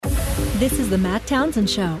This is the Matt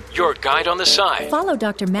Townsend Show. Your guide on the side. Follow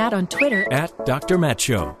Dr. Matt on Twitter at Dr. Matt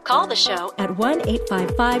Show. Call the show at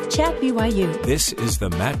 1-855-CHAT-BYU. This is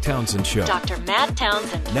the Matt Townsend Show. Dr. Matt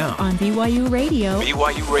Townsend. Now on BYU Radio.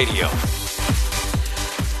 BYU Radio.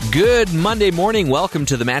 Good Monday morning. Welcome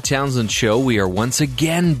to the Matt Townsend Show. We are once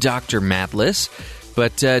again Dr. Mattless,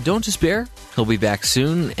 but don't despair. He'll be back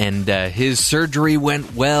soon, and his surgery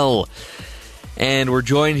went well. And we're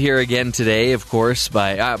joined here again today, of course,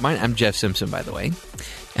 by... I'm Jeff Simpson, by the way.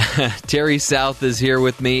 Terry South is here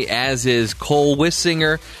with me, as is Cole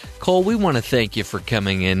Wissinger. Cole, we want to thank you for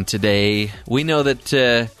coming in today. We know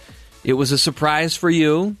that it was a surprise for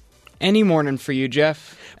you. Any morning for you,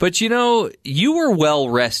 Jeff. But you know, you were well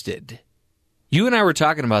rested. You and I were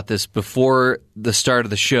talking about this before the start of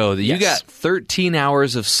the show, that you got 13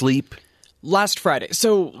 hours of sleep. Last Friday.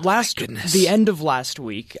 So the end of last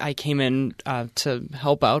week, I came in to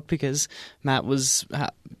help out because Matt was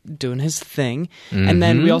doing his thing. Mm-hmm. And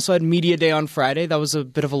then we also had media day on Friday. That was a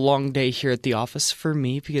bit of a long day here at the office for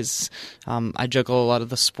me because I juggle a lot of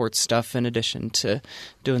the sports stuff in addition to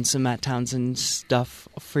doing some Matt Townsend stuff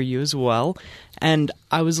for you as well. And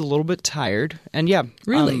I was a little bit tired. And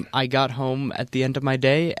really? I got home at the end of my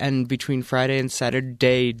day, and between Friday and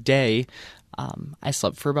Saturday I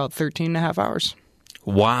slept for about 13 and a half hours.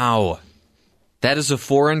 Wow. That is a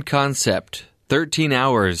foreign concept. 13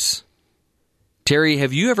 hours. Terry,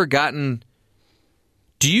 have you ever gotten...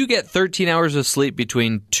 Do you get 13 hours of sleep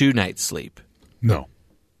between 2 nights' sleep? No.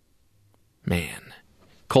 Man.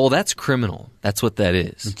 Cole, that's criminal. That's what that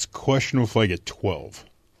is. It's questionable if I get 12.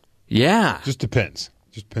 Yeah. Just depends.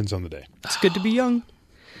 Just depends on the day. It's good to be young.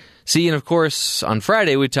 See, and of course, on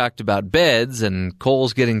Friday we talked about beds, and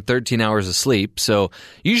Cole's getting 13 hours of sleep. So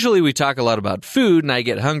usually we talk a lot about food, and I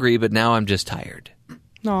get hungry, but now I'm just tired.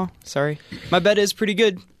 No, sorry. My bed is pretty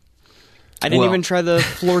good. I didn't even try the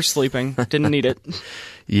floor sleeping. Didn't need it.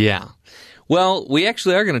 Yeah. Well, we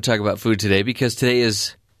actually are going to talk about food today because today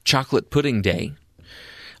is chocolate pudding day.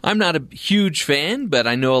 I'm not a huge fan, but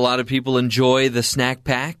I know a lot of people enjoy the snack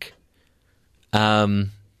pack. Not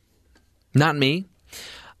me.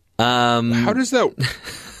 How does that...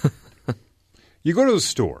 You go to the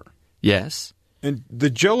store. Yes. And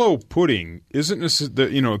the Jell-O pudding isn't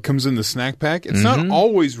necessarily, it comes in the snack pack. It's not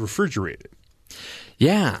always refrigerated.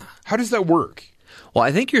 Yeah. How does that work? Well,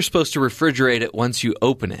 I think you're supposed to refrigerate it once you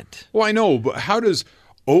open it. Well, I know, but how does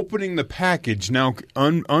opening the package now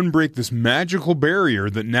unbreak this magical barrier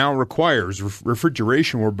that now requires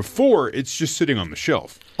refrigeration, where before it's just sitting on the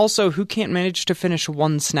shelf? Also, who can't manage to finish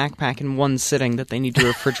one snack pack in one sitting that they need to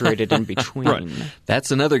refrigerate it in between? Right.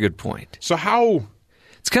 That's another good point. So how...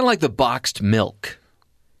 It's kind of like the boxed milk.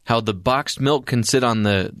 How the boxed milk can sit on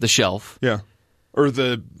the shelf. Yeah. Or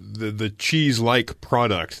the cheese-like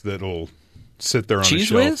product that'll sit there on the shelf.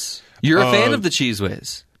 Cheese Whiz? You're a fan of the Cheese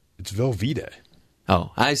Whiz. It's Velveeta.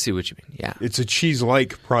 Oh, I see what you mean. Yeah. It's a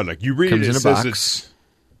cheese-like product. You read Comes it, in it a says box.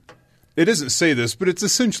 It doesn't say this, but it's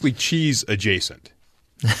essentially cheese adjacent.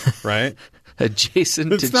 Right?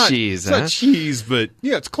 Adjacent to cheese, It's not cheese, but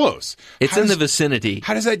yeah, it's close. It's in the vicinity.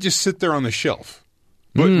 How does that just sit there on the shelf?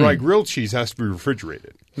 But like real cheese has to be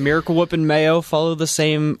refrigerated. Miracle Whip and mayo follow the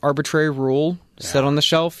same arbitrary rule. Sit on the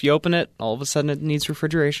shelf, you open it, all of a sudden it needs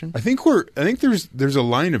refrigeration. I think there's a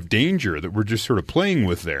line of danger that we're just sort of playing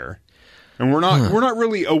with there. And we're not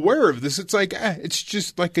really aware of this. It's like, it's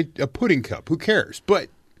just like a pudding cup. Who cares? But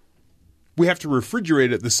we have to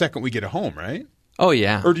refrigerate it the second we get it home, right? Oh,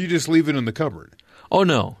 yeah. Or do you just leave it in the cupboard? Oh,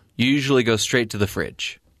 no. You usually go straight to the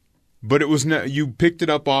fridge. But it was you picked it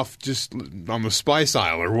up off just on the spice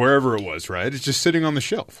aisle or wherever it was, right? It's just sitting on the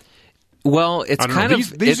shelf. Well, it's kind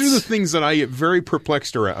of... These are the things that I get very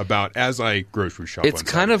perplexed about as I grocery shop. It's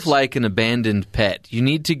kind of like an abandoned pet. You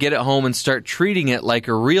need to get it home and start treating it like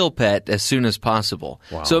a real pet as soon as possible.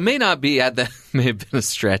 Wow. So it may not be, that may have been a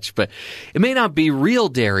stretch, but it may not be real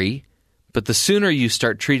dairy, but the sooner you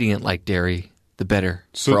start treating it like dairy, the better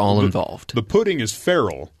for all involved. The pudding is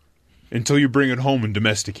feral until you bring it home and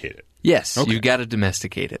domesticate it. Yes, okay. You've got to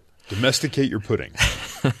domesticate it. Domesticate your pudding.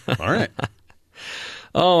 All right.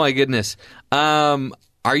 Oh, my goodness.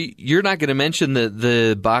 You're not going to mention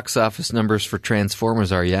the box office numbers for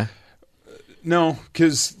Transformers, are you? No,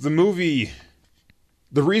 because the movie,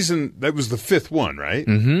 the reason, that was the fifth one, right?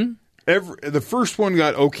 Mm-hmm. The first one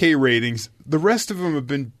got okay ratings. The rest of them have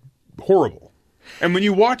been horrible. And when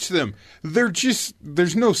you watch them,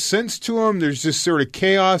 there's no sense to them. There's just sort of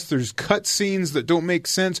chaos. There's cut scenes that don't make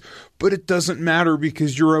sense. But it doesn't matter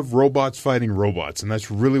because you're of robots fighting robots. And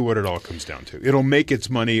that's really what it all comes down to. It'll make its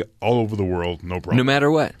money all over the world, no problem. No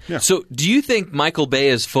matter what. Yeah. So do you think Michael Bay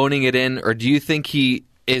is phoning it in, or do you think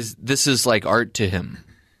this is like art to him?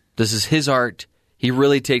 This is his art. He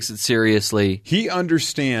really takes it seriously. He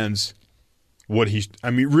understands what he's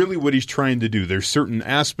trying to do. There's certain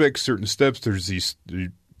aspects, certain steps. There's these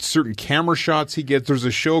certain camera shots he gets. There's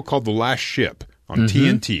a show called The Last Ship on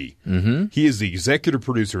TNT. Mm-hmm. He is the executive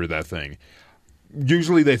producer of that thing.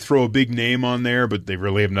 Usually they throw a big name on there, but they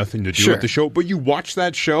really have nothing to do with the show. But you watch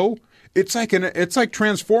that show, it's like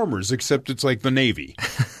Transformers, except it's like the Navy.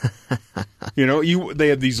 They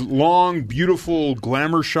have these long, beautiful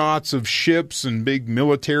glamour shots of ships and big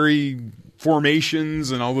military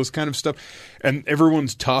formations and all this kind of stuff. And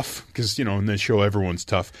everyone's tough because, in this show, everyone's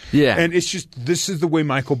tough. Yeah. And it's just, this is the way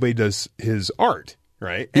Michael Bay does his art,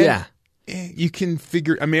 right? And you can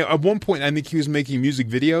figure, at one point, I think he was making music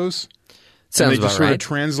videos. Sounds and they just about sort right. of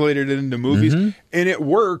translated it into movies. Mm-hmm. And it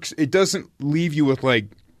works. It doesn't leave you with,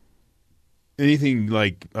 anything,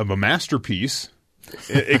 of a masterpiece,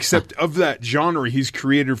 except of that genre he's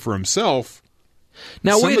created for himself.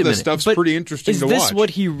 Now, some wait a of the minute. stuff's But pretty interesting to watch. Is this what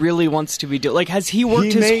he really wants to be doing? Has he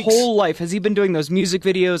worked his whole life? Has he been doing those music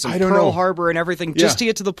videos and Pearl Harbor and everything just to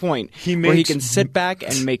get to the point where he can sit back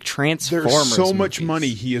and make Transformers There's so movies? much money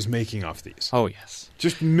he is making off these. Oh, yes.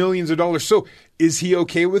 Just millions of dollars. So is he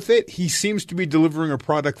okay with it? He seems to be delivering a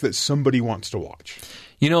product that somebody wants to watch.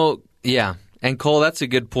 Yeah. And Cole, that's a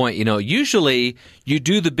good point. Usually you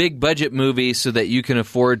do the big budget movie so that you can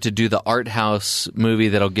afford to do the art house movie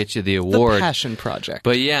that'll get you the award. The passion project.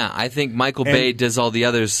 But yeah, I think Michael Bay does all the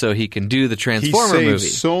others so he can do the Transformer movie. He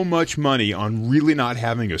saves so much money on really not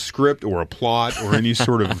having a script or a plot or any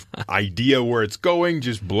sort of idea where it's going.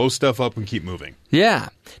 Just blow stuff up and keep moving. Yeah.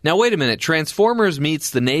 Now, wait a minute. Transformers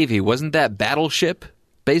meets the Navy. Wasn't that Battleship,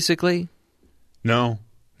 basically? No.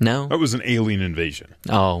 No? That was an alien invasion.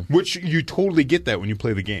 Oh. Which you totally get that when you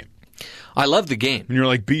play the game. I love the game. When you're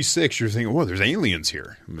like B6, you're thinking, there's aliens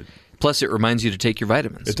here. But plus, it reminds you to take your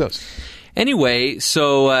vitamins. It does. Anyway,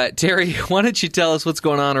 so Terry, why don't you tell us what's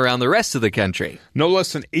going on around the rest of the country? No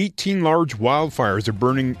less than 18 large wildfires are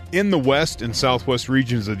burning in the west and southwest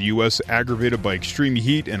regions of the U.S., aggravated by extreme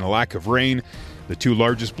heat and a lack of rain. The two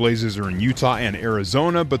largest blazes are in Utah and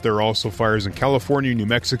Arizona, but there are also fires in California, New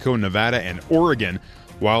Mexico, Nevada, and Oregon.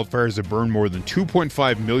 Wildfires have burned more than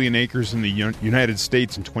 2.5 million acres in the United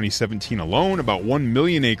States in 2017 alone, about 1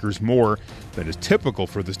 million acres more than is typical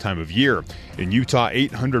for this time of year. In Utah,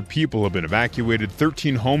 800 people have been evacuated,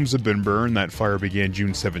 13 homes have been burned. That fire began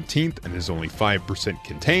June 17th and is only 5%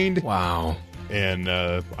 contained. Wow. And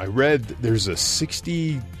I read there's a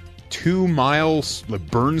 62-mile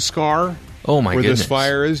burn scar where this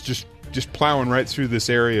fire is, just plowing right through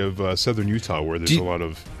this area of southern Utah where there's a lot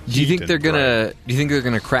of heat. Do you think they're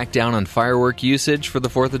gonna crack down on firework usage for the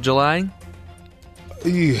 4th of July?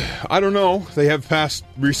 I don't know. They have passed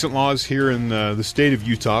recent laws here in the state of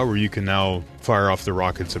Utah where you can now fire off the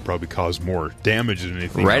rockets that probably cause more damage than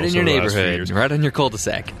anything right else in your over the last few neighborhood, years. right on your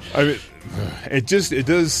cul-de-sac. I mean, it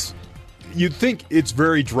does. You'd think it's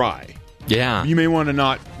very dry. Yeah. You may want to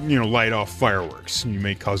not, light off fireworks. You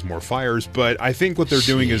may cause more fires, but I think what they're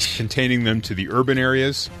doing is containing them to the urban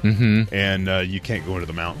areas, and you can't go into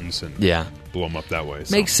the mountains and blow them up that way.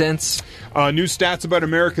 So. Makes sense. New stats about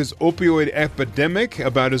America's opioid epidemic.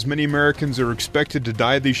 About as many Americans are expected to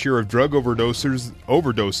die this year of drug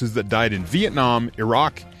overdoses that died in Vietnam,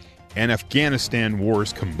 Iraq, and Afghanistan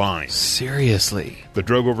wars combined. Seriously. The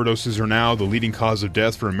drug overdoses are now the leading cause of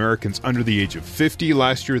death for Americans under the age of 50.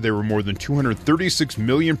 Last year, there were more than 236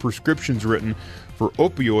 million prescriptions written for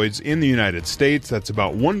opioids in the United States. That's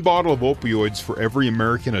about one bottle of opioids for every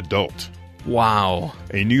American adult. Wow.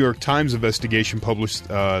 A New York Times investigation published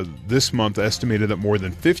this month estimated that more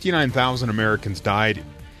than 59,000 Americans died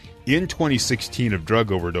in 2016 of drug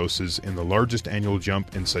overdoses, in the largest annual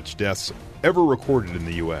jump in such deaths ever recorded in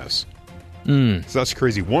the U.S. So that's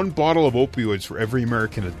crazy. One bottle of opioids for every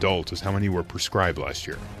American adult is how many were prescribed last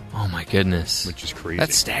year. Oh, my goodness. Which is crazy.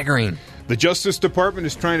 That's staggering. The Justice Department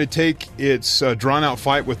is trying to take its drawn-out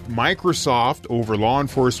fight with Microsoft over law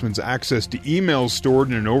enforcement's access to emails stored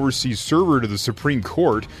in an overseas server to the Supreme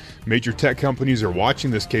Court. Major tech companies are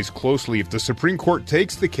watching this case closely. If the Supreme Court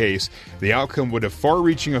takes the case, the outcome would have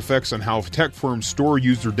far-reaching effects on how tech firms store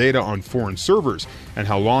user data on foreign servers and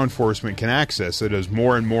how law enforcement can access it, as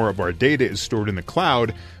more and more of our data is stored in the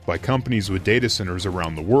cloud by companies with data centers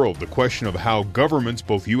around the world. The question of how governments,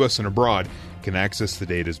 both U.S. and abroad, can access the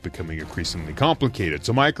data is becoming increasingly complicated.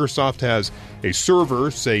 So Microsoft has a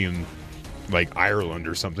server, say in like Ireland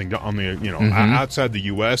or something, on the outside the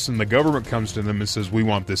U.S., and the government comes to them and says, "We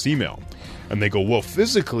want this email," and they go, "Well,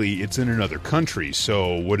 physically, it's in another country.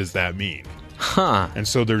 So what does that mean?" Huh. And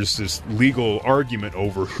so there's this legal argument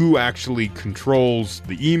over who actually controls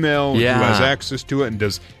the email, Yeah. who has access to it, and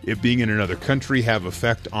does it being in another country have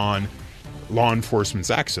effect on law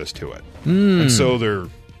enforcement's access to it. And so they're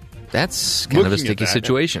That's kind of a looking at sticky that.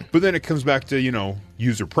 situation. But then it comes back to,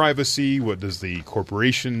 user privacy. What does the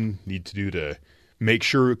corporation need to do to make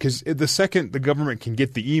sure? Because the second the government can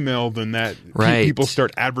get the email, then that Right. people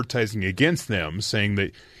start advertising against them, saying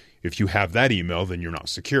that if you have that email, then you're not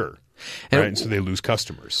secure. And And so they lose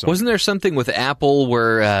customers. So. Wasn't there something with Apple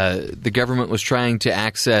where the government was trying to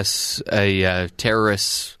access a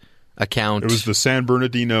terrorist account? It was the San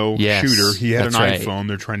Bernardino Yes, shooter. He had an that's right. iPhone.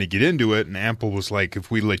 They're trying to get into it, and Apple was like, if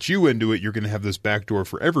we let you into it, you're going to have this backdoor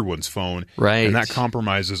for everyone's phone. Right. And that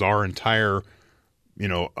compromises our entire,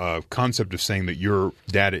 concept of saying that your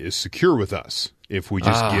data is secure with us if we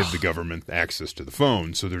just give the government access to the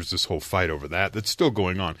phone. So there's this whole fight over that that's still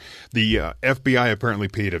going on. The FBI apparently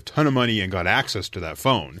paid a ton of money and got access to that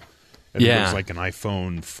phone. And it was like an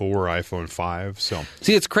iPhone 4, iPhone 5. So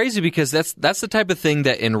See, it's crazy because that's the type of thing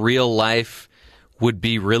that in real life would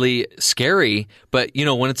be really scary. But,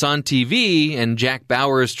 when it's on TV and Jack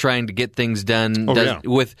Bauer is trying to get things done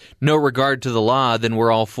with no regard to the law, then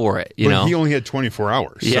we're all for it, But he only had 24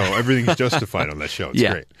 hours, Yeah. so everything's justified on that show. It's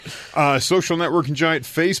Yeah. great. Social networking giant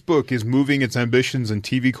Facebook is moving its ambitions in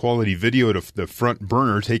TV quality video to the front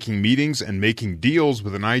burner, taking meetings and making deals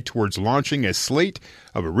with an eye towards launching a slate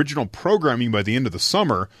of original programming by the end of the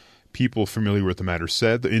summer. People familiar with the matter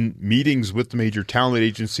said in meetings with the major talent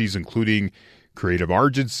agencies, including Creative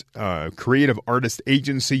Artist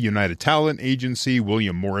Agency, United Talent Agency,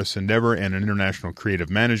 William Morris Endeavor, and international creative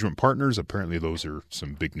management partners. Apparently those are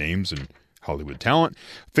some big names in Hollywood talent.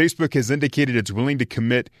 Facebook has indicated it's willing to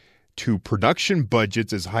commit to production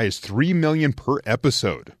budgets as high as $3 million per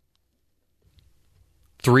episode.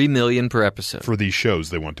 $3 million per episode For these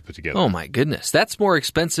shows they want to put together. Oh my goodness, that's more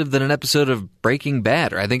expensive than an episode of Breaking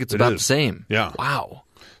Bad, or I think it's about the same. Yeah. Wow.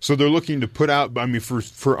 So they're looking to put out,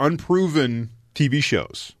 for unproven TV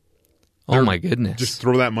shows. Oh my goodness. Just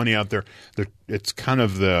throw that money out there. It's kind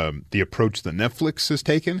of the approach that Netflix has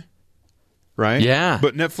taken, right? Yeah.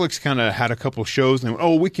 But Netflix kind of had a couple shows and they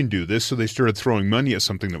went, we can do this. So they started throwing money at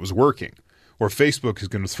something that was working. Or Facebook is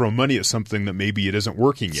going to throw money at something that maybe it isn't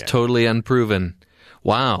working yet. Totally unproven.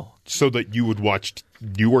 Wow. So that you would watch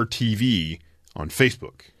your TV on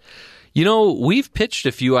Facebook. We've pitched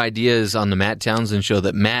a few ideas on the Matt Townsend show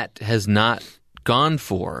that Matt has not gone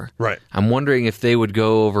for. Right. I'm wondering if they would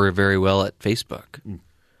go over very well at Facebook.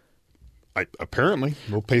 Apparently.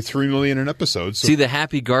 We'll pay $3 million an episode. So See, the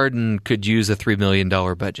Happy Garden could use a $3 million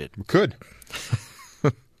budget. we could.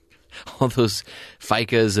 All those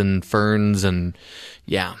ficas and ferns and,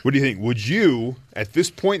 yeah. What do you think? Would you, at this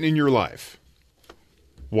point in your life,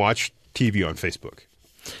 watch TV on Facebook?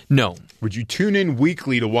 No. Would you tune in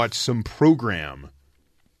weekly to watch some program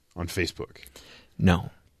on Facebook? No.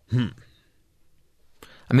 I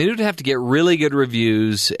mean, it would have to get really good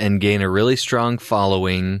reviews and gain a really strong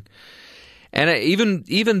following. And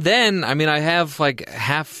even then, I mean, I have like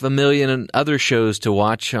 500,000 other shows to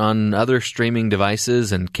watch on other streaming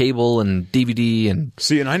devices and cable and DVD and...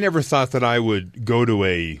 See, and I never thought that I would go to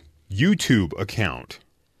a YouTube account,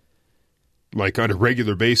 like on a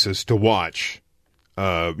regular basis, to watch,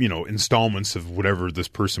 installments of whatever this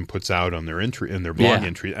person puts out on their entry in their blog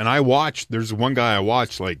entry. And there's one guy I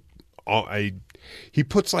watch, he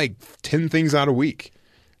puts like 10 things out a week.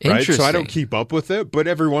 Right? So I don't keep up with it, but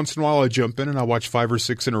every once in a while I jump in and I watch 5 or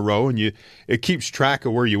 6 in a row, and it keeps track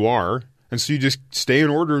of where you are, and so you just stay in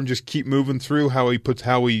order and just keep moving through how he puts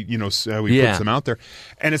them out there.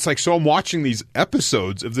 And it's like, so I'm watching these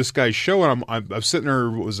episodes of this guy's show, and I'm sitting there.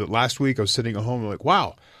 What was it last week? I was sitting at home and like,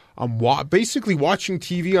 wow, I'm basically watching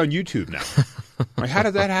TV on YouTube now. Like, how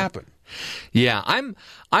did that happen? Yeah,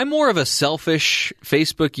 I'm more of a selfish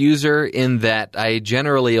Facebook user in that I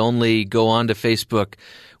generally only go onto Facebook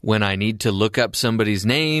when I need to look up somebody's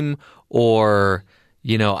name or,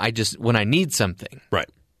 when I need something. Right.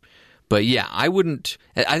 But yeah, I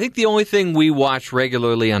think the only thing we watch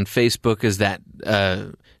regularly on Facebook is that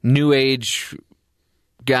New Age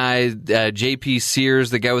guy, JP Sears,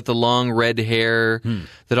 the guy with the long red hair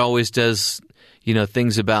that always does,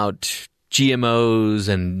 things about GMOs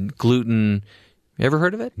and gluten. You ever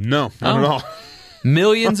heard of it? No, not at all.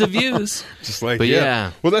 Millions of views. Just like, but yeah.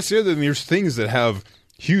 Well, that's the other thing. There's things that have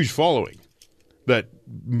huge following that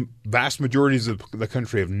vast majorities of the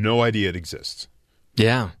country have no idea it exists.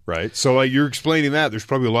 Yeah. Right? So like you're explaining that, there's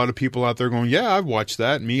probably a lot of people out there going, yeah, I've watched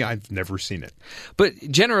that. Me, I've never seen it. But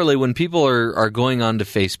generally, when people are going onto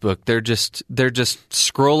Facebook, they're just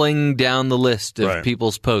scrolling down the list of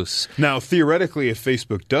people's posts. Now, theoretically, if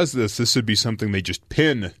Facebook does this would be something they just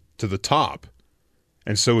pin to the top.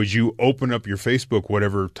 And so as you open up your Facebook,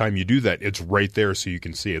 whatever time you do that, it's right there so you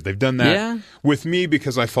can see it. They've done that with me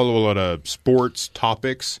because I follow a lot of sports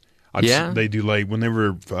topics. They do like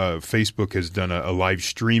whenever Facebook has done a live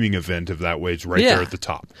streaming event of that way, it's right there at the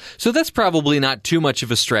top. So that's probably not too much of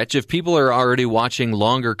a stretch if people are already watching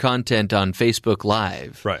longer content on Facebook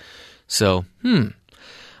Live. Right. So,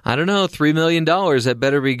 I don't know, $3 million, that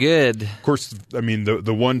better be good. Of course, I mean,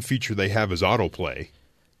 the one feature they have is autoplay,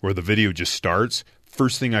 where the video just starts.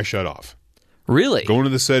 First thing I shut off. Really? Go into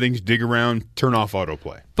the settings, dig around, turn off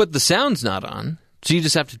autoplay. But the sound's not on. So you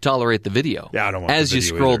just have to tolerate the video. Yeah, I don't want as the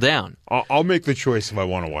video you scroll either. down. I'll make the choice if I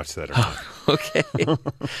want to watch that or not. Okay.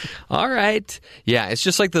 All right. Yeah, it's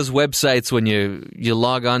just like those websites when you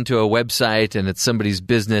log on to a website and it's somebody's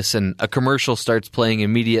business and a commercial starts playing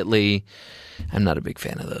immediately. I'm not a big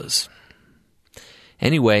fan of those.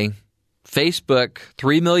 Anyway, Facebook,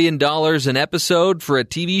 $3 million an episode for a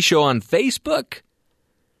TV show on Facebook?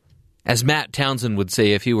 As Matt Townsend would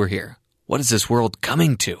say if he were here, what is this world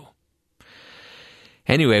coming to?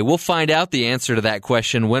 Anyway, we'll find out the answer to that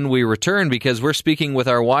question when we return because we're speaking with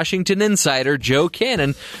our Washington insider, Joe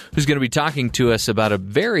Cannon, who's going to be talking to us about a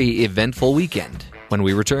very eventful weekend. When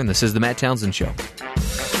we return, this is The Matt Townsend Show.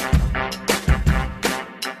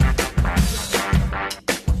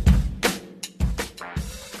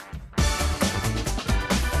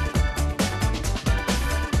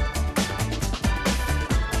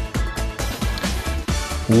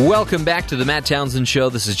 Welcome back to the Matt Townsend Show.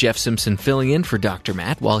 This is Jeff Simpson filling in for Dr.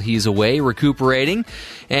 Matt while he's away recuperating.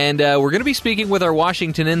 And we're going to be speaking with our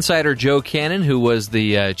Washington insider, Joe Cannon, who was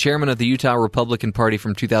the chairman of the Utah Republican Party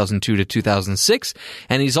from 2002 to 2006.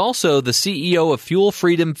 And he's also the CEO of Fuel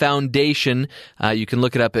Freedom Foundation. You can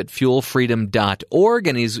look it up at fuelfreedom.org.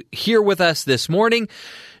 And he's here with us this morning.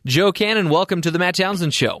 Joe Cannon, welcome to the Matt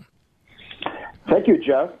Townsend Show. Thank you,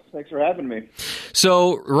 Jeff. Thanks for having me.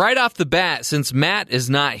 So right off the bat, since Matt is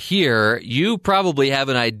not here, you probably have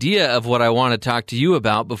an idea of what I want to talk to you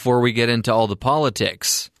about before we get into all the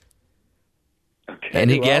politics. Okay,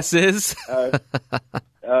 Any guesses?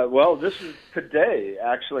 Well, this is today.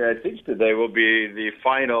 Actually, I think today will be the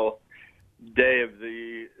final day of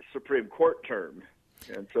the Supreme Court term.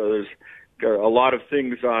 And so there's a lot of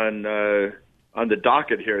things on the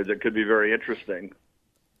docket here that could be very interesting.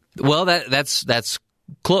 Well, that's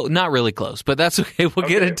close, not really close, but that's okay. We'll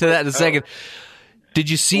get into that in a second. Did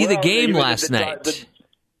you see the game last night?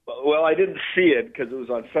 Well, I didn't see it because it was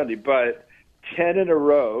on Sunday, but 10 in a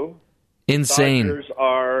row. Insane. Dodgers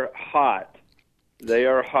are hot. They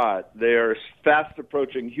are hot. They are fast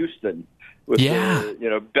approaching Houston with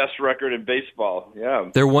the best record in baseball. Yeah,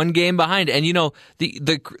 they're one game behind, and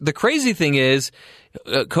the crazy thing is,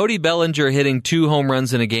 Cody Bellinger hitting 2 home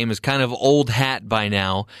runs in a game is kind of old hat by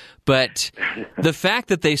now. But the fact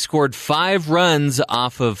that they scored 5 runs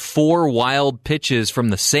off of 4 wild pitches from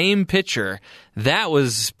the same pitcher, that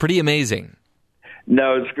was pretty amazing.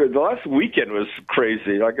 No, it's good. The last weekend was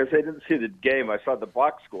crazy. Like I said, I didn't see the game. I saw the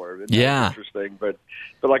box score. That was interesting. But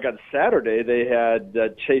like on Saturday, they had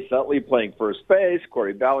Chase Utley playing first base,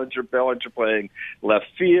 Corey Bellinger playing left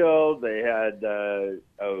field. They had I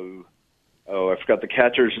forgot the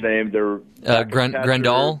catcher's name.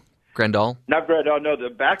 Grandal. Not Grandal. No, the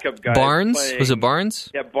backup guy. Barnes. Was it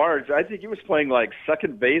Barnes? Yeah, Barnes. I think he was playing like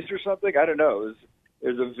second base or something. I don't know. It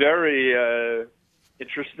was a very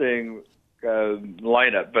interesting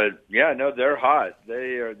lineup, but they're hot.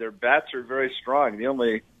 Their bats are very strong. The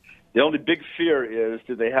only big fear is,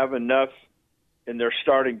 do they have enough in their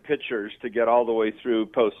starting pitchers to get all the way through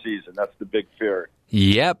postseason? That's the big fear.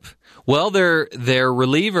 Yep. Well, their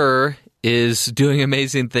reliever is doing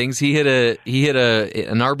amazing things. He hit an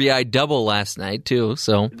RBI double last night too.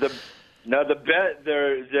 So their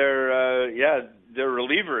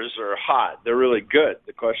relievers are hot. They're really good.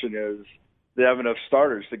 The question is, they have enough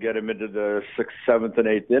starters to get him into the 6th, 7th, and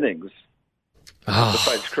 8th innings.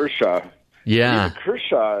 Besides Kershaw. Yeah. Even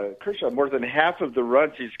Kershaw, more than half of the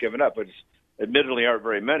runs he's given up, which admittedly aren't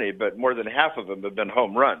very many, but more than half of them have been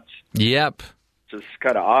home runs. Yep. Just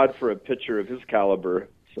kind of odd for a pitcher of his caliber.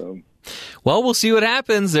 So, well, we'll see what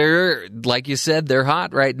happens. They're, like you said, they're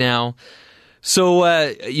hot right now. So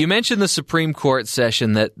you mentioned the Supreme Court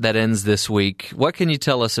session that ends this week. What can you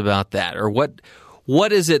tell us about that, or what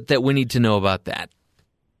is it that we need to know about that?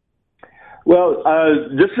 Well,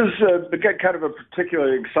 this is kind of a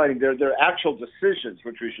particularly exciting. They're actual decisions,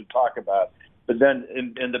 which we should talk about. But then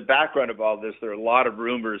in the background of all this, there are a lot of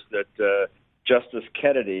rumors that Justice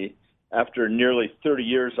Kennedy, after nearly 30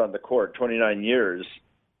 years on the court, 29 years,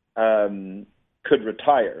 could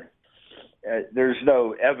retire. There's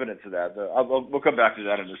no evidence of that. We'll come back to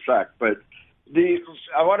that in a sec. But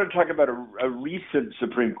I want to talk about a recent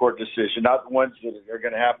Supreme Court decision, not the ones that are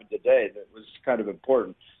going to happen today. That was kind of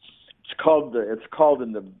important. It's called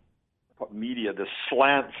in the media the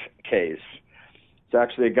Slants case. It's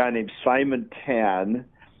actually a guy named Simon Tan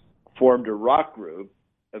formed a rock group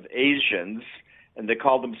of Asians, and they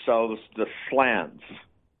called themselves the Slants.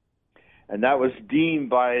 And that was deemed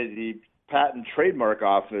by the Patent Trademark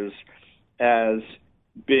Office as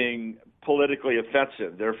being politically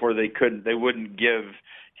offensive. Therefore, they wouldn't give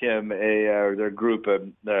him their group a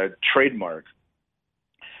trademark.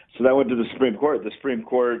 So that went to the Supreme Court. The Supreme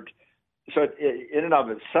Court, so in and of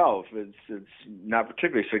itself, it's not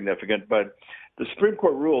particularly significant, but the Supreme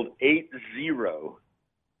Court ruled 8-0.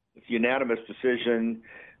 It's a unanimous decision.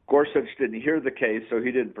 Gorsuch didn't hear the case, so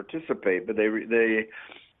he didn't participate, but they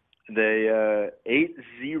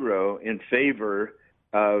 8-0 in favor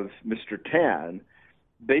of Mr. Tan.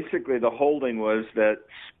 Basically, the holding was that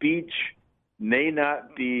speech may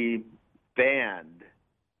not be banned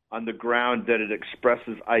on the ground that it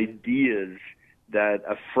expresses ideas that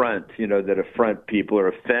affront people or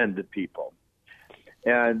offend people.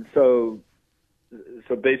 And so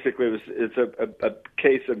basically, it's a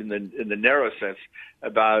case in the narrow sense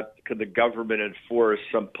about can the government enforce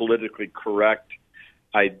some politically correct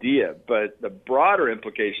idea, but the broader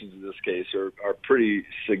implications of this case are pretty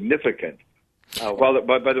significant. By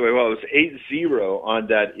the way, while it was 8-0 on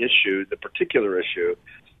that issue, the particular issue,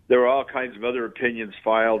 there were all kinds of other opinions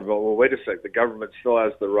filed about, well, wait a sec, the government still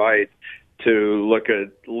has the right to look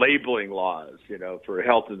at labeling laws, for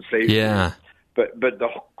health and safety. Yeah. But the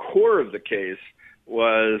core of the case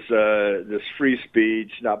was this free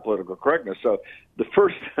speech, not political correctness. So the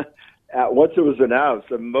first, once it was announced,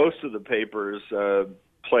 most of the papers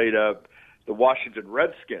played up the Washington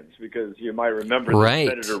Redskins, because you might remember that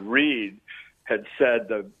Senator Reid had said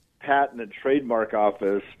the Patent and Trademark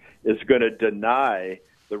Office is going to deny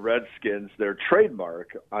the Redskins their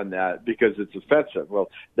trademark on that because it's offensive. Well,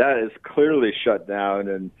 that is clearly shut down,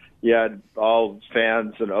 and you had all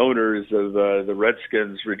fans and owners of the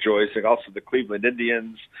Redskins rejoicing. Also, the Cleveland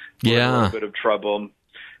Indians were in a little bit of trouble.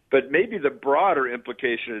 But maybe the broader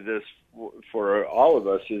implication of this for all of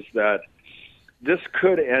us is that this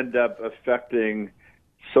could end up affecting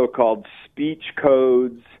so-called speech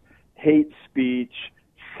codes, hate speech,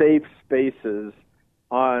 safe spaces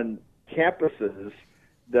on campuses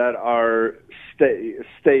that are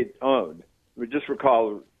state-owned.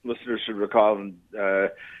 Listeners should recall,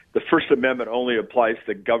 the First Amendment only applies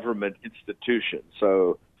to government institutions.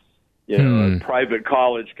 So, a private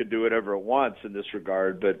college can do whatever it wants in this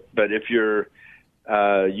regard. But if you're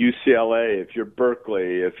UCLA, if you're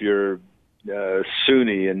Berkeley, if you're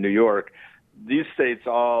SUNY in New York, these states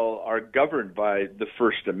all are governed by the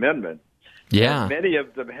First Amendment. Yeah. And many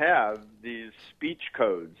of them have these speech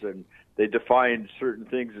codes, and they define certain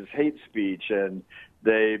things as hate speech, and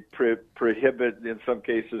they prohibit, in some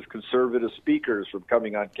cases, conservative speakers from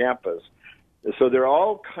coming on campus. So there are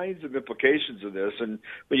all kinds of implications of this, and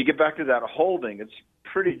when you get back to that holding, it's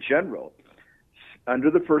pretty general.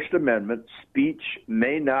 Under the First Amendment, speech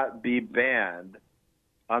may not be banned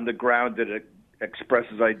on the ground that it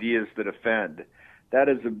expresses ideas that offend. That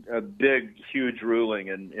is a big, huge ruling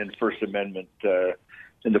in First Amendment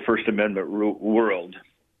in the First Amendment world.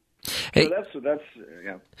 Hey, so that's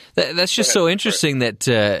That's just so interesting that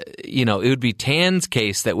it would be Tan's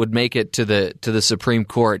case that would make it to the Supreme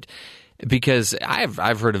Court, because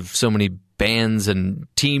I've heard of so many bands and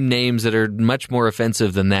team names that are much more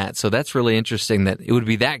offensive than that. So that's really interesting that it would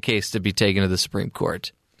be that case to be taken to the Supreme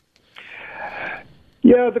Court.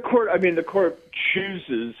 Yeah, the court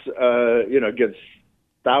chooses, gets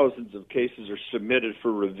thousands of cases are submitted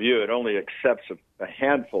for review. It only accepts a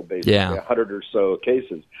handful, basically, 100 or so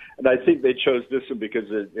cases. And I think they chose this one because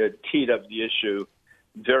it teed up the issue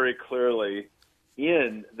very clearly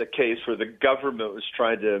in the case where the government was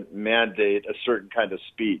trying to mandate a certain kind of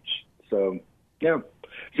speech. So, yeah,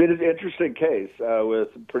 so it is an interesting case with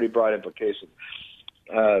some pretty broad implications.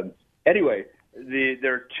 Anyway,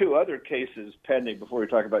 there are two other cases pending before we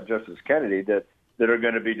talk about Justice Kennedy that are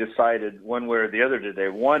going to be decided one way or the other today.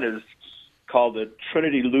 One is called the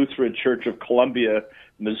Trinity Lutheran Church of Columbia,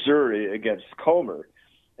 Missouri against Comer.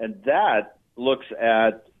 And that looks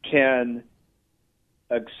at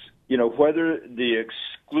whether the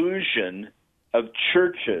exclusion of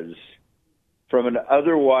churches from an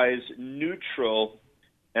otherwise neutral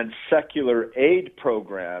and secular aid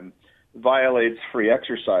program violates free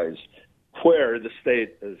exercise. Where the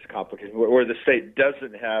state is complicated, where the state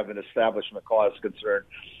doesn't have an establishment clause concern.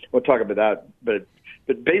 We'll talk about that. But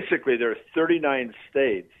basically, there are 39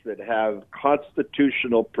 states that have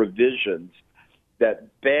constitutional provisions that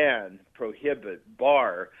ban, prohibit,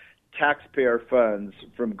 bar taxpayer funds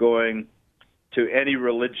from going to any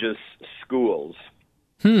religious schools.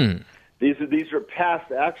 These are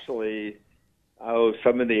passed actually,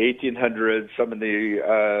 some in the 1800s, some in the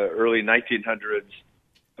early 1900s,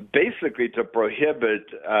 basically to prohibit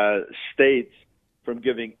states from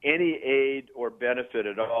giving any aid or benefit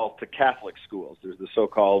at all to Catholic schools. There's the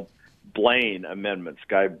so-called Blaine amendments.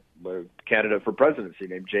 Guy, candidate for presidency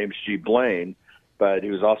named James G. Blaine, but he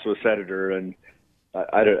was also a senator, and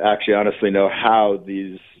I don't actually honestly know how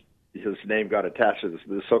his name got attached to this.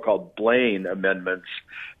 The so-called Blaine amendments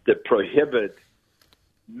that prohibit.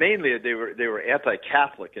 Mainly, they were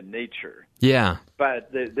anti-Catholic in nature. Yeah,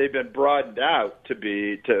 but they've been broadened out to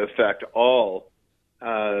affect all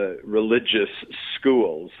religious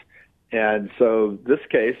schools, and so this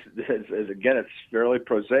case is again, it's fairly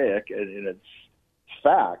prosaic in its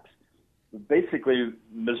facts. Basically,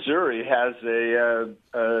 Missouri has a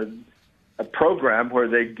program where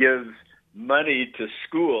they give money to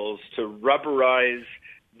schools to rubberize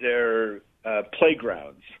their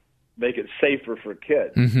playgrounds, make it safer for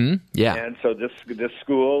kids. Yeah. And so this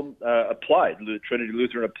school applied. Trinity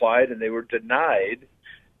Lutheran applied, and they were denied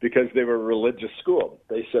because they were a religious school.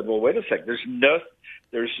 They said, "Well, wait a second. There's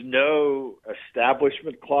no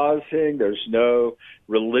establishment clause here. There's no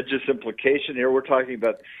religious implication here. We're talking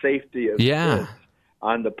about the safety of kids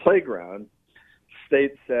on the playground."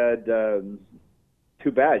 State said,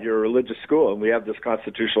 "Too bad. You're a religious school, and we have this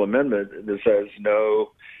constitutional amendment that says no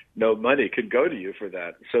money could go to you for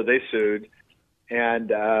that." So they sued, and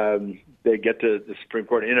they get to the Supreme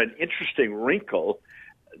Court. In an interesting wrinkle,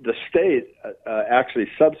 the state actually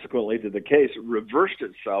subsequently to the case reversed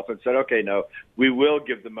itself and said, "Okay, no, we will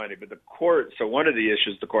give the money." But the court, so one of the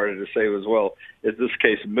issues the court had to say was, well, is this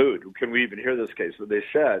case moot? Can we even hear this case? But they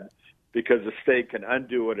said, because the state can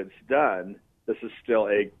undo what it's done, this is still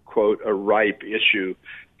a, quote, a ripe issue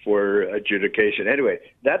for adjudication. Anyway,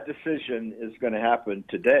 that decision is going to happen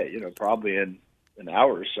today, probably in an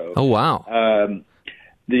hour or so. Oh, wow.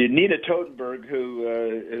 The Nina Totenberg,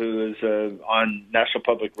 who is on National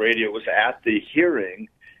Public Radio, was at the hearing,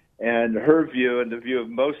 and her view and the view of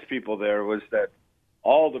most people there was that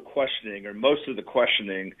all the questioning, or most of the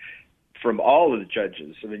questioning from all of the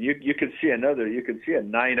judges, I mean, you can see a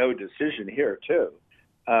 9-0 decision here too,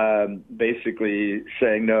 basically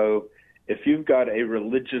saying no. If you've got a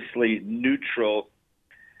religiously neutral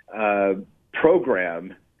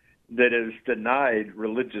program that is denied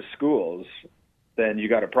religious schools, then you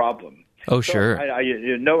got a problem. Oh, sure.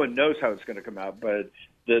 So no one knows how it's going to come out, but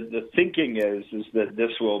the thinking is that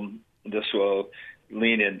this will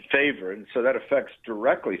lean in favor, and so that affects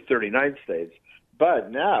directly 39 states.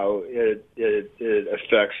 But now it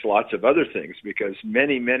affects lots of other things, because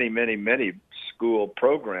many school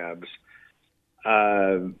programs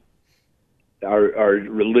are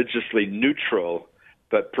religiously neutral,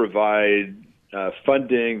 but provide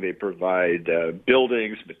funding. They provide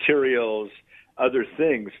buildings, materials, other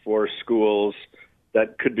things for schools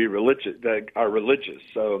that could be religious, that are religious.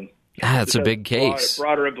 So that's a big case.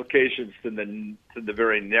 Broader implications than the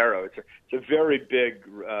very narrow. It's a very big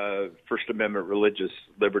First Amendment religious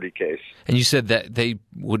liberty case. And you said that they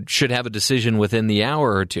should have a decision within the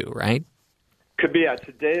hour or two, right? Could be.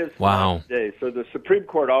 Today is the last day. So the Supreme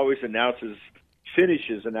Court always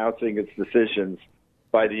finishes announcing its decisions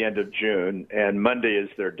by the end of June, and Monday is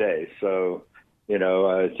their day. So,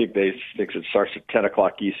 I think it starts at 10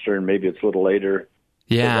 o'clock Eastern. Maybe it's a little later.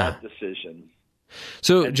 Yeah. For that decision.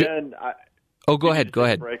 So, then go ahead.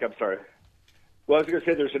 Break. I'm sorry. Well, I was going to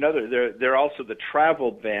say there's another. There are also the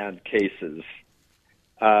travel ban cases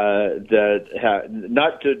that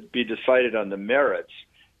not to be decided on the merits,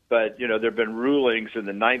 but there have been rulings in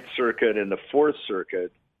the Ninth Circuit and the Fourth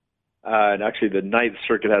Circuit, and actually the Ninth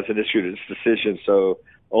Circuit hasn't issued its decision, so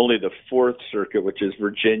only the Fourth Circuit, which is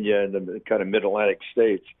Virginia and the kind of Mid-Atlantic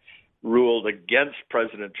states, ruled against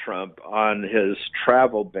President Trump on his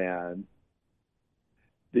travel ban.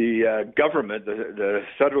 The government, the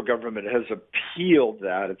federal government, has appealed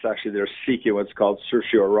that. It's actually they're seeking what's called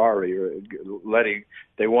certiorari, or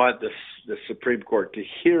they want the Supreme Court to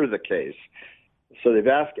hear the case. So they've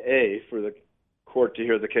asked for the court to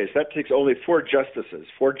hear the case. That takes only 4 justices.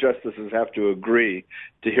 4 justices have to agree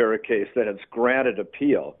to hear a case. Then it's granted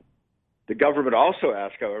appeal. The government also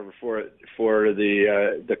asked, however, for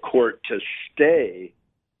the court to stay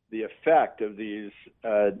the effect of these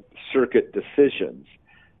circuit decisions.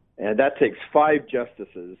 and that takes 5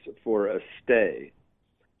 justices for a stay.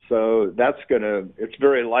 So it's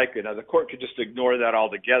very likely. Now, the court could just ignore that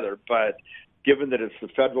altogether, but given that it's the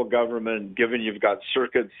federal government, given you've got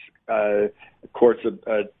circuits, courts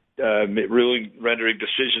rendering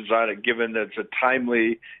decisions on it, given that it's a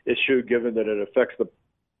timely issue, given that it affects the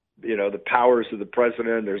powers of the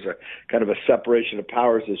president, there's a kind of a separation of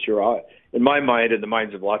powers issue. In my mind, in the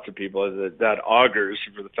minds of lots of people, that augurs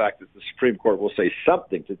for the fact that the Supreme Court will say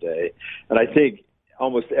something today. And I think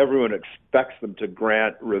almost everyone expects them to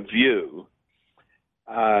grant review,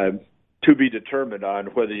 to be determined on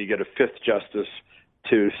whether you get a 5th justice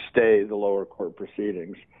to stay the lower court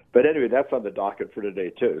proceedings. But anyway, that's on the docket for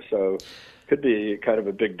today, too. So could be kind of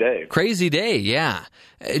a big day. Crazy day, yeah.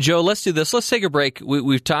 Joe, let's do this. Let's take a break.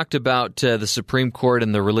 We've talked about the Supreme Court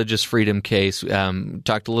and the religious freedom case.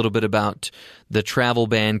 Talked a little bit about the travel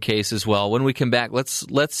ban case as well. When we come back, let's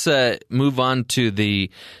move on to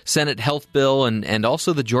the Senate health bill and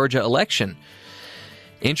also the Georgia election.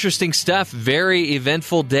 Interesting stuff. Very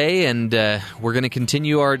eventful day, and we're going to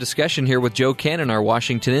continue our discussion here with Joe Cannon, our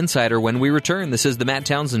Washington insider, when we return. This is the Matt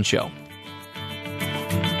Townsend Show.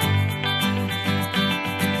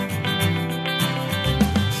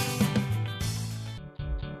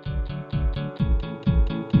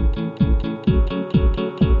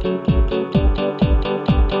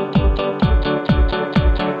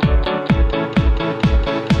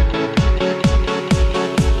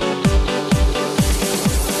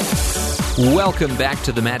 Welcome back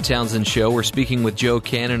to the Matt Townsend Show. We're speaking with Joe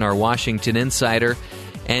Cannon, our Washington insider.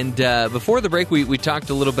 And before the break, we talked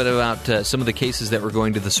a little bit about some of the cases that were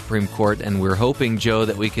going to the Supreme Court, and we're hoping, Joe,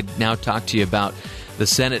 that we could now talk to you about the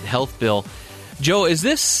Senate health bill. Joe, is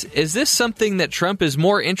this something that Trump is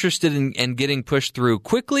more interested in getting pushed through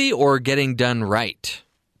quickly or getting done right?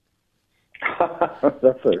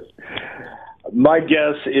 My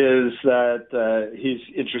guess is that he's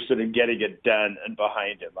interested in getting it done and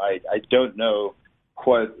behind him. I don't know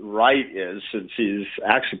what right is, since he's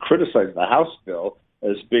actually criticized the House bill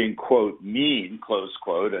as being, quote, mean, close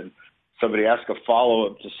quote. And somebody asked a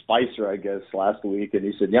follow-up to Spicer, I guess, last week, and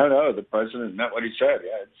he said, no, the president meant what he said.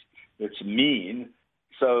 Yeah, it's mean.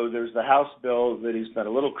 So there's the House bill that he's been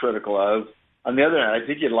a little critical of. On the other hand, I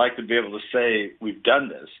think you'd like to be able to say we've done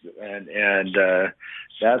this, and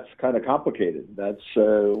that's kind of complicated. That's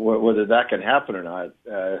whether that can happen or not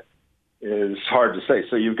is hard to say.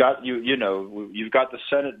 So you've got you've got the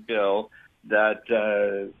Senate bill that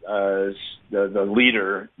the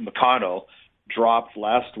leader McConnell dropped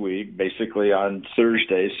last week, basically on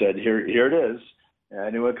Thursday. Said here it is.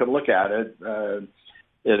 Anyone could look at it.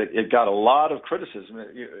 It got a lot of criticism.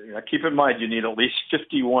 Keep in mind, you need at least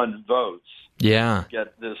 51 votes to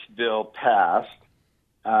get this bill passed.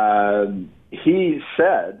 He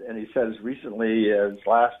said, and he said as recently as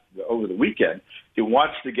over the weekend, he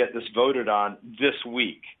wants to get this voted on this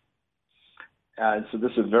week. And so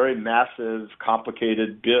this is a very massive,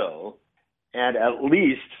 complicated bill. And at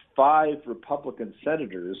least 5 Republican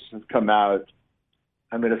senators have come out,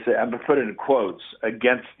 I'm going to put it in quotes,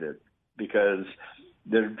 against it, because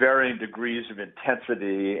there are varying degrees of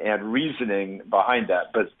intensity and reasoning behind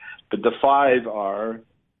that. But the 5 are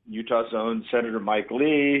Utah's own Senator Mike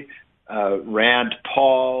Lee, Rand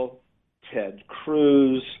Paul, Ted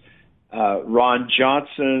Cruz, Ron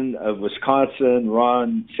Johnson of Wisconsin.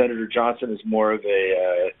 Senator Johnson is more of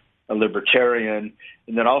a libertarian.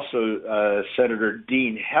 And then also Senator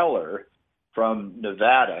Dean Heller from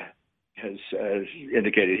Nevada has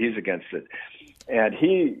indicated he's against it. And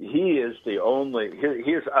he is the only,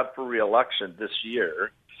 he is up for re-election this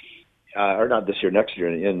year, or not this year, next year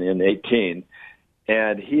in 18.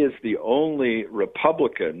 And he is the only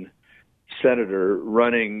Republican senator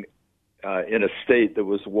running in a state that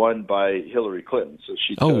was won by Hillary Clinton. So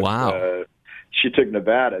she took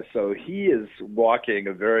Nevada. So he is walking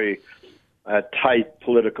a very tight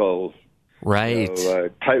political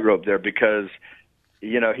tightrope there, because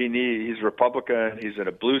he's Republican. He's in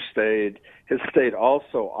a blue state. His state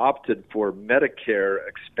also opted for Medicare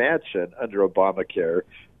expansion under Obamacare,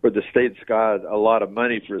 where the state's got a lot of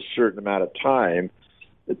money for a certain amount of time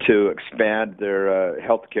to expand their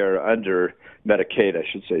health care under Medicaid, I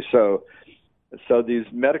should say. So these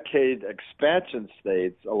Medicaid expansion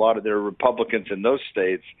states, a lot of their Republicans in those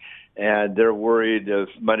states, and they're worried if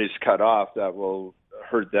money's cut off, that will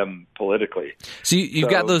hurt them politically. So you've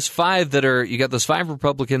got those 5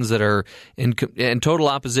 Republicans that are in total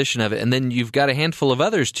opposition of it, and then you've got a handful of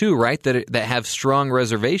others too, right? That have strong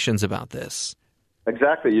reservations about this.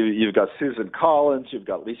 Exactly. You've got Susan Collins, you've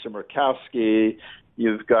got Lisa Murkowski,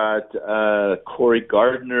 you've got Cory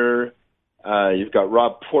Gardner, You've got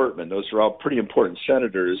Rob Portman. Those are all pretty important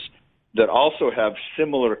senators that also have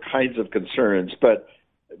similar kinds of concerns. But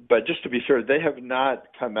just to be fair, they have not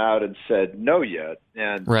come out and said no yet.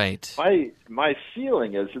 And right. My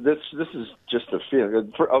feeling is this is just a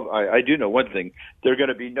feeling. I do know one thing: there are going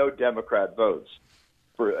to be no Democrat votes.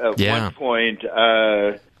 At one point,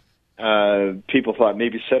 people thought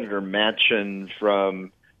maybe Senator Manchin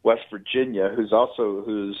from West Virginia, who's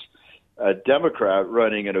a Democrat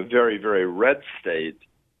running in a very, very red state,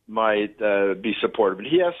 might be supported. But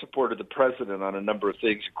he has supported the president on a number of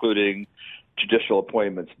things, including judicial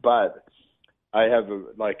appointments. But I have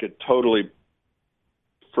a totally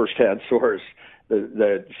firsthand source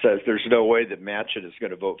that says there's no way that Manchin is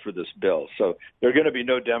going to vote for this bill. So there are going to be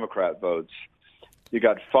no Democrat votes. You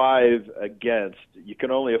got 5 against. You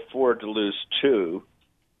can only afford to lose 2,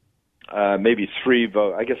 maybe 3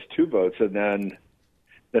 votes. I guess 2 votes, and then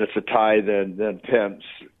it's a tie. Then Pence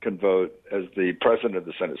can vote as the president of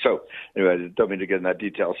the Senate. So anyway, I don't mean to get in that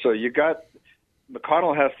detail. So you got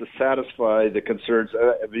McConnell has to satisfy the concerns,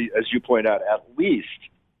 as you point out, at least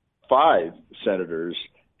 5 senators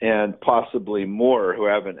and possibly more who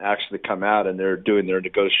haven't actually come out and they're doing their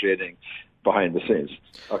negotiating behind the scenes.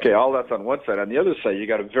 Okay, all that's on one side. On the other side, you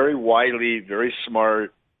got a very wily, very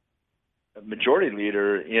smart majority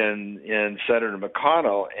leader in Senator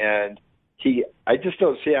McConnell, and I just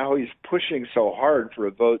don't see how he's pushing so hard for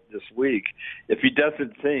a vote this week if he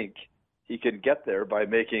doesn't think he can get there by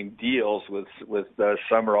making deals with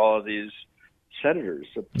some or all of these senators.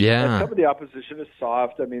 Yeah. And some of the opposition is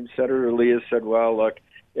soft. I mean, Senator Lee has said, well, look,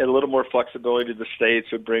 a little more flexibility to the states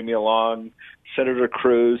would bring me along. Senator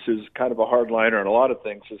Cruz, who's kind of a hardliner on a lot of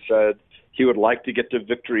things, has said he would like to get to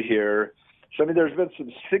victory here. So, I mean, there's been some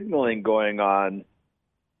signaling going on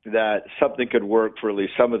that something could work for at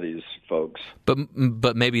least some of these folks.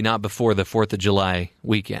 But maybe not before the 4th of July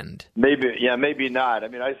weekend. Maybe not. I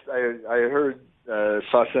mean, I heard,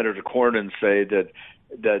 saw Senator Cornyn say that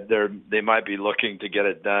they might be looking to get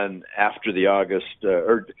it done after the August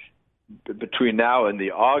or between now and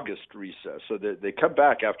the August recess, so that they come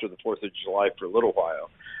back after the 4th of July for a little while.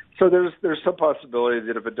 So there's some possibility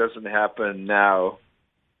that if it doesn't happen now,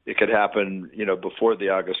 it could happen, before the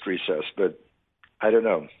August recess. But I don't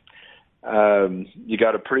know. You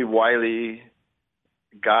got a pretty wily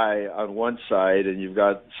guy on one side, and you've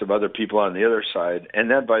got some other people on the other side.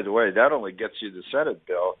 And then, by the way, that only gets you the Senate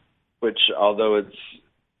bill, which, although it's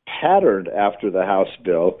patterned after the House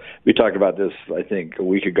bill. We talked about this, I think, a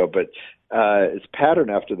week ago, but it's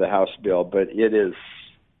patterned after the House bill, but it is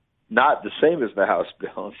not the same as the House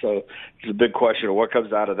bill. So it's a big question of what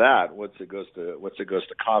comes out of that once it goes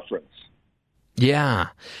to conference. Yeah.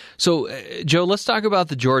 So, Joe, let's talk about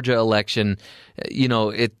the Georgia election.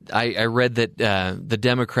 I read that the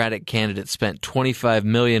Democratic candidate spent $25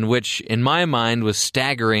 million, which in my mind was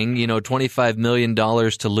staggering. $25 million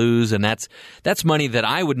to lose, and that's money that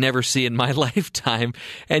I would never see in my lifetime.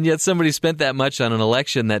 And yet, somebody spent that much on an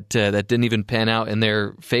election that didn't even pan out in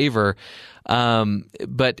their favor.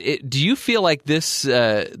 But do you feel like this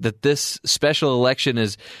special election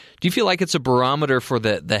is? Do you feel like it's a barometer for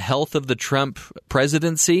the health of the Trump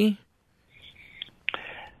presidency?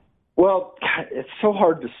 Well, it's so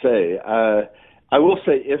hard to say. I will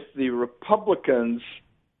say if the Republicans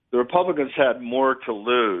had more to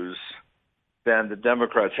lose than the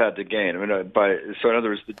Democrats had to gain. I mean, in other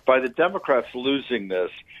words, by the Democrats losing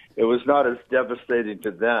this, it was not as devastating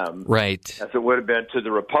to them, right, as it would have been to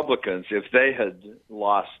the Republicans if they had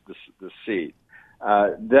lost the seat.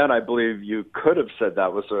 Then I believe you could have said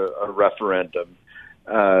that was a referendum,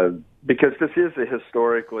 because this is a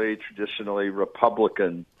historically, traditionally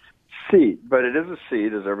Republican seat. But it is a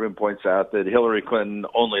seat, as everyone points out, that Hillary Clinton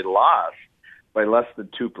only lost by less than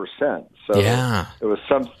 2%. So yeah. There was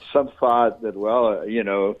some thought that,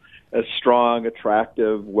 a strong,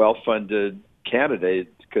 attractive, well-funded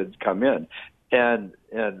candidate could come in. And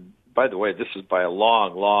by the way, this is by a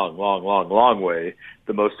long way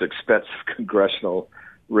the most expensive congressional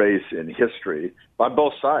race in history on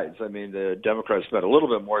both sides. I mean, the Democrats spent a little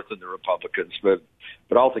bit more than the Republicans, but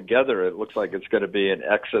altogether it looks like it's going to be in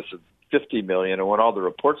excess of $50 million, and when all the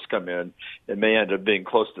reports come in, it may end up being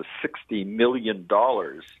close to $60 million.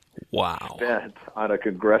 Wow! Spent on a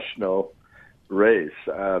congressional race.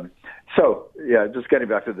 Just getting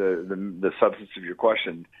back to the substance of your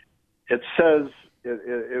question, it says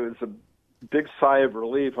it was a big sigh of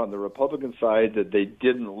relief on the Republican side that they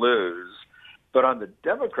didn't lose, but on the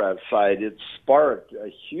Democrat side, it sparked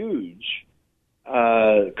a huge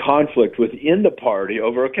conflict within the party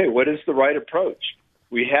over, okay, what is the right approach?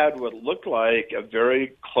 We had what looked like a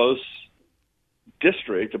very close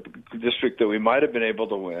district, a district that we might have been able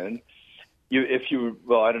to win,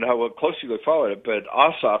 I don't know how closely you followed it, but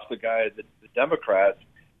Ossoff, the guy, the Democrat,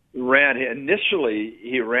 he ran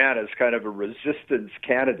as kind of a resistance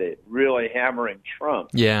candidate, really hammering Trump.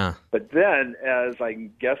 Yeah. But then, as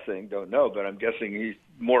I'm guessing, don't know, but I'm guessing he's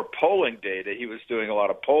more polling data. He was doing a lot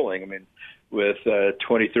of polling. I mean, with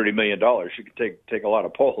 $20-30 million, you could take a lot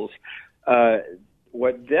of polls.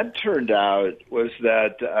 What then turned out was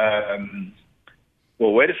that,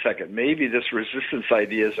 wait a second, maybe this resistance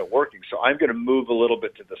idea isn't working, so I'm going to move a little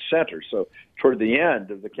bit to the center. So toward the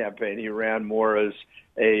end of the campaign, he ran more as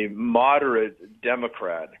a moderate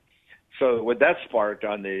Democrat. So what that sparked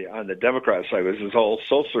on the Democrat side was this whole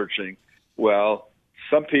soul searching. Well,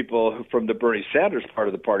 some people from the Bernie Sanders part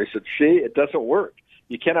of the party said, see, it doesn't work.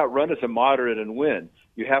 You cannot run as a moderate and win.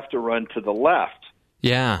 You have to run to the left.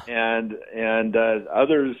 Yeah. And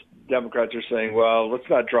others, Democrats are saying, well, let's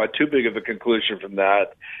not draw too big of a conclusion from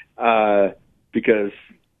that because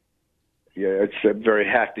it's a very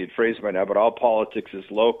hackneyed phrase by now, but all politics is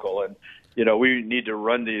local. And, we need to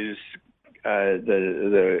run these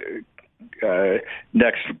the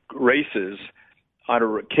next races on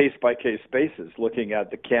a case-by-case basis, looking at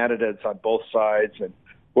the candidates on both sides and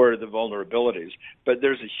where are the vulnerabilities. But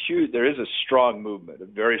there is a strong movement, a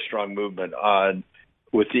very strong movement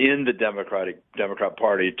within the Democrat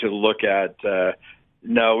Party to look at,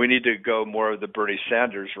 no, we need to go more of the Bernie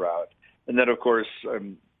Sanders route. And then, of course,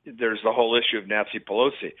 there's the whole issue of Nancy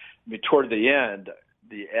Pelosi. I mean, toward the end,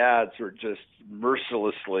 the ads were just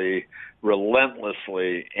mercilessly,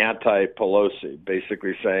 relentlessly anti-Pelosi,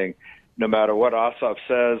 basically saying, no matter what Ossoff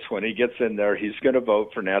says, when he gets in there, he's going to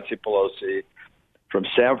vote for Nancy Pelosi from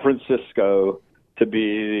San Francisco to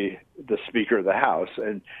be the Speaker of the House.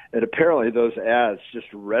 And apparently those ads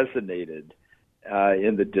just resonated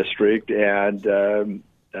in the district, and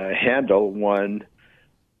Handel won,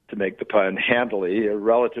 to make the pun,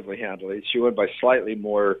 relatively handily. She won by slightly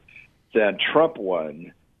more than Trump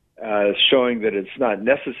won, showing that it's not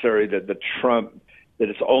necessary that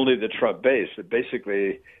it's only the Trump base, that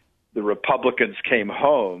basically the Republicans came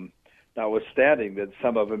home, notwithstanding that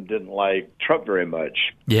some of them didn't like Trump very much.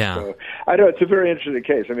 Yeah. So I know it's a very interesting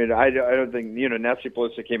case. I mean, I don't think, Nancy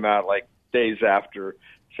Pelosi came out like days after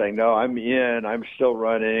saying, no, I'm still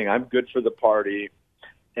running, I'm good for the party.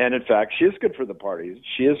 And in fact, she is good for the party.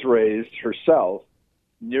 She has raised herself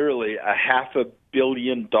nearly $500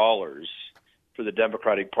 million for the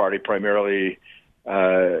Democratic Party, primarily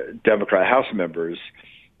Democrat House members,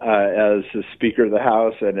 as the Speaker of the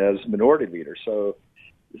House and as Minority Leader. So,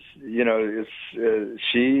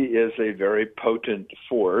 she is a very potent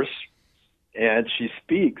force, and she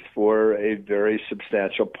speaks for a very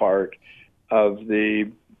substantial part of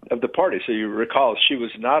the party. So you recall, she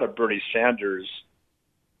was not a Bernie Sanders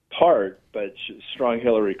part, but strong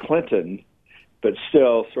Hillary Clinton, but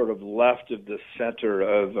still sort of left of the center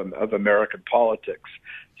of American politics.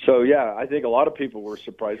 So, yeah, I think a lot of people were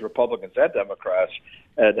surprised, Republicans and Democrats,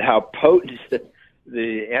 at how potent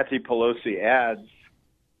the anti-Pelosi ads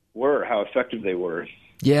were, how effective they were.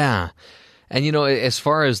 Yeah. And, as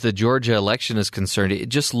far as the Georgia election is concerned,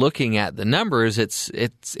 just looking at the numbers,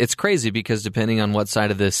 it's crazy because depending on what side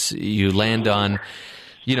of this you land on,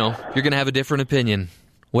 you're going to have a different opinion.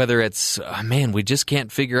 Whether it's, we just can't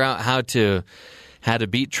figure out how to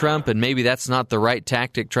beat Trump, and maybe that's not the right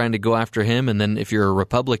tactic, trying to go after him. And then if you're a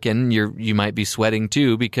Republican, you might be sweating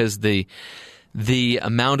too because the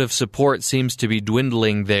amount of support seems to be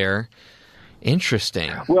dwindling there.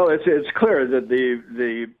 Interesting. Well, it's clear that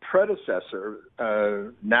the predecessor,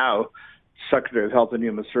 now Secretary of Health and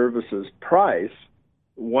Human Services, Price,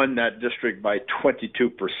 won that district by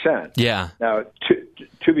 22%. Yeah. Now,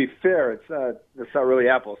 to be fair, it's not really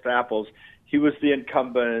apples to apples. He was the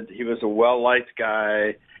incumbent. He was a well-liked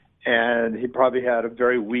guy, and he probably had a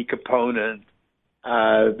very weak opponent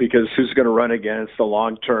because who's going to run against the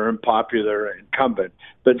long-term popular incumbent?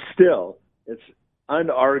 But still, it's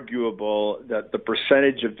unarguable that the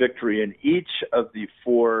percentage of victory in each of the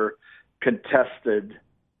four contested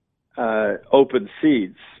open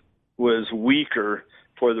seats was weaker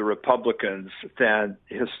for the Republicans than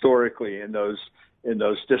historically in those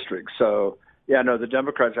districts. So, the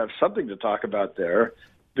Democrats have something to talk about there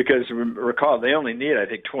because recall they only need, I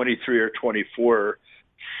think, 23 or 24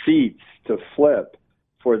 seats to flip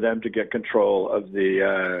for them to get control of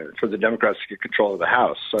for the Democrats to get control of the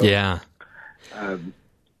House. So, yeah. So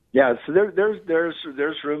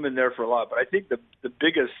there's room in there for a lot, but I think the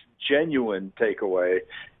biggest genuine takeaway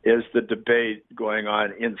is the debate going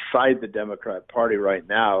on inside the Democrat Party right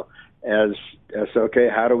now. As okay,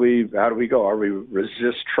 how do we go? Are we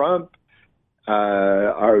resist Trump?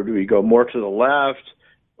 Or do we go more to the left?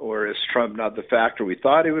 or is Trump not the factor we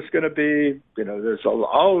thought he was going to be? There's a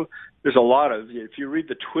lot of, if you read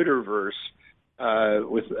the Twitterverse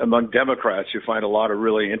among Democrats, you find a lot of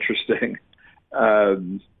really interesting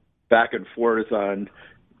back and forth on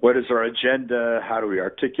what is our agenda, how do we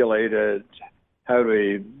articulate it, how do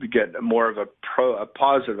we get more of a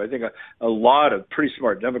positive. I think a lot of pretty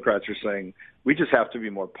smart Democrats are saying we just have to be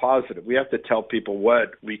more positive. We have to tell people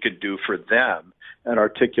what we could do for them and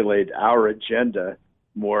articulate our agenda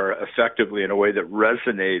more effectively in a way that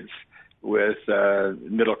resonates with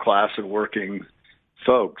middle class and working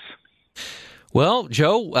folks. Well,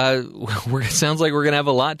 Joe, it sounds like we're going to have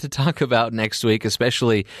a lot to talk about next week,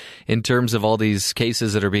 especially in terms of all these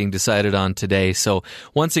cases that are being decided on today. So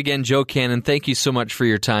once again, Joe Cannon, thank you so much for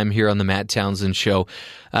your time here on the Matt Townsend Show.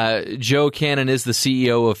 Joe Cannon is the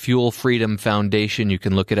CEO of Fuel Freedom Foundation. You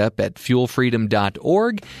can look it up at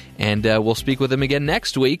fuelfreedom.org, and we'll speak with him again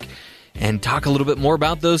next week and talk a little bit more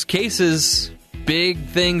about those cases. Big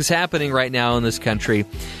things happening right now in this country.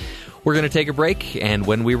 We're going to take a break, and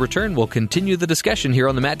when we return, we'll continue the discussion here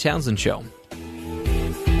on the Matt Townsend Show.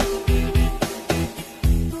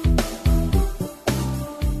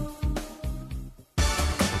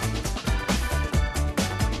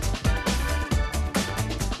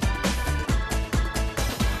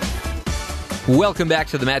 Welcome back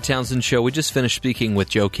to the Matt Townsend Show. We just finished speaking with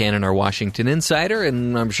Joe Cannon, our Washington insider,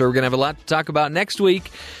 and I'm sure we're going to have a lot to talk about next week.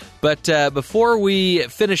 But before we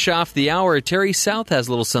finish off the hour, Terry South has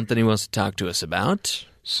a little something he wants to talk to us about.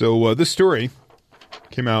 So this story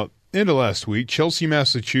came out end of last week. Chelsea,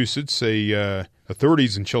 Massachusetts,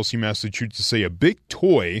 authorities in Chelsea, Massachusetts say a big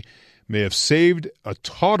toy may have saved a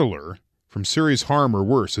toddler from serious harm or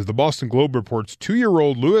worse. As the Boston Globe reports,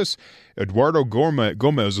 2-year-old Luis Eduardo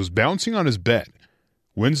Gomez was bouncing on his bed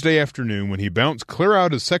Wednesday afternoon when he bounced clear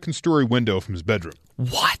out his second-story window from his bedroom.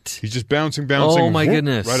 What? He's just bouncing, oh my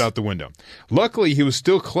goodness, right out the window. Luckily, he was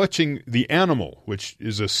still clutching the animal, which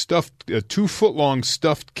is a 2-foot-long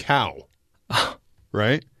stuffed cow,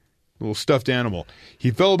 right? A little stuffed animal. He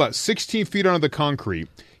fell about 16 feet onto the concrete.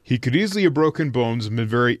 He could easily have broken bones and been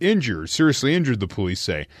very injured, seriously injured, the police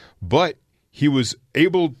say. But he was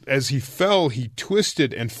able, as he fell, he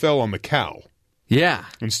twisted and fell on the cow. Yeah.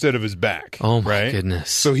 Instead of his back. Oh, my right? goodness.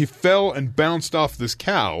 So he fell and bounced off this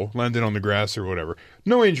cow, landed on the grass or whatever.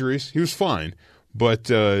 No injuries. He was fine. But,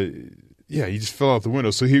 he just fell out the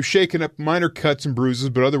window. So he was shaken up, minor cuts and bruises,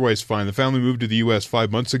 but otherwise fine. The family moved to the U.S.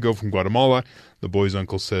 5 months ago from Guatemala. The boy's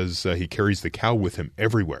uncle says he carries the cow with him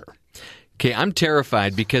everywhere. Okay, I'm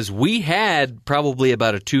terrified because we had probably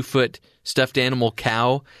about a 2-foot stuffed animal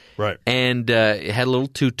cow. Right. And it had a little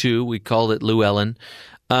tutu. We called it Llewellyn.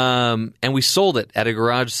 And we sold it at a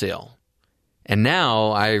garage sale. And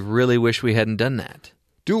now I really wish we hadn't done that.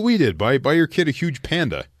 Do what we did. Buy your kid a huge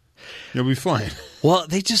panda. You'll be fine. Well,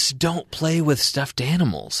 they just don't play with stuffed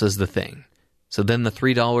animals is the thing. So then the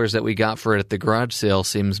 $3 that we got for it at the garage sale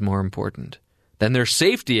seems more important. Then there's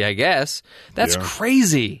safety, I guess. That's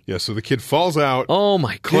crazy. Yeah, so the kid falls out. Oh,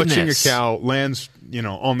 my goodness. Clutching a cow, lands,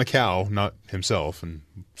 on the cow, not himself, and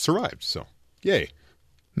survives. So, yay.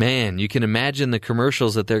 Man, you can imagine the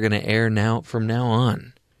commercials that they're going to air from now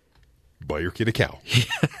on. Buy your kid a cow.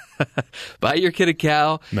 Buy your kid a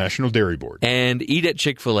cow. National Dairy Board. And eat at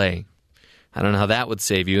Chick-fil-A. I don't know how that would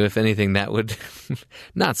save you. If anything, that would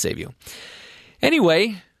not save you.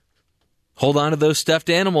 Anyway, hold on to those stuffed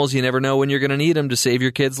animals. You never know when you're going to need them to save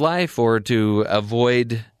your kid's life or to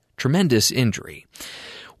avoid tremendous injury.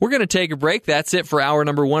 We're going to take a break. That's it for hour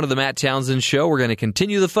number 1 of the Matt Townsend Show. We're going to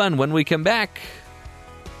continue the fun when we come back.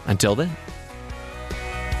 Until then.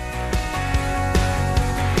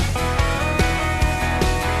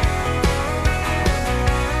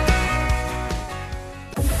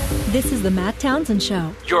 This is the Matt Townsend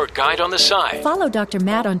Show. Your guide on the side. Follow Dr.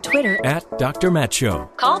 Matt on Twitter At Dr. Matt Show.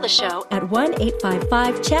 Call the show at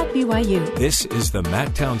 1-855-CHAT-BYU. This is the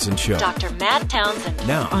Matt Townsend Show. Dr. Matt Townsend.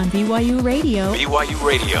 Now On BYU Radio. BYU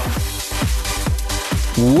Radio.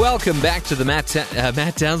 Welcome back to the Matt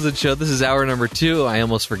Townsend Show. This is hour number 2. I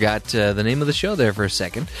almost forgot the name of the show there for a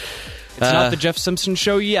second. It's not the Jeff Simpson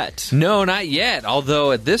Show yet. No, not yet.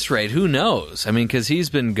 Although at this rate, who knows? I mean, because he's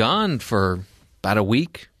been gone for about a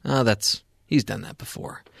week. He's done that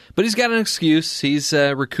before. But he's got an excuse. He's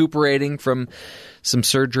recuperating from some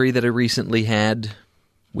surgery that he recently had.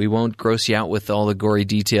 We won't gross you out with all the gory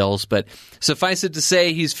details, but suffice it to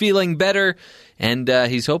say he's feeling better, and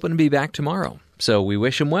he's hoping to be back tomorrow. So we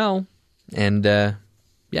wish him well, and we'll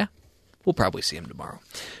probably see him tomorrow.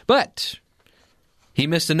 But he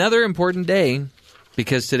missed another important day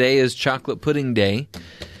because today is chocolate pudding day,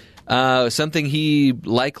 something he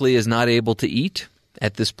likely is not able to eat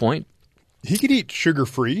at this point. He could eat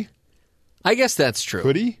sugar-free. I guess that's true.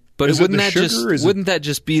 Could he? But Is wouldn't it that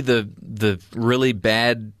just be the really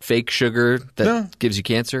bad fake sugar that gives you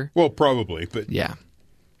cancer? Well, probably, but yeah,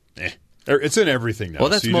 it's in everything now. Well,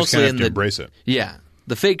 that's so you just mostly kind of in have to embrace it. Yeah,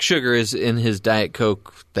 the fake sugar is in his Diet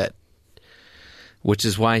Coke, which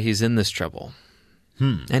is why he's in this trouble.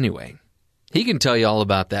 Anyway, he can tell you all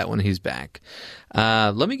about that when he's back.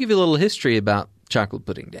 Let me give you a little history about Chocolate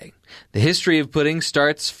Pudding Day. The history of pudding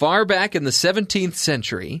starts far back in the 17th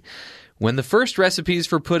century, when the first recipes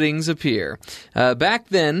for puddings appear. Back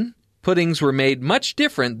then, puddings were made much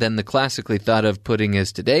different than the classically thought of pudding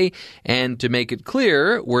is today. And to make it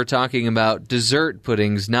clear, we're talking about dessert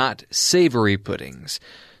puddings, not savory puddings.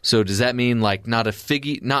 So does that mean like not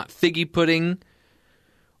figgy pudding,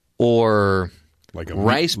 or like a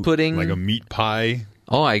rice pudding, like a meat pie?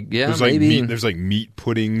 Oh, maybe. There's like meat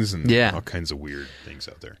puddings and all kinds of weird things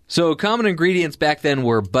out there. So common ingredients back then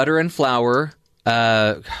were butter and flour,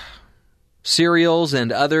 cereals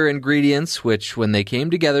and other ingredients, which, when they came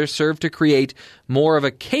together, served to create more of a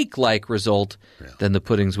cake-like result than the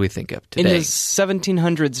puddings we think of today. In the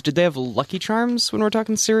 1700s, did they have Lucky Charms when we're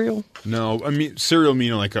talking cereal? No, I mean cereal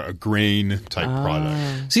meaning like a grain-type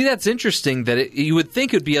product. See, that's interesting that you would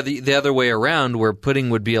think it would be the other way around, where pudding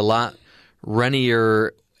would be a lot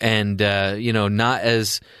runnier and,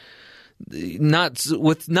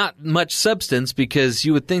 with not much substance, because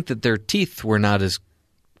you would think that their teeth were not as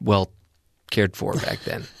well cared for back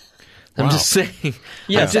then. I'm just saying.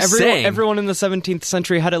 Yes, everyone in the 17th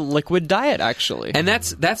century had a liquid diet, actually. And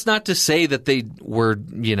that's not to say that they were,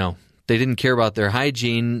 they didn't care about their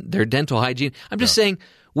hygiene, their dental hygiene. I'm just saying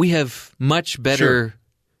we have much better,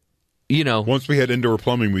 Once we had indoor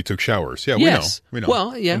plumbing, we took showers. Yeah, we know.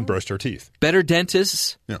 Well, yeah. And brushed our teeth. Better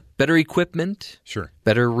dentists, better equipment,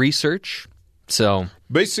 better research. So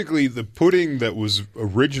basically, the pudding that was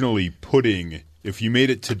originally pudding, if you made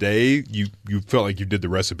it today, you felt like you did the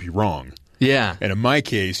recipe wrong. Yeah. And in my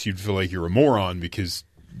case, you'd feel like you're a moron, because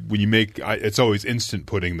when you make it's always instant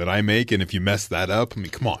pudding that I make, and if you mess that up, I mean,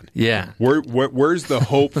 come on. Yeah. Where's the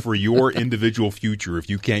hope for your individual future if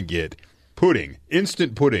you can't get pudding?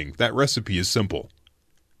 Instant pudding. That recipe is simple.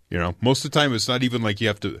 Most of the time it's not even like you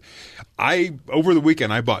have to. Over the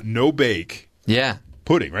weekend I bought no bake.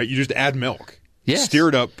 Pudding, right? You just add milk. Yes. Stir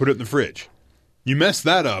it up, put it in the fridge. You mess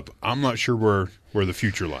that up, I'm not sure where the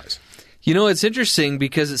future lies. It's interesting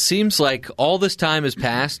because it seems like all this time has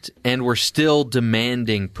passed and we're still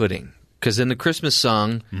demanding pudding. Because in the Christmas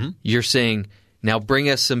song, you're saying, now bring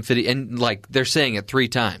us some figgy, and like they're saying it 3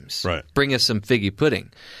 times. Right. Bring us some figgy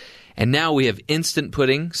pudding. And now we have instant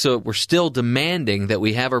pudding, so we're still demanding that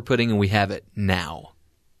we have our pudding and we have it now.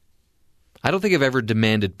 I don't think I've ever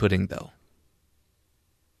demanded pudding, though.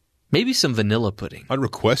 Maybe some vanilla pudding. I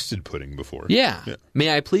requested pudding before. Yeah.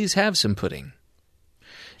 May I please have some pudding?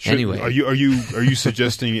 Anyway, are you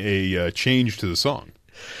suggesting a change to the song?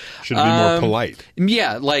 Should it be more polite?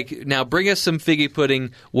 Yeah, like now bring us some figgy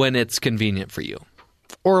pudding when it's convenient for you.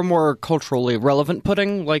 Or a more culturally relevant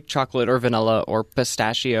pudding, like chocolate or vanilla or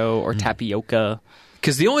pistachio or tapioca.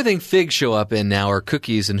 Because the only thing figs show up in now are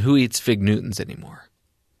cookies, and who eats Fig Newtons anymore?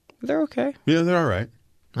 They're okay. Yeah, they're all right.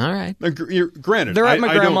 All right. Granted, they're at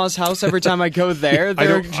my grandma's house every time I go there.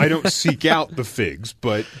 I don't seek out the figs,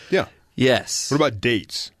 but yeah. Yes. What about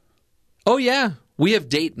dates? Oh, yeah. We have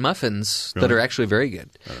date muffins that are actually very good.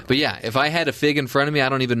 But yeah, if I had a fig in front of me, I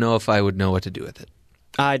don't even know if I would know what to do with it.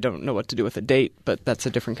 I don't know what to do with a date, but that's a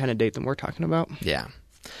different kind of date than we're talking about. Yeah.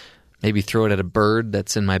 Maybe throw it at a bird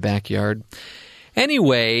that's in my backyard.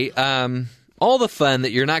 Anyway, all the fun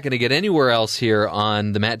that you're not going to get anywhere else here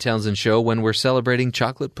on the Matt Townsend Show when we're celebrating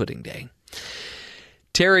Chocolate Pudding Day.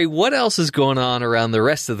 Terry, what else is going on around the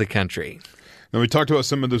rest of the country? Now, we talked about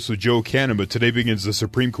some of this with Joe Cannon, but today begins the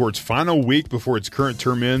Supreme Court's final week before its current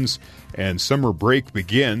term ends and summer break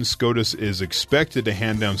begins. SCOTUS is expected to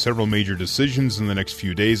hand down several major decisions in the next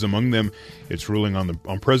few days. Among them, its ruling on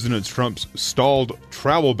President Trump's stalled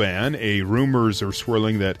travel ban. Rumors are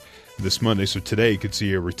swirling that this Monday, so today, could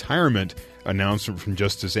see a retirement announcement from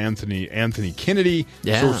Justice Anthony Kennedy.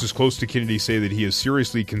 Yeah. Sources close to Kennedy say that he has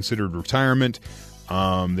seriously considered retirement.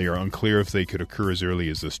 They are unclear if they could occur as early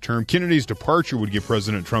as this term. Kennedy's departure would give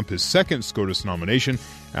President Trump his second SCOTUS nomination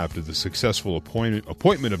after the successful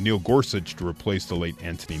appointment of Neil Gorsuch to replace the late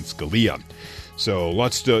Antonin Scalia. So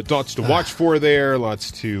lots to watch for there.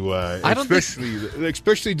 Lots to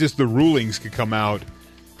especially just the rulings could come out,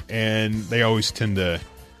 and they always tend to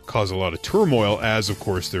cause a lot of turmoil as, of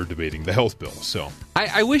course, they're debating the health bill. So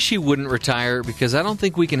I wish he wouldn't retire, because I don't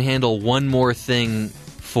think we can handle one more thing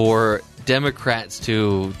for Democrats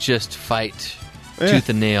to just fight tooth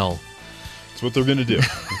and nail. That's what they're going to do.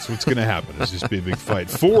 That's what's going to happen. It's just be a big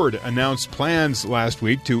fight. Ford announced plans last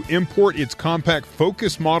week to import its compact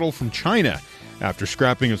Focus model from China after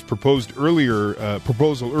scrapping its proposal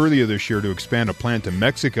earlier this year to expand a plant in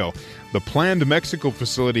Mexico. The planned Mexico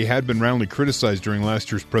facility had been roundly criticized during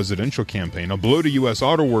last year's presidential campaign. A blow to U.S.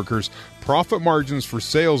 auto workers. Profit margins for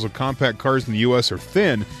sales of compact cars in the U.S. are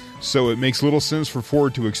thin, so it makes little sense for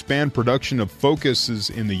Ford to expand production of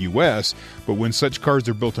Focuses in the U.S., but when such cars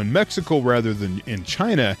are built in Mexico rather than in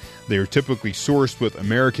China, they are typically sourced with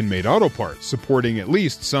American-made auto parts, supporting at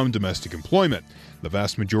least some domestic employment. The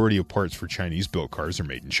vast majority of parts for Chinese-built cars are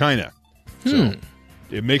made in China. So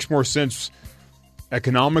it makes more sense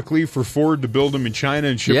economically for Ford to build them in China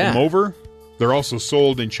and ship them over. They're also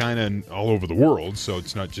sold in China and all over the world, so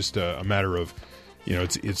it's not just a matter of,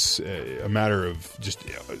 it's a matter of just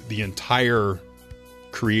the entire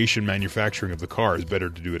creation manufacturing of the car is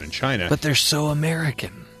better to do it in China. But they're so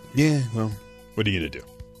American. Yeah, well, what are you going to do?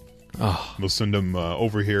 Oh. We'll send them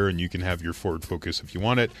over here, and you can have your Ford Focus if you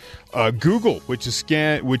want it. Google, which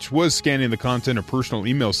was scanning the content of personal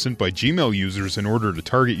emails sent by Gmail users in order to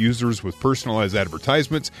target users with personalized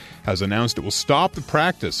advertisements, has announced it will stop the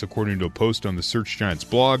practice, according to a post on the search giant's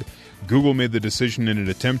blog. Google made the decision in an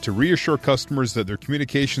attempt to reassure customers that their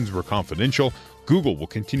communications were confidential. Google will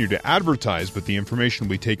continue to advertise, but the information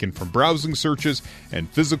will be taken from browsing searches and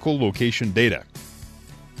physical location data.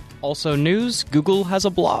 Also news, Google has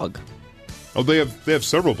a blog. Oh, they have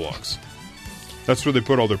several blogs. That's where they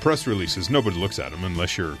put all their press releases. Nobody looks at them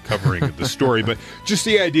unless you're covering the story. But just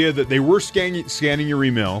the idea that they were scanning your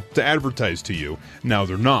email to advertise to you. Now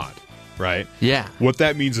they're not, right? Yeah. What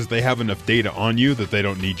that means is they have enough data on you that they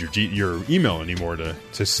don't need your email anymore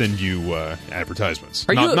to send you advertisements.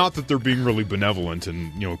 Not that they're being really benevolent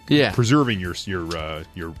and preserving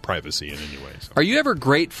your privacy in any way. So. Are you ever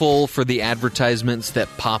grateful for the advertisements that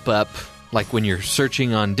pop up, like when you're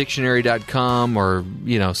searching on dictionary.com or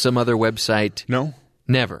some other website? No,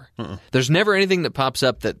 never. There's never anything that pops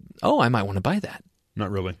up that I might want to buy that.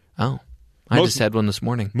 Not really. Oh, I just had one this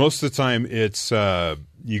morning. Most of the time, it's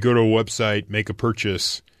you go to a website, make a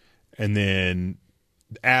purchase, and then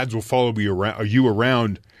ads will follow you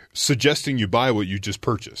around, suggesting you buy what you just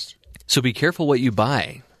purchased. So be careful what you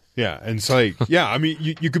buy. Yeah, and it's like, I mean,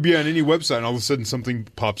 you could be on any website, and all of a sudden something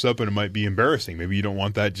pops up, and it might be embarrassing. Maybe you don't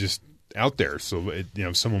want that just out there. So,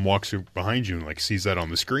 if someone walks behind you and sees that on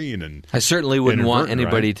the screen, and I certainly wouldn't want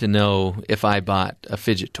anybody to know if I bought a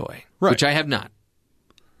fidget toy, which I have not.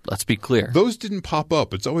 Let's be clear. Those didn't pop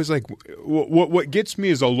up. It's always like what gets me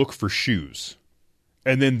is I'll look for shoes,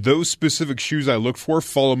 and then those specific shoes I look for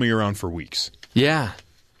follow me around for weeks. Yeah.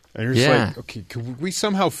 And you're just like, okay, could we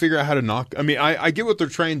somehow figure out how to knock? I mean, I get what they're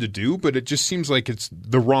trying to do, but it just seems like it's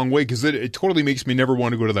the wrong way because it totally makes me never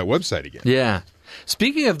want to go to that website again. Yeah.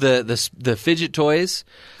 Speaking of the fidget toys,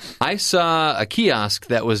 I saw a kiosk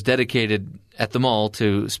that was dedicated at the mall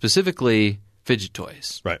to specifically fidget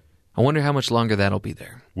toys. Right. I wonder how much longer that'll be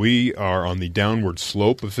there. We are on the downward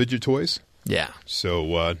slope of fidget toys. Yeah.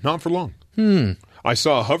 So not for long. I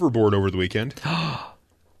saw a hoverboard over the weekend.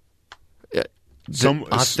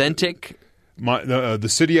 Authentic? The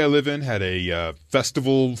city I live in had a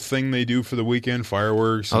festival thing they do for the weekend,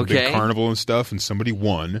 fireworks and big carnival and stuff, and somebody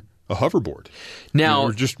won a hoverboard. Now,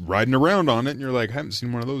 we're just riding around on it, and you're like, I haven't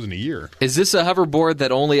seen one of those in a year. Is this a hoverboard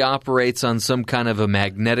that only operates on some kind of a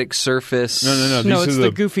magnetic surface? No. No, it's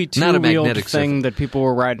the goofy two-wheeled thing surface that people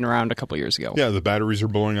were riding around a couple years ago. Yeah, the batteries are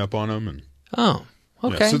blowing up on them. And, oh,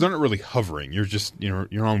 okay. So they're not really hovering. You're just,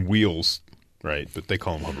 you're on wheels, right? But they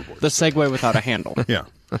call them hoverboards. The Segway without a handle. Yeah.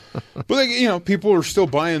 But, people are still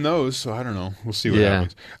buying those, so I don't know. We'll see what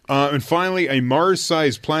happens. And finally, a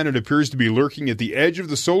Mars-sized planet appears to be lurking at the edge of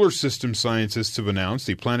the solar system, scientists have announced.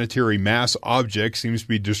 The planetary mass object seems to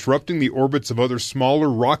be disrupting the orbits of other smaller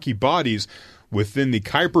rocky bodies within the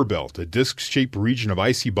Kuiper Belt, a disc-shaped region of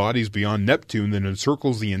icy bodies beyond Neptune that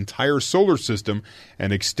encircles the entire solar system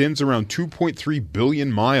and extends around 2.3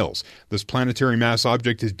 billion miles. This planetary mass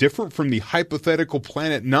object is different from the hypothetical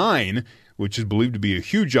Planet 9, which is believed to be a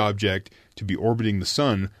huge object to be orbiting the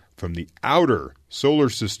sun from the outer solar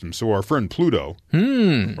system. So our friend Pluto,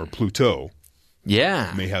 or Pluto,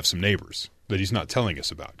 may have some neighbors that he's not telling us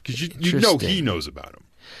about. Because you know he knows about them.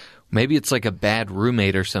 Maybe it's like a bad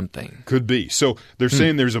roommate or something. Could be. So they're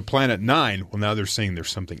saying there's a Planet 9. Well, now they're saying there's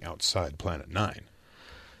something outside Planet 9.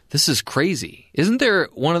 This is crazy. Isn't there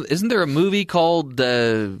a movie called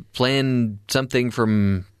Plan Something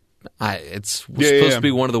from... It's supposed to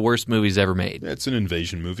be one of the worst movies ever made. It's an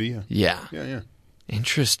invasion movie. Yeah. Yeah.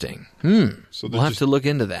 Interesting. So we'll have to look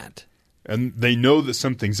into that. And they know that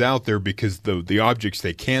something's out there because the objects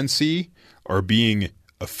they can see are being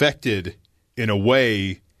affected in a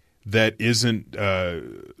way that isn't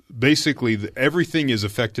basically everything is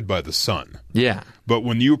affected by the sun. Yeah. But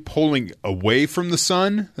when you're pulling away from the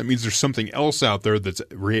sun, that means there's something else out there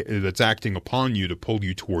that's acting upon you to pull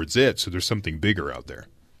you towards it. So there's something bigger out there.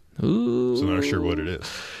 Ooh. So I'm not sure what it is.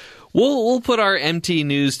 We'll put our MT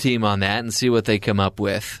News team on that and see what they come up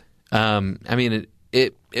with. I mean,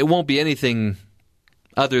 it won't be anything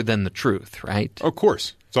other than the truth, right? Of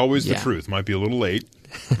course. It's always Yeah. the truth. Might be a little late,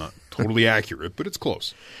 not totally accurate, but it's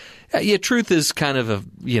close. Yeah, truth is kind of a,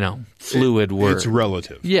 fluid word. It's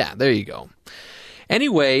relative. Yeah, there you go.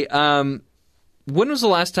 Anyway, when was the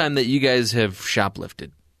last time that you guys have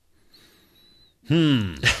shoplifted?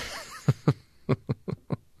 Did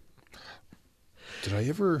I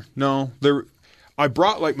ever? No. I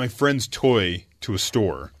brought like my friend's toy to a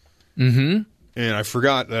store. Mm-hmm. And I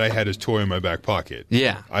forgot that I had his toy in my back pocket.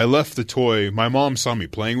 Yeah. I left the toy. My mom saw me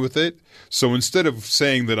playing with it. So instead of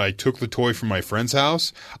saying that I took the toy from my friend's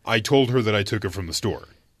house, I told her that I took it from the store.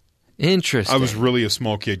 Interesting. I was really a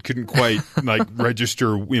small kid. Couldn't quite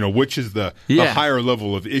register, which is the higher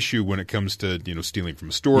level of issue when it comes to, stealing from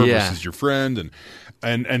a store versus your friend.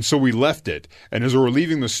 And so we left it. And as we were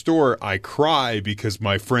leaving the store, I cry because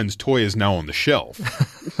my friend's toy is now on the shelf.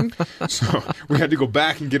 So we had to go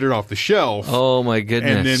back and get it off the shelf. Oh, my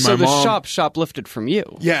goodness. And then So my the mom shoplifted from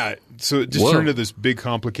you. Yeah. So it just turned into this big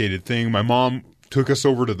complicated thing. My mom took us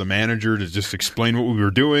over to the manager to just explain what we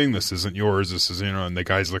were doing. This isn't yours. This is, and the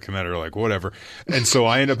guy's looking at her like, whatever. And so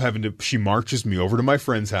I end up she marches me over to my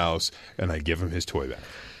friend's house and I give him his toy back.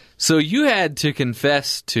 So you had to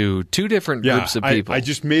confess to two different groups of people. I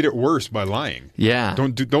just made it worse by lying. Yeah.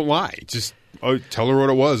 Don't lie. Just tell her what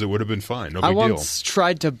it was. It would have been fine. No big I deal. once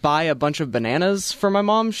tried to buy a bunch of bananas for my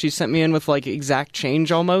mom. She sent me in with like exact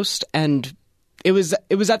change almost, and it was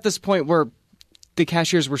at this point where the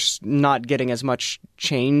cashiers were not getting as much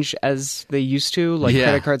change as they used to. Like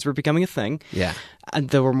credit cards were becoming a thing. Yeah. And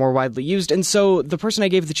they were more widely used. And so the person I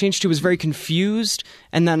gave the change to was very confused.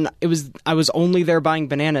 And then I was only there buying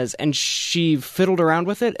bananas, and she fiddled around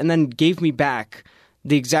with it and then gave me back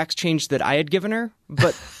the exact change that I had given her.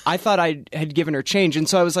 But I thought I had given her change. And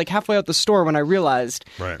so I was like halfway out the store when I realized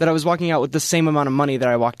that I was walking out with the same amount of money that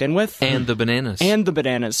I walked in with. And the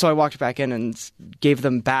bananas. So I walked back in and gave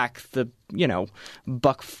them back the,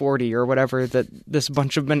 $1.40 or whatever that this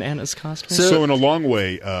bunch of bananas cost me. So in a long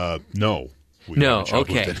way, no. No,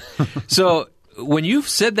 okay. So when you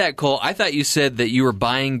said that, Cole, I thought you said that you were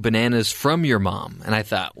buying bananas from your mom. And I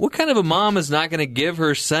thought, what kind of a mom is not going to give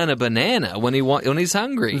her son a banana when he's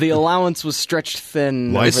hungry? The allowance was stretched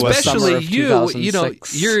thin. Especially over the summer of you,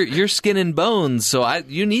 2006. you're skin and bones, so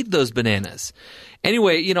you need those bananas.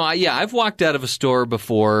 Anyway, I've walked out of a store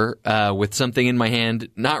before with something in my hand,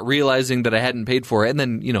 not realizing that I hadn't paid for it, and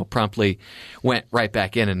then, promptly went right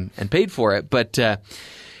back in and paid for it. But,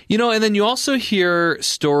 and then you also hear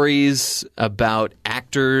stories about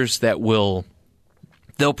actors that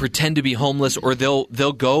they'll pretend to be homeless, or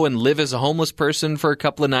they'll go and live as a homeless person for a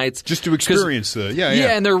couple of nights. Just to experience Yeah,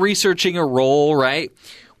 and they're researching a role, right?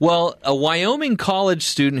 Well, a Wyoming college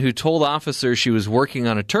student who told officers she was working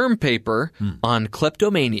on a term paper on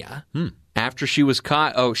kleptomania after she was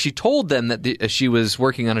caught. Oh, she told them that she was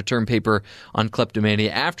working on a term paper on kleptomania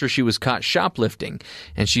after she was caught shoplifting.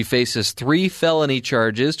 And she faces 3 felony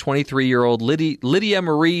charges. 23-year-old Lydia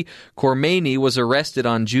Marie Cormany was arrested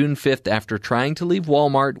on June 5th after trying to leave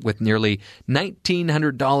Walmart with nearly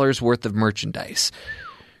 $1,900 worth of merchandise.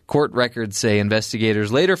 Court records say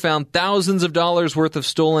investigators later found thousands of dollars worth of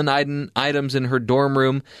stolen items in her dorm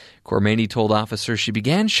room. Cormany told officers she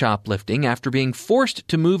began shoplifting after being forced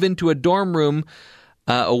to move into a dorm room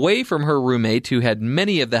away from her roommate who had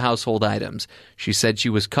many of the household items. She said she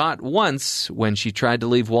was caught once when she tried to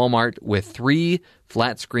leave Walmart with 3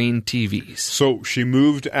 flat-screen TVs. So she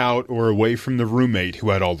moved out or away from the roommate who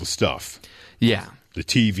had all the stuff. Yeah. The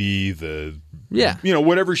TV,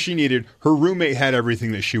 whatever she needed. Her roommate had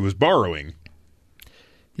everything that she was borrowing.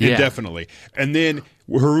 Yeah. Indefinitely. And then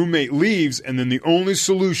her roommate leaves, and then the only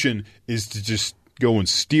solution is to just go and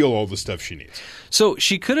steal all the stuff she needs. So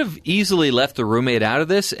she could have easily left the roommate out of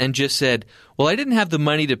this and just said, well, I didn't have the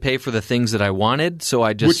money to pay for the things that I wanted, so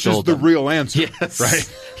I just stole them. Which is the real answer, yes.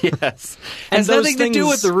 right? Yes. And has nothing to do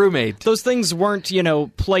with the roommate. Those things weren't,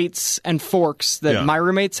 plates and forks that my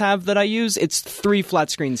roommates have that I use. It's 3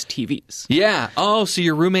 flat screens TVs. Yeah. Oh, so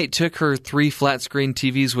your roommate took her 3 flat screen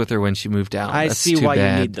TVs with her when she moved out. I That's see too why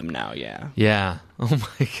bad. you need them now, yeah. Yeah. Oh,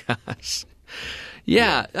 my gosh.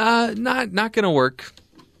 Yeah. Not going to work.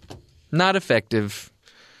 Not effective.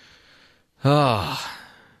 Oh,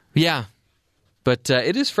 yeah. But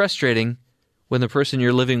it is frustrating when the person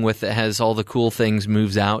you're living with that has all the cool things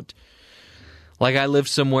moves out. Like I lived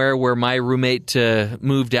somewhere where my roommate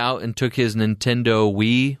moved out and took his Nintendo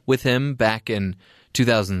Wii with him back in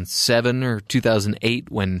 2007 or 2008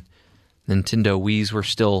 when Nintendo Wiis were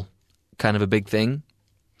still kind of a big thing.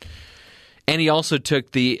 And he also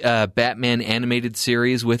took the Batman animated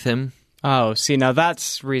series with him. Oh, see, now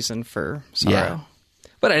that's reason for sorrow. Yeah.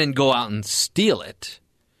 But I didn't go out and steal it.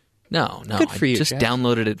 No. Good for you, I just Jeff.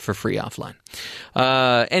 downloaded it for free offline.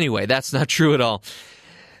 Anyway, that's not true at all.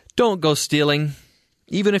 Don't go stealing.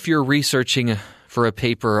 Even if you're researching for a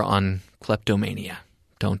paper on kleptomania,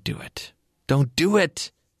 don't do it. Don't do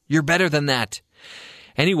it. You're better than that.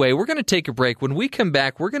 Anyway, we're going to take a break. When we come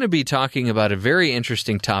back, we're going to be talking about a very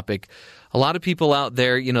interesting topic. A lot of people out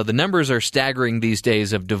there, the numbers are staggering these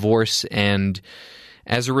days of divorce, and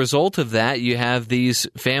as a result of that, you have these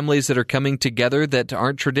families that are coming together that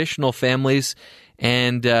aren't traditional families,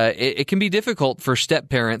 and it can be difficult for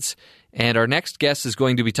step-parents. And our next guest is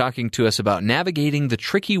going to be talking to us about navigating the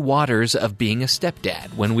tricky waters of being a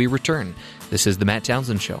stepdad when we return. This is The Matt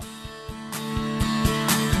Townsend Show.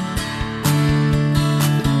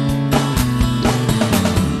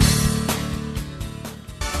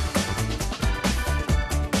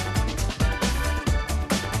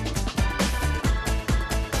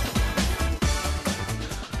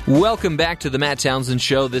 Welcome back to the Matt Townsend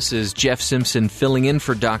Show. This is Jeff Simpson filling in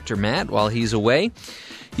for Dr. Matt while he's away.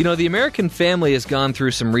 The American family has gone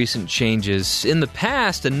through some recent changes. In the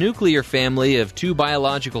past, a nuclear family of two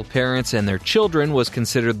biological parents and their children was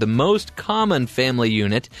considered the most common family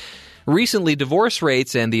unit. Recently, divorce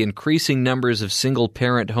rates and the increasing numbers of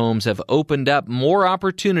single-parent homes have opened up more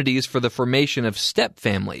opportunities for the formation of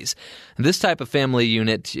stepfamilies. This type of family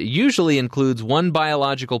unit usually includes one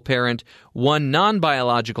biological parent, one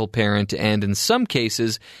non-biological parent, and in some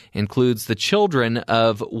cases includes the children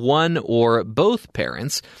of one or both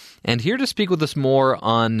parents. And here to speak with us more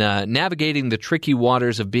on navigating the tricky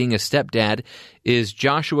waters of being a stepdad is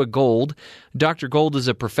Joshua Gold. Dr. Gold is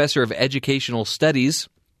a professor of educational studies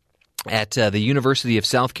at the University of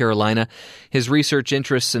South Carolina. His research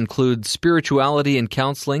interests include spirituality and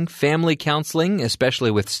counseling, family counseling, especially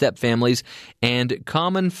with stepfamilies, and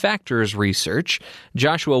common factors research.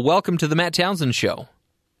 Joshua, welcome to the Matt Townsend Show.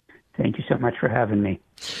 Thank you so much for having me.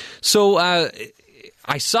 So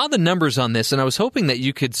I saw the numbers on this, and I was hoping that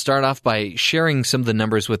you could start off by sharing some of the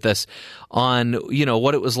numbers with us on,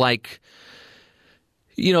 what it was like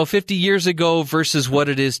 50 years ago versus what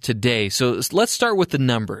it is today. So let's start with the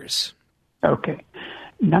numbers. Okay.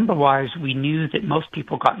 Number-wise, we knew that most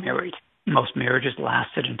people got married. Most marriages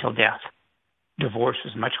lasted until death. Divorce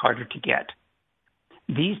was much harder to get.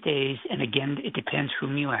 These days, and again, it depends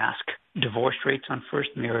whom you ask, divorce rates on first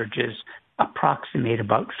marriages approximate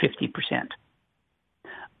about 50%.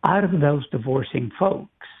 Out of those divorcing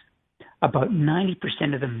folks, about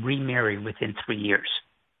 90% of them remarry within 3 years.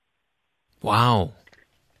 Wow.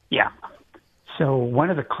 Yeah. So one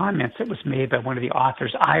of the comments that was made by one of the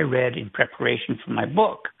authors I read in preparation for my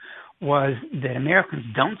book was that Americans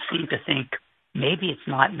don't seem to think maybe it's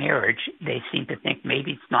not marriage. They seem to think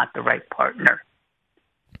maybe it's not the right partner.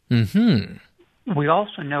 Mm-hmm. We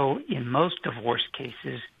also know in most divorce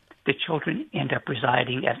cases, the children end up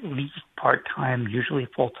residing at least part-time, usually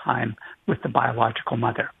full-time, with the biological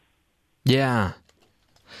mother. Yeah.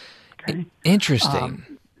 Okay.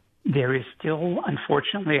 Interesting. There is still,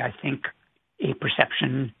 unfortunately, I think, a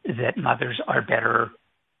perception that mothers are better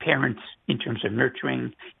parents in terms of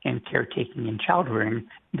nurturing and caretaking and child-rearing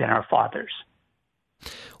than our fathers.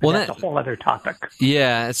 Well, that's a whole other topic.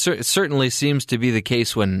 Yeah, it certainly seems to be the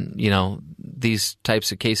case when, these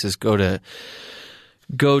types of cases go to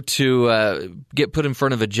get put in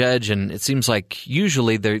front of a judge, and it seems like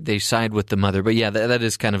usually they side with the mother. But yeah, that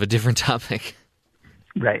is kind of a different topic.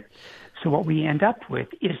 Right. So what we end up with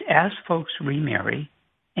is as folks remarry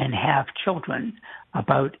and have children,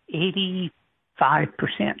 about 85%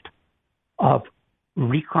 of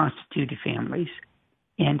reconstituted families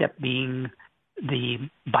end up being the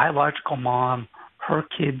biological mom, her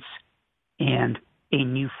kids, and a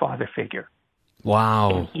new father figure.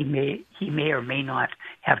 Wow. And he may or may not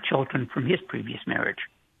have children from his previous marriage.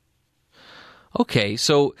 Okay,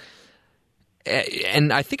 so...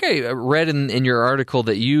 And I think I read in your article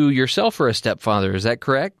that you yourself are a stepfather. Is that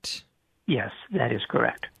correct? Yes, that is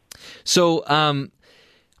correct. So,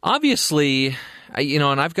 obviously,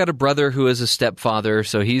 and I've got a brother who is a stepfather,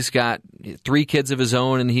 so he's got 3 kids of his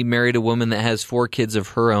own, and he married a woman that has 4 kids of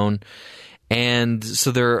her own. And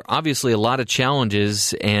so there are obviously a lot of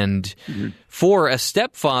challenges, and for a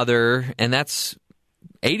stepfather, and that's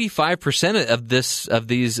 85% of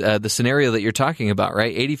the scenario that you're talking about,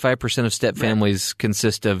 right? 85% of step families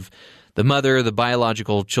consist of the mother, the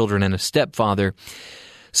biological children, and a stepfather.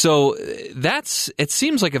 So it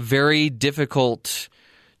seems like a very difficult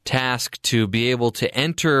task to be able to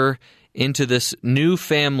enter into this new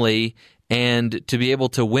family and to be able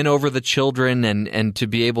to win over the children and to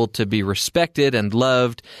be able to be respected and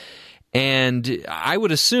loved. And I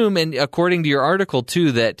would assume, and according to your article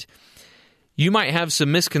too, that you might have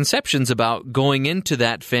some misconceptions about going into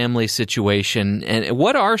that family situation. And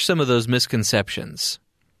what are some of those misconceptions?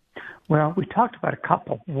 Well, we talked about a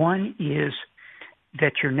couple. One is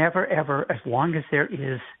that you're never, ever, as long as there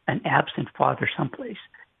is an absent father someplace,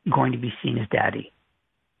 going to be seen as daddy.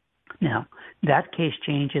 Now, that case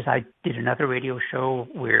changes. I did another radio show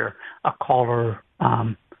where a caller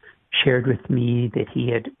shared with me that he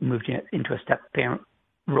had moved into a step-parent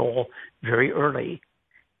role very early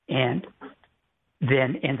and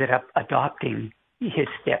then ended up adopting his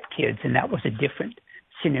stepkids, and that was a different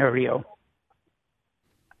scenario.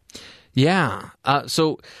 Yeah.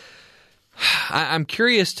 So I'm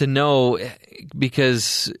curious to know,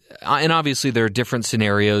 because, and obviously there are different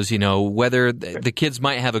scenarios, whether the kids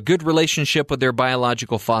might have a good relationship with their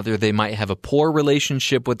biological father, they might have a poor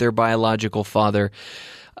relationship with their biological father.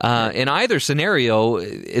 In either scenario,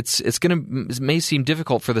 it may seem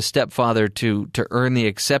difficult for the stepfather to earn the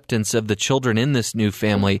acceptance of the children in this new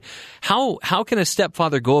family. How can a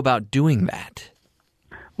stepfather go about doing that?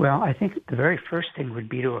 Well, I think the very first thing would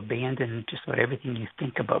be to abandon just about everything you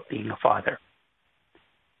think about being a father.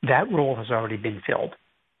 That role has already been filled.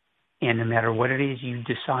 And no matter what it is you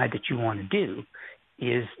decide that you want to do,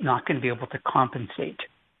 is not going to be able to compensate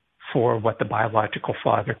for what the biological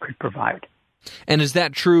father could provide. And is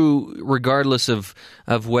that true regardless of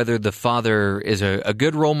whether the father is a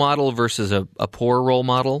good role model versus a poor role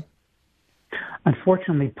model?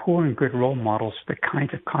 Unfortunately, poor and good role models are the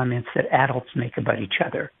kinds of comments that adults make about each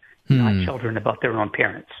other, not children about their own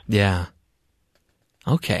parents. Yeah.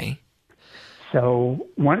 Okay. So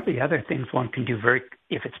one of the other things one can do,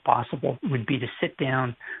 if it's possible, would be to sit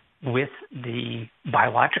down with the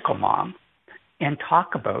biological mom and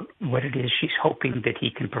talk about what it is she's hoping that he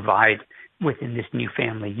can provide within this new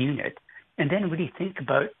family unit. And then really think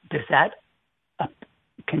about, does that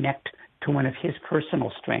connect to one of his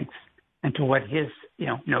personal strengths and to what his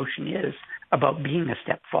notion is about being a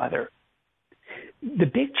stepfather? The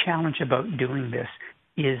big challenge about doing this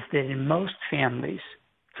is that in most families,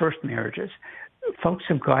 first marriages, folks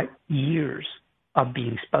have got years of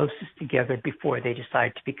being spouses together before they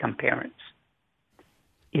decide to become parents.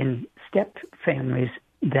 In step families,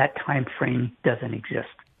 that time frame doesn't exist.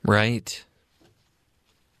 Right.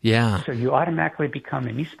 Yeah. So you automatically become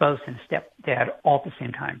a new spouse and a stepdad all at the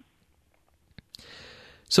same time.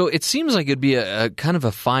 So it seems like it'd be a kind of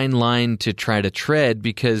a fine line to try to tread,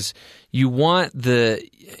 because you want the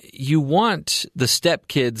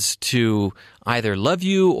stepkids to either love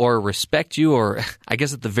you or respect you, or I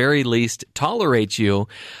guess at the very least tolerate you.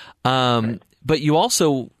 But you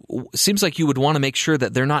also seems like you would want to make sure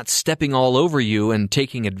that they're not stepping all over you and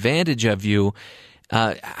taking advantage of you.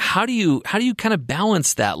 How do you kind of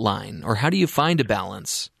balance that line, or how do you find a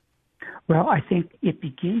balance? Well, I think it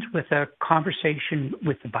begins with a conversation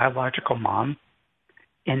with the biological mom,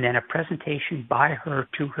 and then a presentation by her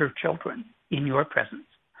to her children in your presence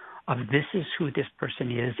of, this is who this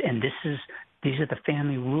person is, and these are the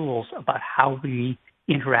family rules about how we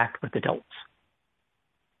interact with adults.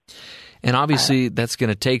 And obviously that's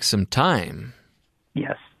going to take some time.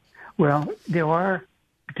 Yes. Well, there are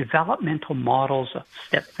developmental models of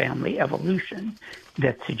stepfamily evolution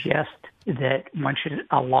that suggest that one should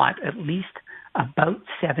allot at least about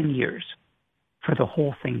 7 years for the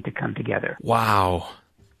whole thing to come together. Wow.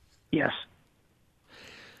 Yes.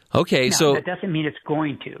 Okay, now, so that doesn't mean it's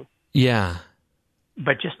going to. Yeah.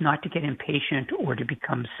 But just not to get impatient or to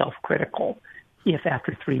become self-critical if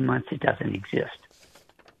after 3 months it doesn't exist.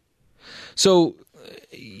 So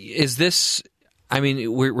is this, I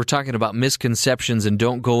mean, we're talking about misconceptions, and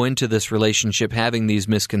don't go into this relationship having these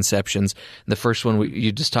misconceptions. The first one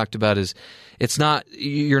you just talked about is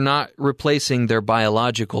you're not replacing their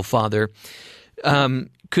biological father.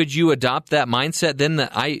 Could you adopt that mindset then?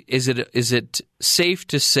 Is it safe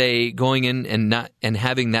to say, going in and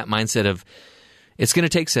having that mindset of it's going to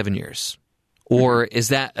take 7 years? Or is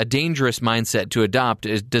that a dangerous mindset to adopt?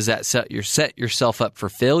 Does that set yourself up for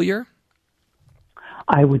failure?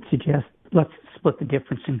 I would suggest let's split the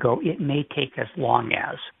difference and go, it may take as long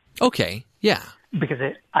as. Okay, yeah. Because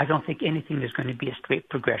I don't think anything is going to be a straight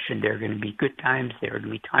progression. There are going to be good times. There are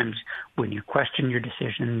going to be times when you question your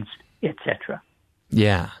decisions, etc.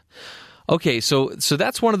 Yeah. Okay, so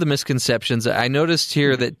that's one of the misconceptions. I noticed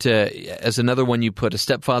here that as another one you put, a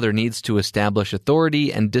stepfather needs to establish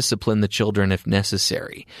authority and discipline the children if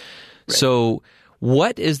necessary. Right. So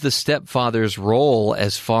what is the stepfather's role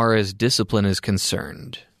as far as discipline is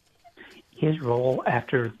concerned? His role,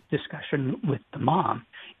 after discussion with the mom,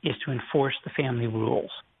 is to enforce the family rules.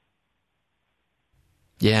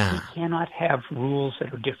 Yeah. He cannot have rules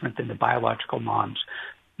that are different than the biological mom's,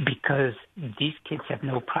 because these kids have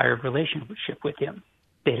no prior relationship with him.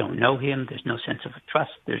 They don't know him. There's no sense of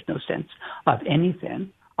trust. There's no sense of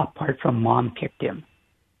anything apart from mom picked him.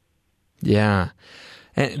 Yeah.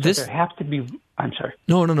 And so there have to be, I'm sorry.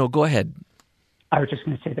 No, go ahead. I was just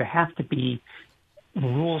going to say there have to be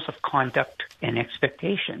rules of conduct and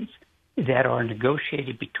expectations that are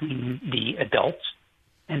negotiated between the adults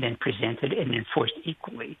and then presented and enforced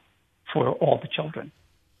equally for all the children.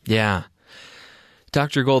 Yeah.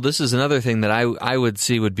 Dr. Gold, this is another thing that I would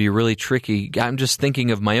see would be really tricky. I'm just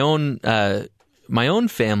thinking of my own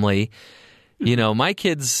family. You know, my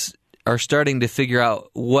kids are starting to figure out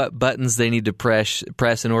what buttons they need to press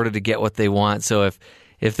in order to get what they want. So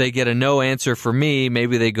if they get a no answer for me,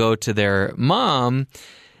 maybe they go to their mom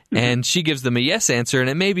and she gives them a yes answer, and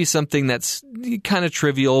it may be something that's kind of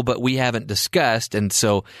trivial, but we haven't discussed, and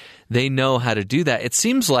so they know how to do that. It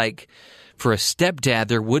seems like for a stepdad,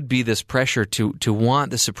 there would be this pressure to want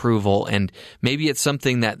this approval, and maybe it's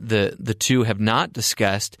something that the two have not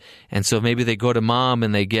discussed, and so maybe they go to mom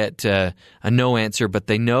and they get a no answer, but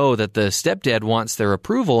they know that the stepdad wants their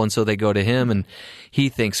approval, and so they go to him, and he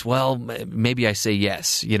thinks, well, maybe I say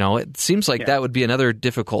yes. You know, it seems like that would be another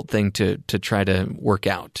difficult thing to try to work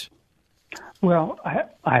out. Well,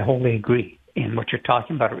 I wholly agree. And what you're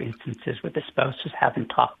talking about are instances where the spouses haven't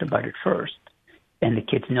talked about it first, and the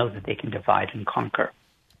kids know that they can divide and conquer.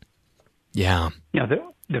 Yeah. You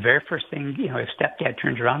know, the very first thing, you know, if stepdad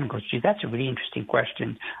turns around and goes, gee, that's a really interesting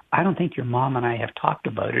question. I don't think your mom and I have talked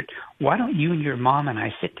about it. Why don't you and your mom and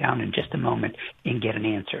I sit down in just a moment and get an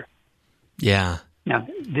answer? Yeah. Now,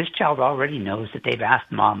 this child already knows that they've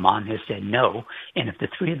asked mom. Mom has said no. And if the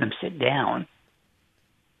three of them sit down,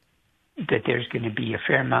 that there's going to be a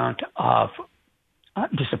fair amount of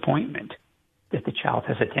disappointment that the child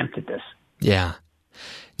has attempted this. Yeah.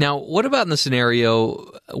 Now, what about in the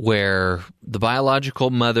scenario where the biological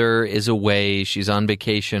mother is away, she's on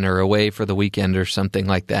vacation or away for the weekend or something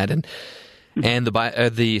like that, and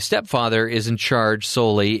the stepfather is in charge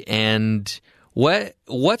solely, and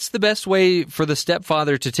what's the best way for the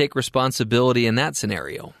stepfather to take responsibility in that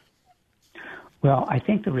scenario? Well, I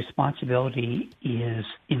think the responsibility is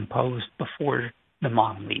imposed before the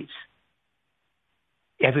mom leaves.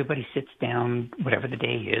 Everybody sits down, whatever the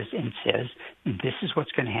day is, and says, this is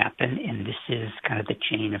what's going to happen, and this is kind of the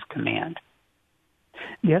chain of command.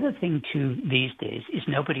 The other thing, too, these days is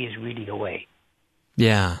nobody is really away.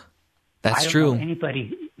 Yeah, that's true. I don't know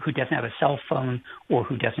anybody who doesn't have a cell phone or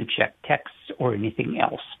who doesn't check texts or anything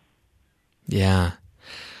else. Yeah.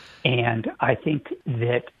 And I think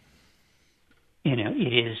that, you know,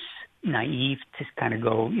 it is naive to kind of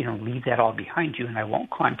go, you know, leave that all behind you and I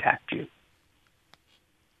won't contact you.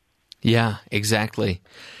 Yeah, exactly.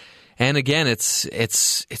 And again, it's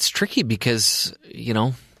tricky because, you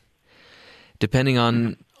know, depending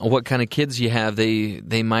on what kind of kids you have,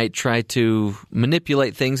 they might try to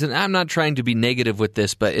manipulate things. And I'm not trying to be negative with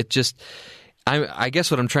this, but it just, I guess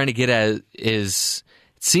what I'm trying to get at is,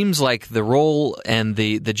 it seems like the role and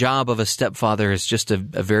the job of a stepfather is just a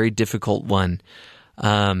very difficult one.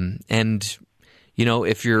 And you know,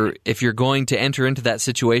 if you're going to enter into that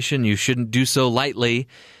situation, you shouldn't do so lightly.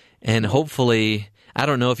 And hopefully, I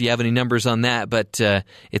don't know if you have any numbers on that, but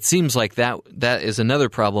it seems like that is another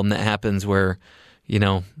problem that happens where, you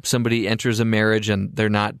know, somebody enters a marriage and they're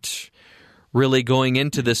not really going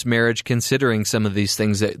into this marriage considering some of these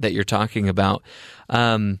things that you're talking about.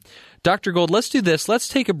 Dr. Gold, let's do this. Let's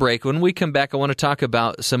take a break. When we come back, I want to talk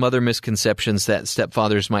about some other misconceptions that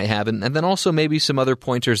stepfathers might have, and then also maybe some other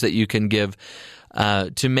pointers that you can give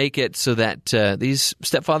to make it so that these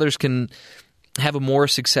stepfathers can have a more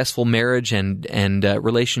successful marriage and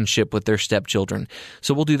relationship with their stepchildren.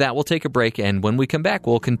 So we'll do that. We'll take a break, and when we come back,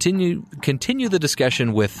 we'll continue the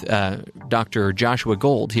discussion with Dr. Joshua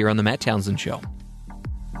Gold here on the Matt Townsend Show.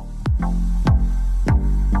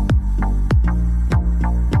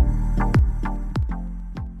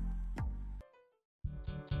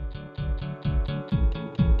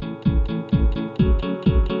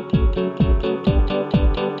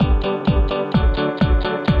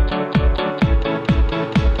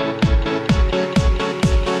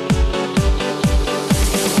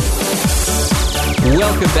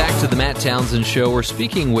 Welcome back to the Matt Townsend Show. We're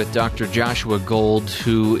speaking with Dr. Joshua Gold,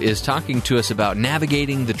 who is talking to us about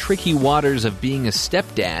navigating the tricky waters of being a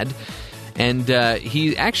stepdad. And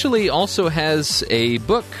he actually also has a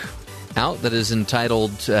book out that is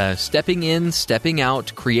entitled Stepping In, Stepping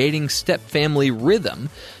Out, Creating Stepfamily Rhythm.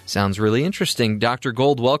 Sounds really interesting. Dr.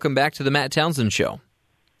 Gold, welcome back to the Matt Townsend Show.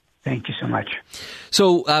 Thank you so much.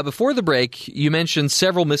 So before the break, you mentioned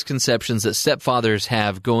several misconceptions that stepfathers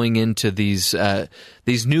have going into these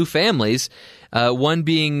new families. One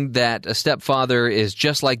being that a stepfather is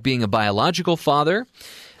just like being a biological father,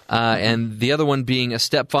 and the other one being a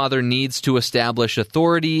stepfather needs to establish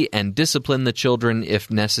authority and discipline the children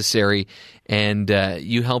if necessary. And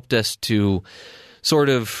you helped us to sort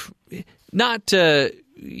of not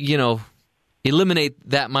eliminate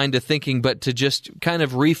that mind of thinking, but to just kind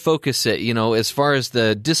of refocus it, as far as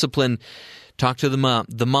the discipline. Talk to the mom.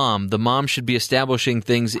 The mom should be establishing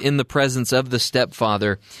things in the presence of the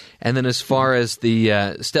stepfather. And then as far as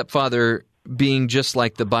the stepfather being just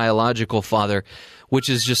like the biological father, which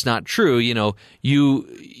is just not true.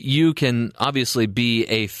 You can obviously be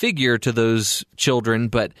a figure to those children,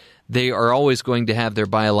 but they are always going to have their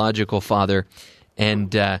biological father.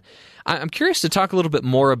 And I'm curious to talk a little bit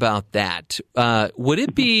more about that.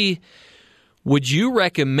 Would you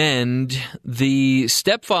recommend the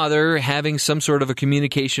stepfather having some sort of a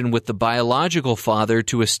communication with the biological father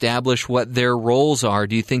to establish what their roles are?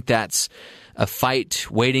 Do you think that's a fight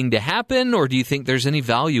waiting to happen, or do you think there's any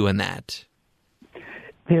value in that?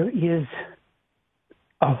 There is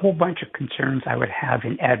a whole bunch of concerns I would have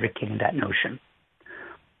in advocating that notion.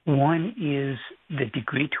 One is the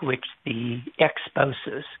degree to which the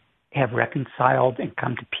ex-spouses have reconciled and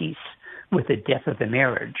come to peace with the death of the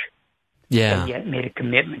marriage, and yet made a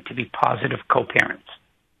commitment to be positive co-parents.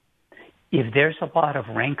 If there's a lot of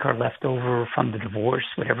rancor left over from the divorce,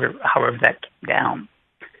 however that came down,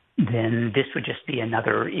 then this would just be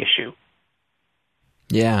another issue.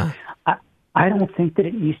 Yeah. I don't think that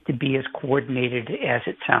it needs to be as coordinated as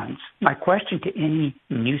it sounds. My question to any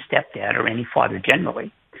new stepdad or any father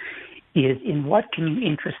generally is, in what can you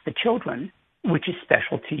interest the children which is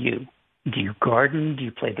special to you? Do you garden? Do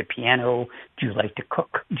you play the piano? Do you like to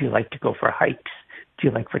cook? Do you like to go for hikes? Do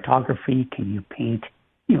you like photography? Can you paint?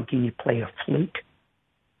 Can you play a flute?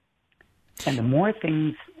 And the more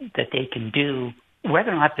things that they can do,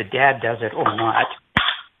 whether or not the dad does it or not,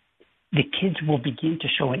 the kids will begin to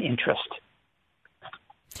show an interest.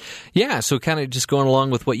 Yeah, so kind of just going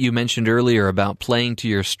along with what you mentioned earlier about playing to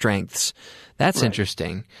your strengths. That's right.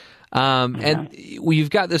 Interesting. And we've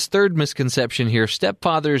got this third misconception here.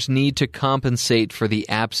 Stepfathers need to compensate for the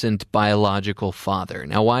absent biological father.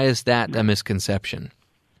 Now, why is that a misconception?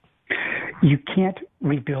 You can't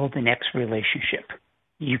rebuild an ex-relationship.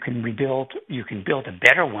 You can build a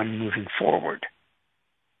better one moving forward.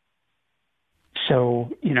 So,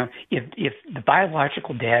 if the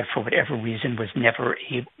biological dad, for whatever reason, was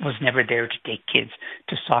never there to take kids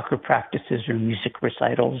to soccer practices or music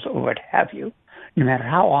recitals or what have you, no matter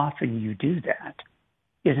how often you do that,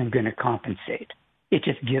 isn't going to compensate. It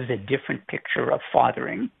just gives a different picture of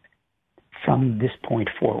fathering from this point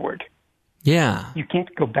forward. Yeah. You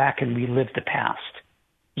can't go back and relive the past.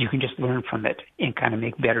 You can just learn from it and kind of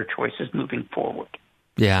make better choices moving forward.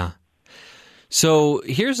 Yeah. So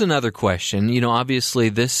here's another question. Obviously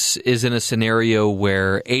this is in a scenario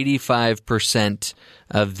where 85%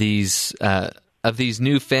 of these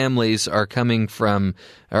new families are coming from,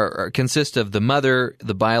 or consist of the mother,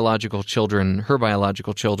 the biological children, her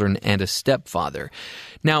biological children, and a stepfather.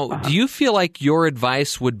 Now, do you feel like your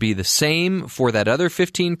advice would be the same for that other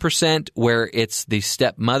 15% where it's the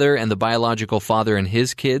stepmother and the biological father and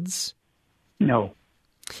his kids? No.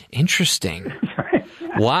 Interesting.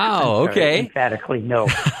 Wow, okay. Emphatically, no.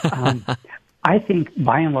 I think,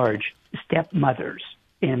 by and large, stepmothers,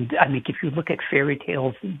 and I mean, if you look at fairy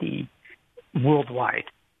tales, worldwide,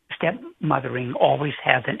 stepmothering always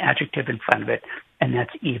has an adjective in front of it, and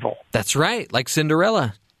that's evil. That's right, like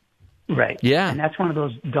Cinderella. Right. Yeah. And that's one of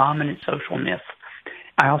those dominant social myths.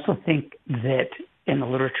 I also think that, and the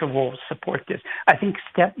literature will support this, I think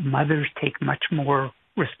stepmothers take much more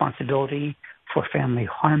responsibility for family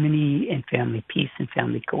harmony and family peace and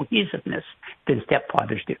family cohesiveness than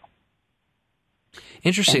stepfathers do.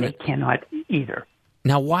 Interesting. And they cannot either.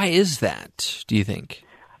 Now, why is that, do you think?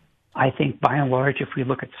 I think, by and large, if we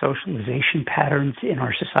look at socialization patterns in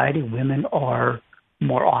our society, women are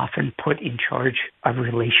more often put in charge of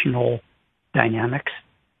relational dynamics.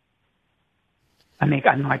 I mean,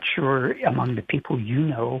 I'm not sure among the people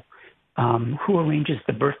who arranges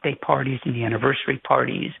the birthday parties and the anniversary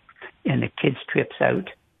parties and the kids' trips out.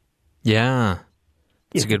 Yeah,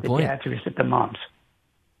 that's a good point. Is it the dads or is it the moms?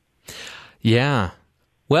 Yeah.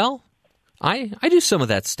 Well, I do some of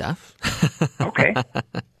that stuff. Okay.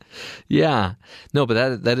 Yeah. No,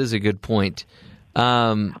 but that is a good point.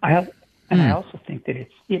 I also think that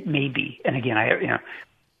it may be, and again,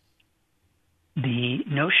 the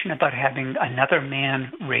notion about having another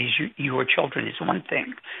man raise your children is one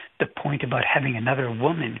thing. The point about having another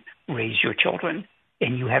woman raise your children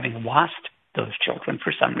and you having lost those children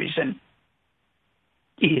for some reason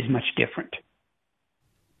is much different.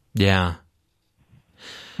 Yeah.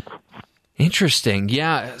 Interesting.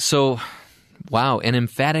 Yeah. So, wow, an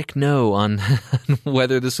emphatic no on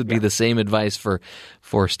whether this would be the same advice for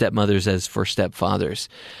stepmothers as for stepfathers.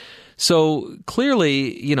 So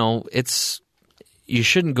clearly, you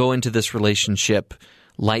shouldn't go into this relationship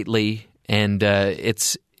lightly, and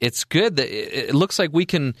it's good that it looks like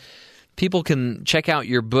people can check out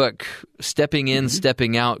your book, Stepping In,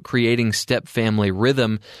 Stepping Out, Creating Stepfamily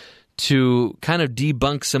Rhythm, to kind of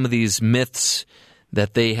debunk some of these myths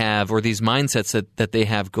that they have, or these mindsets that they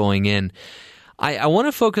have going in. I want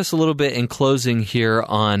to focus a little bit in closing here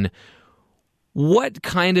on what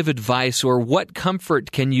kind of advice or what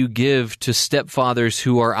comfort can you give to stepfathers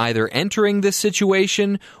who are either entering this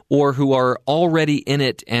situation or who are already in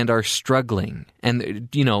it and are struggling? And,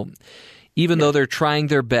 even though they're trying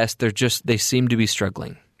their best, they seem to be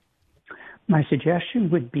struggling. My suggestion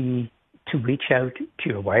would be to reach out to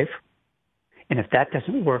your wife. And if that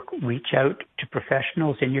doesn't work, reach out to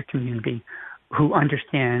professionals in your community who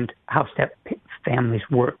understand how step families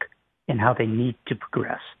work and how they need to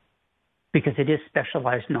progress, because it is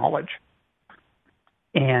specialized knowledge.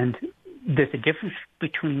 And there's a difference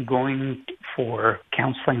between going for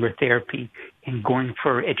counseling or therapy and going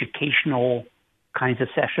for educational kinds of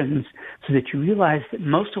sessions, so that you realize that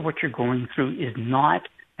most of what you're going through is not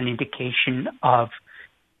an indication of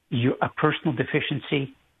a personal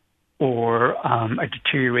deficiency or a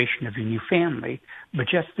deterioration of your new family, but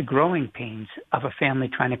just the growing pains of a family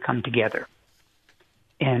trying to come together.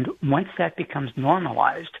 And once that becomes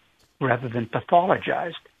normalized rather than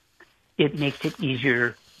pathologized, it makes it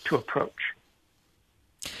easier to approach.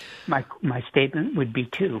 My statement would be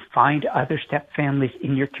to find other step families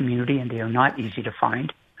in your community, and they are not easy to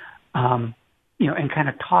find, and kind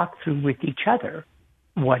of talk through with each other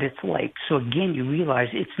what it's like. So again, you realize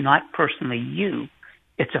it's not personally you.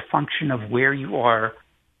 It's a function of where you are,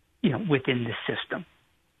 within the system.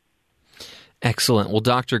 Excellent. Well,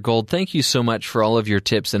 Dr. Gold, thank you so much for all of your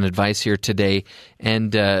tips and advice here today,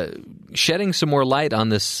 and shedding some more light on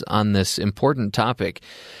this important topic.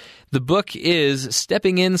 The book is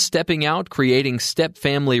Stepping In, Stepping Out, Creating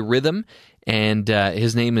Stepfamily Rhythm, and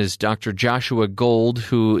his name is Dr. Joshua Gold,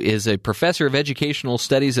 who is a professor of educational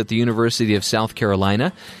studies at the University of South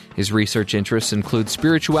Carolina. His research interests include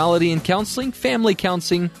spirituality and counseling, family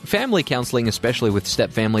counseling, especially with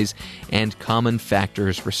stepfamilies, and common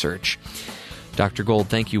factors research. Dr. Gold,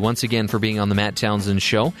 thank you once again for being on the Matt Townsend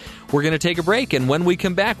Show. We're going to take a break, and when we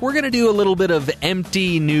come back, we're going to do a little bit of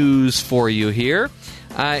empty news for you here,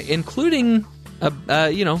 including,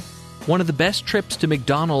 one of the best trips to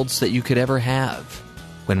McDonald's that you could ever have.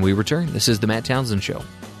 When we return, this is the Matt Townsend Show.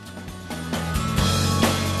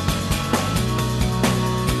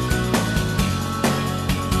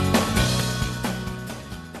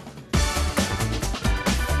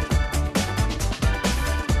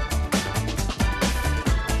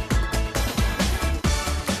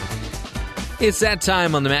 It's that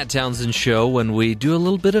time on the Matt Townsend Show when we do a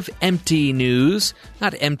little bit of empty news.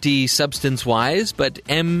 Not empty substance-wise, but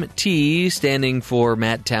MT standing for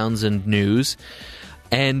Matt Townsend News.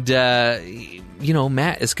 And,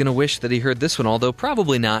 Matt is going to wish that he heard this one, although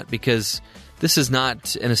probably not, because this is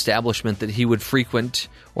not an establishment that he would frequent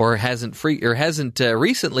or hasn't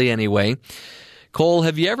recently anyway. Cole,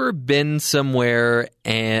 have you ever been somewhere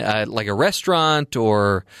like a restaurant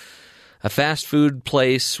or a fast food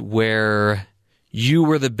place where you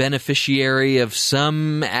were the beneficiary of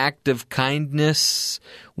some act of kindness,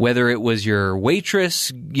 whether it was your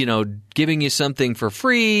waitress, giving you something for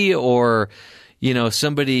free, or,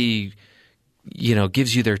 somebody,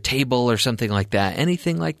 gives you their table or something like that?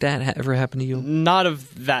 Anything like that ever happened to you? Not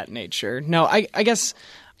of that nature. No, I guess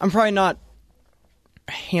I'm probably not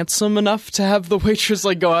handsome enough to have the waitress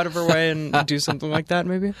go out of her way and do something like that,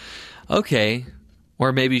 maybe. Okay.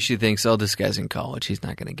 Or maybe she thinks, this guy's in college. He's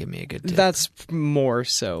not going to give me a good tip. That's more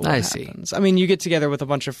so what happens. See. I mean, you get together with a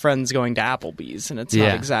bunch of friends going to Applebee's, and it's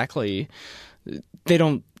not exactly – they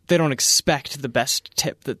don't expect the best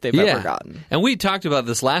tip that they've ever gotten. And we talked about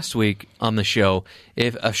this last week on the show.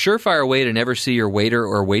 If a surefire way to never see your waiter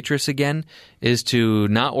or waitress again is to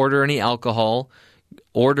not order any alcohol,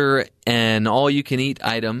 order an all-you-can-eat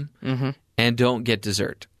item, and don't get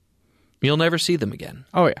dessert. You'll never see them again.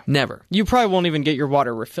 Oh, yeah. Never. You probably won't even get your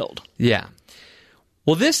water refilled. Yeah.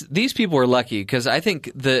 Well, these people are lucky because I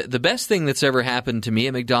think the best thing that's ever happened to me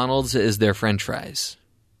at McDonald's is their French fries.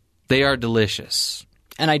 They are delicious.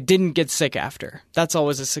 And I didn't get sick after. That's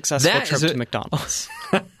always a successful trip to McDonald's.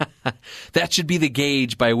 That should be the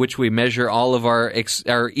gauge by which we measure all of our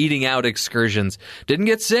eating out excursions. Didn't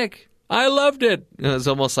get sick. I loved it. It was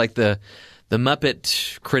almost like the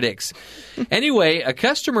Muppet critics. Anyway, a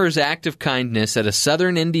customer's act of kindness at a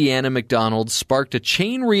southern Indiana McDonald's sparked a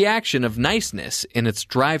chain reaction of niceness in its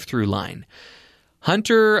drive-thru line.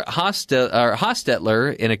 Hunter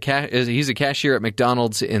Hostetler, he's a cashier at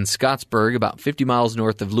McDonald's in Scottsburg, about 50 miles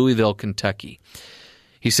north of Louisville, Kentucky.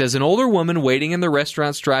 He says an older woman waiting in the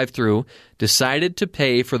restaurant's drive-thru decided to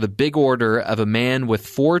pay for the big order of a man with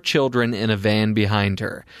 4 children in a van behind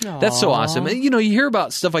her. Aww. That's so awesome. You know, you hear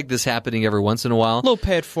about stuff like this happening every once in a while. A little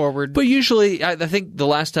pay it forward. But usually, I think the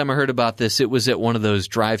last time I heard about this, it was at one of those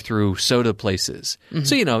drive-thru soda places. Mm-hmm.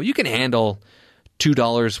 So, you know, you can handle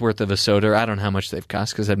 $2 worth of a soda. I don't know how much they've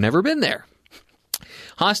cost because I've never been there.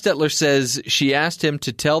 Hostetler says she asked him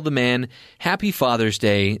to tell the man Happy Father's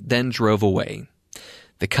Day, then drove away.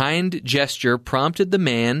 The kind gesture prompted the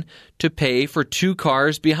man to pay for 2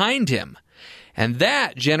 cars behind him. And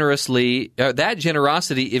that generosity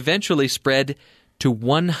eventually spread to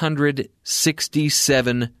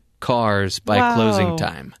 167 cars by closing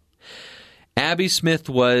time. Abby Smith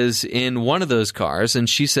was in one of those cars, and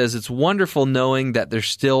she says it's wonderful knowing that there's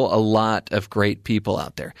still a lot of great people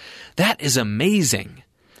out there. That is amazing.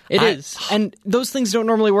 It is. And those things don't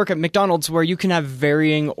normally work at McDonald's where you can have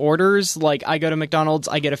varying orders. Like I go to McDonald's,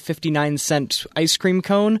 I get a 59-cent ice cream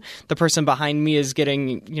cone. The person behind me is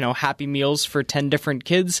getting, Happy Meals for 10 different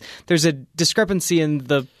kids. There's a discrepancy in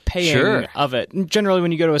the paying of it. And generally,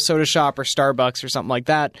 when you go to a soda shop or Starbucks or something like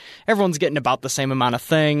that, everyone's getting about the same amount of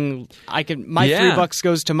thing. My $3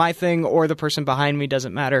 goes to my thing, or the person behind me,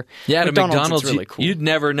 doesn't matter. Yeah, McDonald's, it's really cool. You'd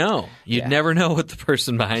never know. You'd never know what the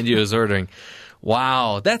person behind you is ordering.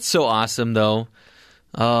 Wow, that's so awesome, though.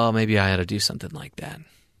 Oh, maybe I ought to do something like that.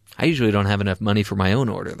 I usually don't have enough money for my own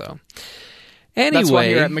order, though. Anyway, that's why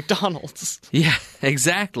you're at McDonald's. Yeah,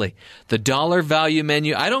 exactly. The dollar value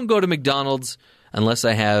menu. I don't go to McDonald's unless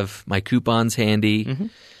I have my coupons handy. Mm-hmm.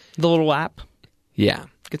 The little app. Yeah.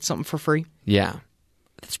 Get something for free. Yeah.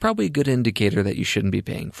 That's probably a good indicator that you shouldn't be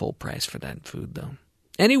paying full price for that food, though.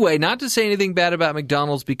 Anyway, not to say anything bad about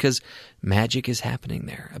McDonald's because magic is happening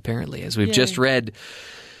there, apparently, as we've just read.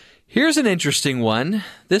 Here's an interesting one.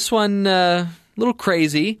 This one, a little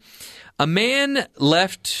crazy. A man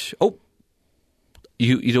left... Oh,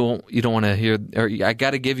 you don't want to hear... Or I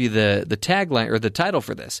got to give you the tagline or the title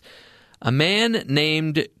for this. A man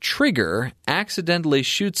named Trigger accidentally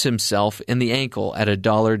shoots himself in the ankle at a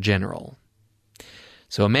Dollar General.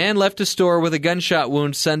 So a man left a store with a gunshot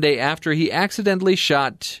wound Sunday after he accidentally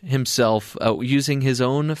shot himself using his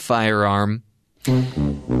own firearm.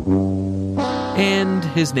 And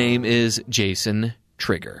his name is Jason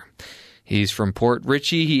Trigger. He's from Port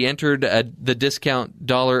Richey. He entered the discount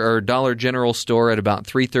Dollar General store at about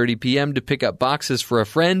 3:30 p.m. to pick up boxes for a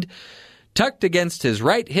friend. Tucked against his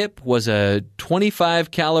right hip was a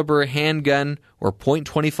 .25 caliber handgun or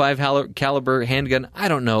 .25 caliber handgun. I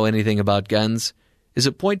don't know anything about guns. Is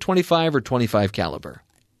it .25 or 25 caliber?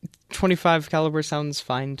 25 caliber sounds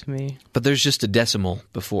fine to me. But there's just a decimal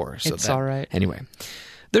before. So it's all right. Anyway,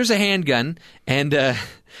 there's a handgun, and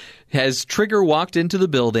as Trigger walked into the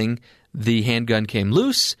building, the handgun came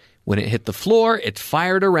loose. When it hit the floor, it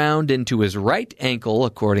fired around into his right ankle,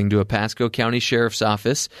 according to a Pasco County Sheriff's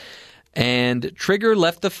Office. And Trigger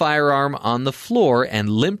left the firearm on the floor and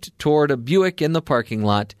limped toward a Buick in the parking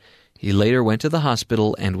lot. He later went to the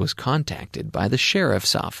hospital and was contacted by the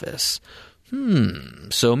sheriff's office.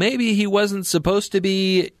 So maybe he wasn't supposed to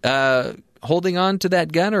be holding on to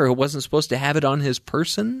that gun, or wasn't supposed to have it on his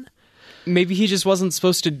person? Maybe he just wasn't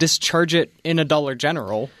supposed to discharge it in a Dollar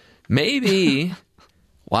General. Maybe.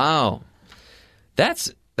 Wow.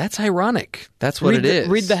 That's ironic. That's what it is.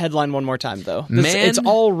 Read the headline one more time, though. It's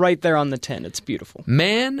all right there on the tin. It's beautiful.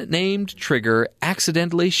 Man named Trigger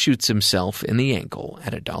accidentally shoots himself in the ankle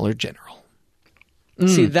at a Dollar General.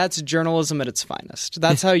 See, that's journalism at its finest.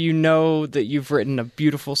 That's how you know that you've written a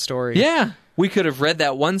beautiful story. Yeah. We could have read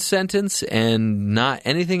that one sentence and not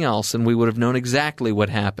anything else, and we would have known exactly what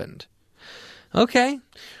happened. Okay.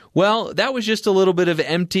 Well, that was just a little bit of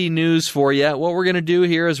empty news for you. What we're going to do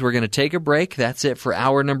here is we're going to take a break. That's it for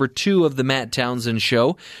hour number 2 of the Matt Townsend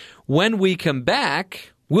Show. When we come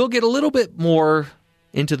back, we'll get a little bit more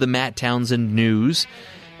into the Matt Townsend news,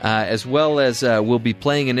 as well as we'll be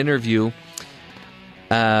playing an interview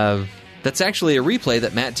That's actually a replay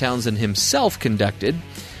that Matt Townsend himself conducted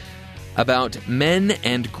about men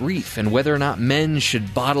and grief and whether or not men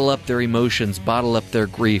should bottle up their emotions, bottle up their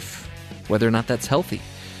grief, whether or not that's healthy.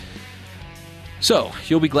 So,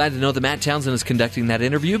 you'll be glad to know that Matt Townsend is conducting that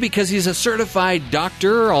interview because he's a certified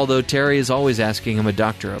doctor, although Terry is always asking him a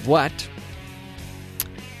doctor of what.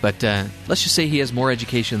 But let's just say he has more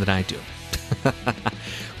education than I do.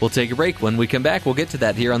 We'll take a break. When we come back, we'll get to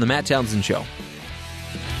that here on The Matt Townsend Show.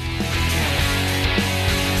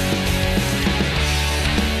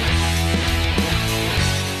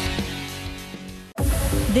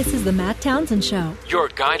 This is the Matt Townsend Show. Your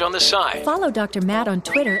guide on the side. Follow Dr. Matt on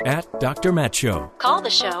Twitter At Dr. Matt Show. Call the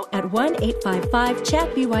show at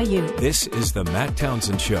 1-855-CHAT-BYU. This is the Matt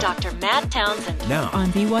Townsend Show. Dr. Matt Townsend Now.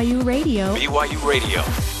 on BYU Radio. BYU Radio.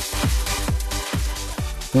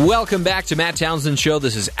 Welcome back to Matt Townsend Show.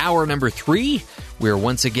 This is hour number 3. We're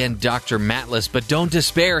once again Dr. Mattless, but don't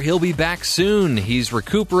despair. He'll be back soon. He's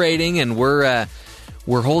recuperating, and we're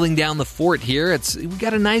holding down the fort here. We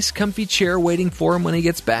got a nice, comfy chair waiting for him when he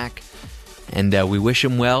gets back, and we wish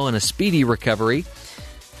him well and a speedy recovery.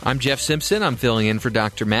 I'm Jeff Simpson. I'm filling in for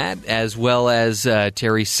Dr. Matt, as well as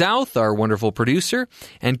Terry South, our wonderful producer,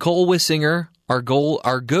 and Cole Wissinger, our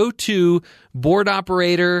go-to board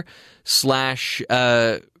operator /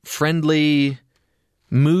 friendly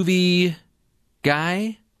movie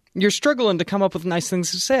guy. You're struggling to come up with nice things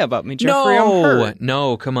to say about me, Jeffrey. I'm hurt.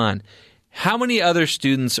 No, come on. How many other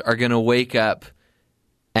students are going to wake up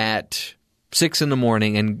at 6 in the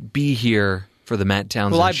morning and be here for the Matt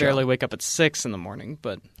Townsend Show? Well, I barely wake up at 6 in the morning,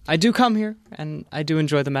 but I do come here, and I do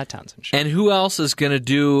enjoy the Matt Townsend Show. And who else is going to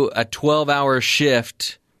do a 12-hour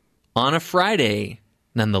shift on a Friday,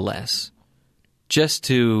 nonetheless, just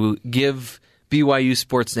to give BYU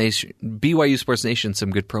Sports Nation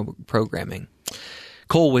some good programming?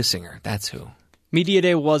 Cole Wissinger, that's who. Media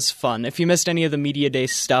Day was fun. If you missed any of the Media Day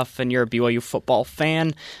stuff and you're a BYU football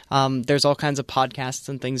fan, there's all kinds of podcasts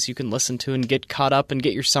and things you can listen to and get caught up and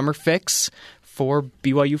get your summer fix for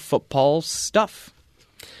BYU football stuff.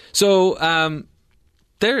 So,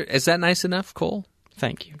 is that nice enough, Cole?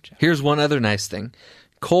 Thank you, Jeff. Here's one other nice thing.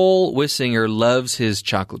 Cole Wissinger loves his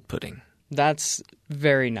chocolate pudding. That's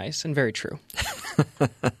very nice and very true.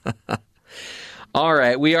 All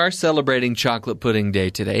right, we are celebrating Chocolate Pudding Day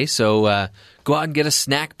today, so go out and get a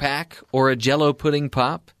snack pack or a Jell-O pudding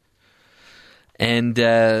pop. And,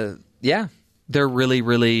 they're really,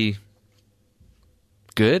 really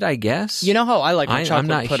good, I guess. You know how I like my chocolate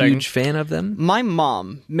pudding? I'm not a huge fan of them. My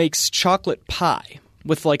mom makes chocolate pie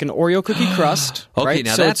with like an Oreo cookie crust. Okay, right?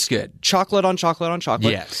 now so that's it's good. Chocolate on chocolate on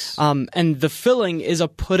chocolate. Yes. And the filling is a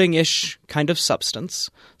pudding-ish kind of substance.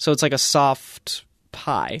 So it's like a soft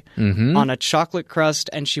pie on a chocolate crust,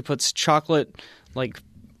 and she puts chocolate like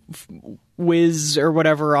whiz or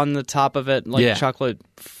whatever on the top of it, like chocolate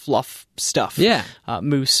fluff stuff. Yeah.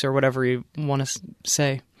 Mousse or whatever you want to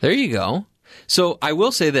say. There you go. So I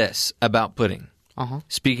will say this about pudding.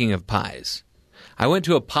 Speaking of pies, I went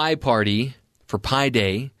to a pie party for Pie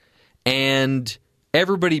Day, and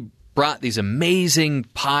everybody brought these amazing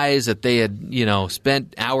pies that they had,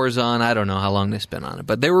 spent hours on. I don't know how long they spent on it,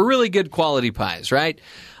 but they were really good quality pies, right?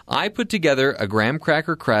 I put together a graham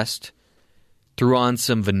cracker crust, threw on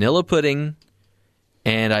some vanilla pudding,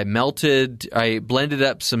 and I blended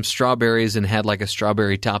up some strawberries and had like a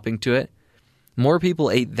strawberry topping to it. More people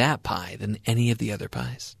ate that pie than any of the other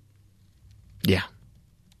pies. Yeah.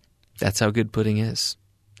 That's how good pudding is.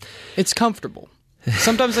 It's comfortable.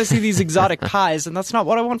 Sometimes I see these exotic pies, and that's not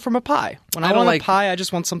what I want from a pie. When I want a pie, I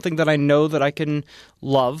just want something that I know that I can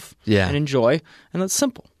love and enjoy, and that's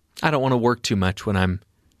simple. I don't want to work too much when I'm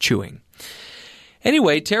chewing.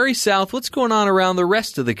 Anyway, Terry South, what's going on around the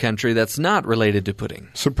rest of the country that's not related to pudding?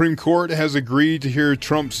 Supreme Court has agreed to hear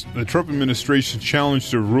the Trump administration's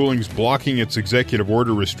challenge to rulings blocking its executive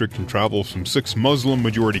order restricting travel from 6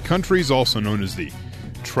 Muslim-majority countries, also known as the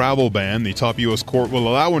travel ban. The top U.S. court will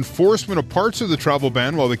allow enforcement of parts of the travel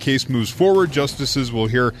ban while the case moves forward. Justices will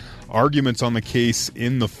hear arguments on the case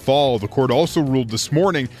in the fall. The court also ruled this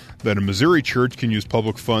morning that a Missouri church can use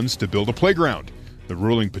public funds to build a playground. The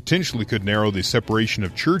ruling potentially could narrow the separation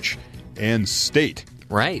of church and state.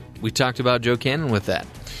 Right. We talked about Joe Cannon with that.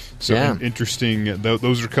 So interesting.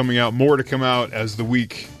 Those are coming out. More to come out as the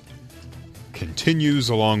week continues,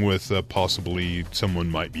 along with possibly someone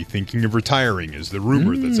might be thinking of retiring, is the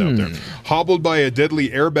rumor that's out there. Hobbled by a deadly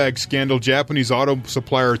airbag scandal, Japanese auto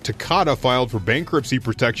supplier Takata filed for bankruptcy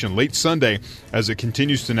protection late Sunday as it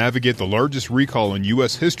continues to navigate the largest recall in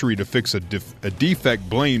U.S. history to fix a defect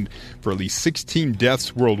blamed for at least 16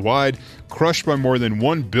 deaths worldwide. Crushed by more than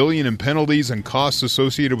 $1 billion in penalties and costs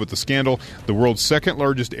associated with the scandal, the world's second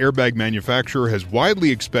largest airbag manufacturer was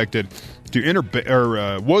widely expected to enter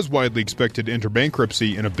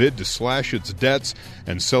bankruptcy in a bid to slash its debts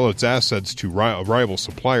and sell its assets to a rival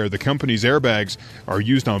supplier. The company's airbags are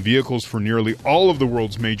used on vehicles for nearly all of the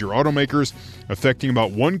world's major automakers, affecting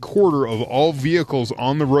about 1/4 of all vehicles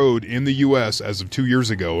on the road in the U.S. as of 2 years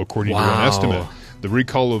ago, according to an estimate. The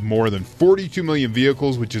recall of more than 42 million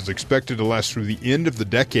vehicles, which is expected to last through the end of the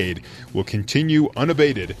decade, will continue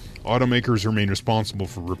unabated. Automakers remain responsible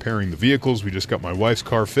for repairing the vehicles. We just got my wife's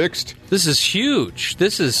car fixed. This is huge.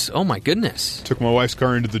 Oh my goodness. Took my wife's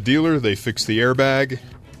car into the dealer. They fixed the airbag.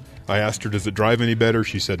 I asked her, does it drive any better?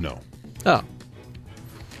 She said no. Oh.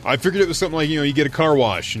 I figured it was something like, you get a car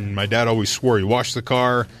wash, and my dad always swore he washed the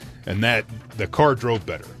car, and the car drove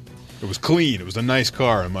better. It was clean. It was a nice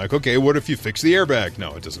car. I'm like, okay, what if you fix the airbag?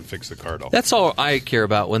 No, it doesn't fix the car at all. That's all I care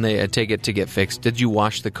about when they take it to get fixed. Did you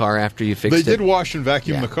wash the car after you fixed it? They did wash and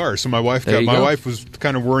vacuum the car. So my wife was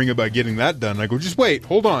kind of worrying about getting that done. I go, just wait,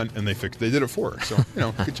 hold on, and they did it for her. So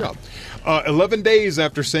good job. 11 days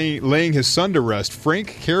after laying his son to rest, Frank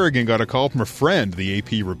Kerrigan got a call from a friend. The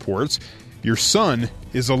AP reports, your son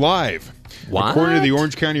is alive. What? According to the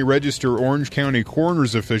Orange County Register, Orange County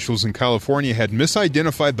coroner's officials in California had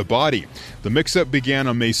misidentified the body. The mix-up began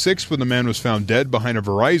on May 6th when the man was found dead behind a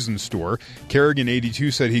Verizon store. Kerrigan,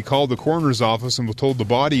 82, said he called the coroner's office and was told the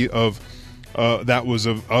body of his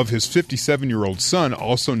 57-year-old son,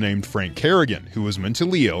 also named Frank Kerrigan, who was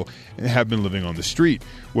mentally ill and had been living on the street.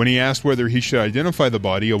 When he asked whether he should identify the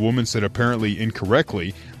body, a woman said, apparently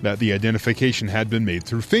incorrectly, that the identification had been made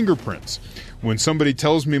through fingerprints. When somebody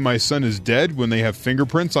tells me my son is dead when they have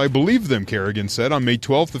fingerprints, I believe them, Kerrigan said. On May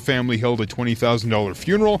 12th, the family held a $20,000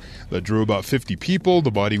 funeral that drew about 50 people.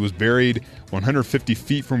 The body was buried 150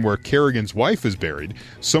 feet from where Kerrigan's wife is buried.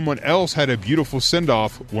 Someone else had a beautiful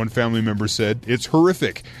send-off, one family member said. It's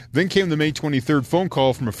horrific. Then came the May 23rd phone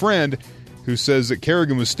call from a friend who says that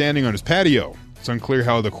Kerrigan was standing on his patio. It's unclear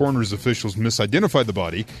how the coroner's officials misidentified the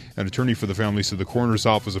body. An attorney for the family said the coroner's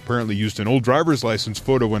office apparently used an old driver's license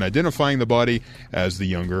photo when identifying the body as the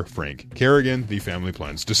younger Frank Kerrigan. The family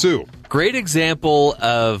plans to sue. Great example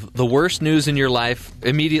of the worst news in your life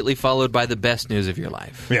immediately followed by the best news of your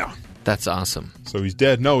life. Yeah. That's awesome. So he's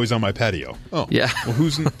dead? No, he's on my patio. Oh. Yeah. Well, who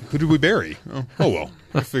did we bury? Oh well.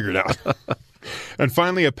 We'll figure it out. And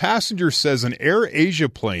finally, a passenger says an Air Asia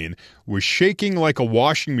plane was shaking like a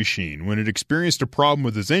washing machine when it experienced a problem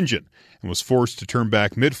with its engine and was forced to turn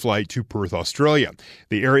back mid-flight to Perth, Australia.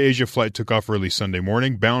 The Air Asia flight took off early Sunday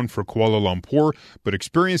morning, bound for Kuala Lumpur, but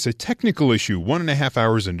experienced a technical issue 1.5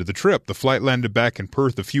 hours into the trip. The flight landed back in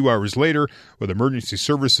Perth a few hours later with emergency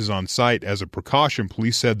services on site. As a precaution,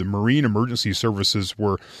 police said the marine emergency services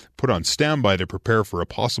were put on standby to prepare for a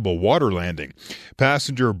possible water landing.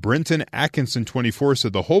 Passenger Brenton Atkinson, 24,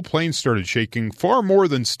 said the whole plane started shaking far more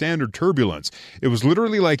than standard turbulence. It was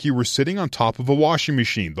literally like you were sitting on top of a washing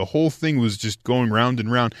machine. The whole thing was just going round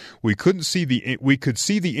and round. We could see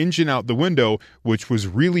the engine out the window, which was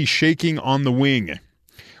really shaking on the wing.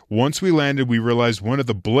 Once we landed, we realized one of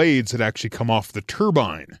the blades had actually come off the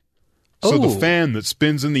turbine. So the fan that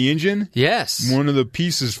spins in the engine, yes, one of the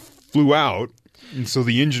pieces flew out, and so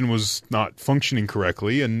the engine was not functioning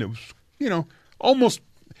correctly, and it was, almost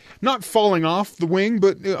not falling off the wing,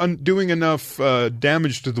 but doing enough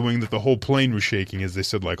damage to the wing that the whole plane was shaking, as they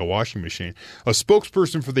said, like a washing machine. A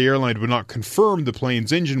spokesperson for the airline would not confirm the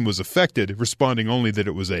plane's engine was affected, responding only that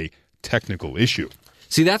it was a technical issue.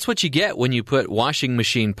 See, that's what you get when you put washing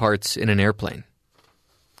machine parts in an airplane.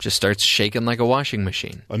 Just starts shaking like a washing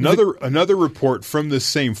machine. Another report from this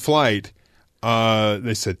same flight,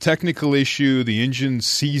 they said technical issue, the engine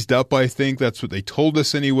seized up, I think. That's what they told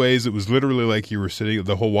us anyways. It was literally like you were sitting,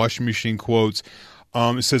 the whole washing machine quotes.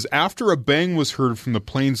 It says, after a bang was heard from the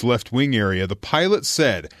plane's left wing area, the pilot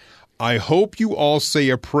said, I hope you all say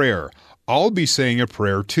a prayer. I'll be saying a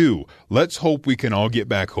prayer too. Let's hope we can all get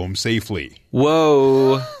back home safely.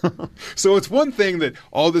 Whoa. So it's one thing that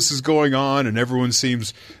all this is going on and everyone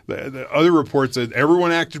seems, the other reports that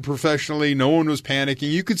everyone acted professionally, no one was panicking.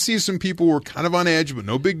 You could see some people were kind of on edge, but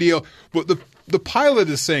no big deal. But the pilot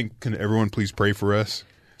is saying, can everyone please pray for us?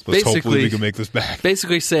 Hopefully we can make this back.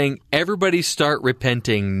 Basically saying, everybody start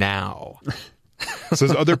repenting now. It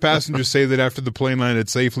says other passengers say that after the plane landed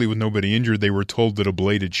safely with nobody injured, they were told that a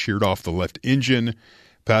blade had sheared off the left engine.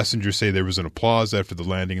 Passengers say there was an applause after the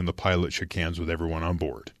landing and the pilot shook hands with everyone on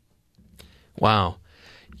board. Wow.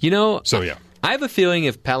 So, yeah. I have a feeling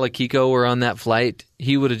if Palakiko were on that flight,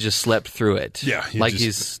 he would have just slept through it. Yeah.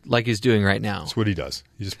 He's doing right now. That's what he does.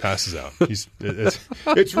 He just passes out. It's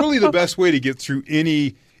really the best way to get through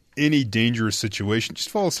any dangerous situation. Just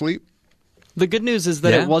fall asleep. The good news is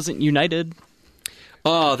that it wasn't United.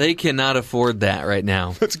 Oh, they cannot afford that right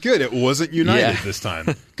now. That's good. It wasn't United this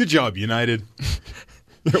time. Good job, United.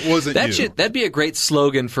 It wasn't That'd be a great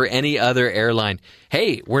slogan for any other airline.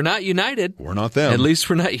 Hey, we're not United. We're not them. At least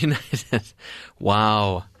we're not United.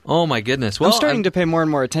 Wow. Oh, my goodness. Well, I'm starting to pay more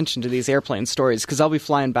and more attention to these airplane stories because I'll be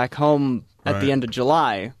flying back home at the end of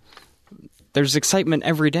July. There's excitement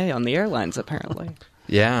every day on the airlines, apparently.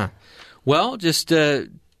 Yeah. Well, just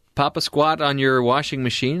pop a squat on your washing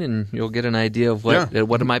machine and you'll get an idea of what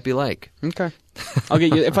it might be like. Okay. I'll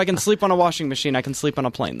get you. If I can sleep on a washing machine, I can sleep on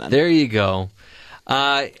a plane then. There you go.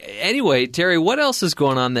 Anyway, Terry, what else is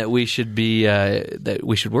going on that we should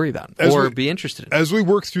worry about or be interested in? As we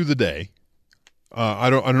work through the day, I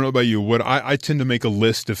don't know about you. What I tend to make a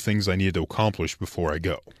list of things I need to accomplish before I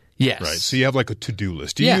go. Yes. Right. So you have like a to-do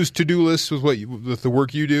list. Do you use to-do lists with the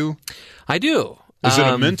work you do? I do. Is it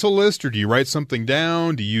a mental list, or do you write something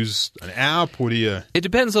down? Do you use an app? What do you... It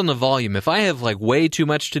depends on the volume. If I have way too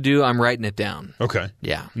much to do, I'm writing it down. Okay.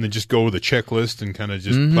 Yeah. And then just go with a checklist and kind of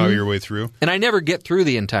just plow your way through? And I never get through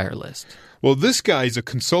the entire list. Well, this guy is a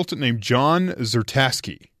consultant named John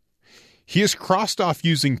Zertasky. He has crossed off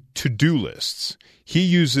using to-do lists. He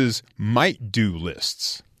uses might-do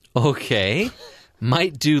lists. Okay.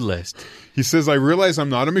 Might-do list. He says, I realize I'm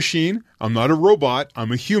not a machine, I'm not a robot,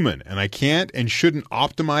 I'm a human, and I can't and shouldn't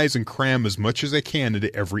optimize and cram as much as I can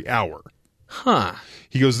into every hour. Huh.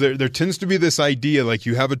 He goes, there tends to be this idea like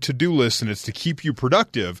you have a to-do list and it's to keep you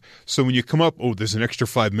productive. So when you come up, there's an extra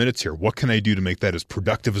 5 minutes here. What can I do to make that as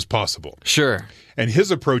productive as possible? Sure. And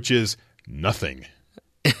his approach is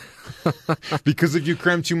because if you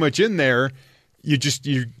cram too much in there,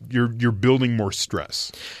 you're building more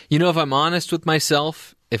stress. If I'm honest with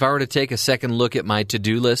myself, if I were to take a second look at my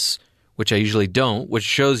to-do list, which I usually don't, which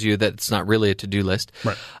shows you that it's not really a to-do list,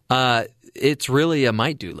 right. It's really a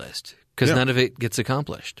might-do list because none of it gets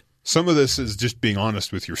accomplished. Some of this is just being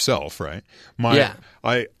honest with yourself, right? My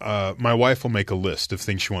wife will make a list of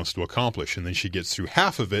things she wants to accomplish, and then she gets through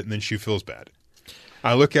half of it, and then she feels bad.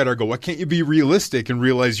 I look at her and go, why can't you be realistic and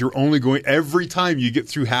realize you're only going every time you get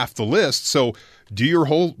through half the list? So do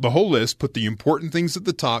the whole list, put the important things at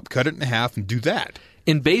the top, cut it in half, and do that.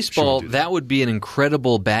 In baseball, that would be an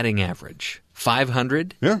incredible batting average.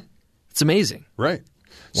 500? Yeah. It's amazing. Right.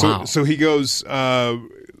 Wow. So he goes,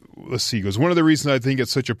 let's see, he goes, one of the reasons I think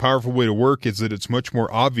it's such a powerful way to work is that it's much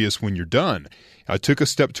more obvious when you're done. I took a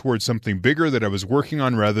step towards something bigger that I was working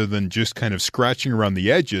on rather than just kind of scratching around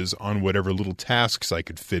the edges on whatever little tasks I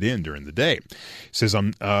could fit in during the day. He says,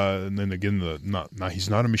 and then again, he's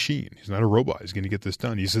not a machine. He's not a robot. He's going to get this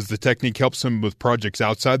done. He says the technique helps him with projects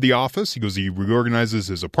outside the office. He goes, he reorganizes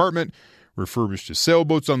his apartment, refurbished his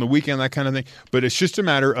sailboats on the weekend, that kind of thing. But it's just a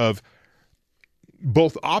matter of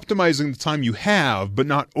both optimizing the time you have, but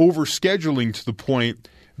not overscheduling to the point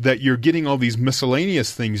that you're getting all these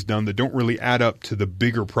miscellaneous things done that don't really add up to the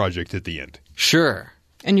bigger project at the end. Sure.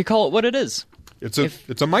 And you call it what it is. It's a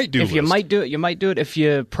might-do list. If you might do it, you might do it. If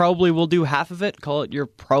you probably will do half of it, call it your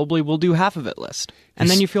probably will do half of it list. And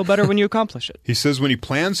then you feel better when you accomplish it. He says when he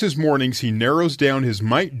plans his mornings, he narrows down his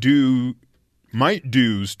might-dos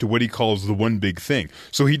to what he calls the one big thing.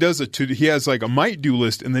 So he has like a might-do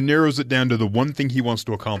list and then narrows it down to the one thing he wants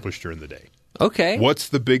to accomplish during the day. Okay. What's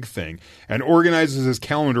the big thing? And organizes his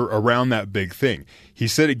calendar around that big thing. He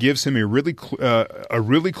said it gives him a really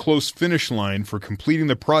close finish line for completing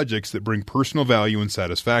the projects that bring personal value and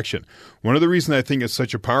satisfaction. One of the reasons I think it's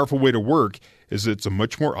such a powerful way to work is it's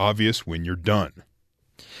much more obvious when you're done.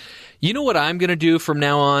 You know what I'm going to do from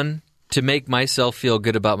now on to make myself feel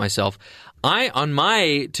good about myself? On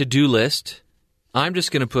my to-do list, I'm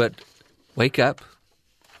just going to put wake up,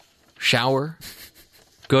 shower,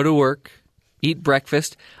 go to work, eat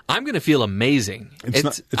breakfast. I'm going to feel amazing.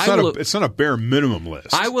 It's not a bare minimum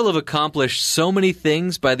list. I will have accomplished so many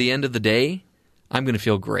things by the end of the day. I'm going to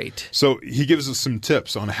feel great. So he gives us some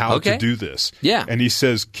tips on how to do this. Yeah. And he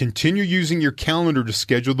says, continue using your calendar to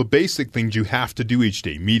schedule the basic things you have to do each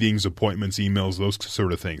day. Meetings, appointments, emails, those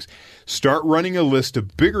sort of things. Start running a list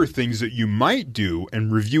of bigger things that you might do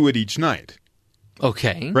and review it each night.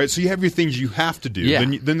 Okay. Right? So you have your things you have to do. Yeah.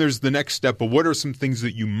 Then there's the next step of what are some things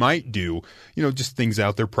that you might do, just things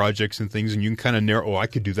out there, projects and things, and you can kind of narrow, I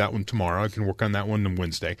could do that one tomorrow. I can work on that one on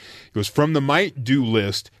Wednesday. It goes from the might do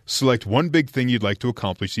list, select one big thing you'd like to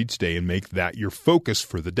accomplish each day and make that your focus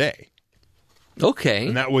for the day. Okay.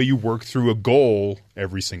 And that way you work through a goal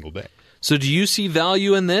every single day. So do you see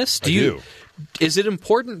value in this? I do. Is it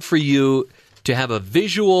important for you to have a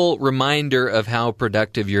visual reminder of how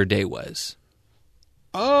productive your day was?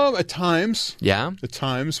 At times. Yeah? At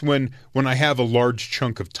times when I have a large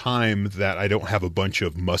chunk of time that I don't have a bunch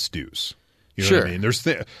of must-dos. You know Sure. what I mean? There's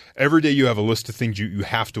every day you have a list of things you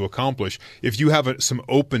have to accomplish. If you have some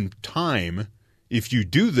open time, if you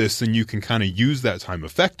do this, then you can kind of use that time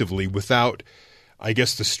effectively without, I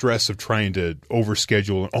guess, the stress of trying to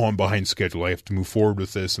overschedule. Oh, I'm behind schedule. I have to move forward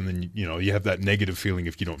with this. And then, you have that negative feeling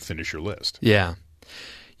if you don't finish your list. Yeah.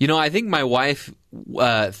 I think my wife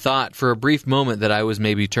thought for a brief moment that I was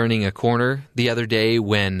maybe turning a corner the other day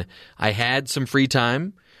when I had some free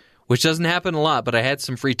time, which doesn't happen a lot, but I had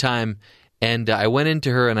some free time. And I went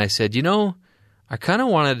into her and I said, I kind of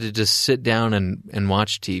wanted to just sit down and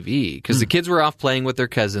watch TV because the kids were off playing with their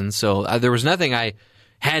cousins. So there was nothing I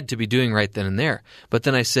had to be doing right then and there. But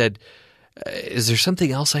then I said, is there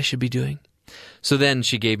something else I should be doing? So then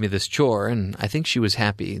she gave me this chore, and I think she was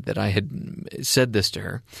happy that I had said this to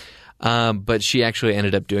her. But she actually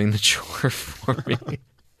ended up doing the chore for me.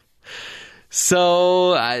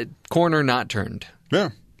 So, corner not turned. Yeah.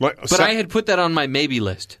 But I had put that on my maybe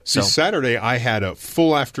list. So Saturday I had a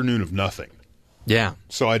full afternoon of nothing. Yeah.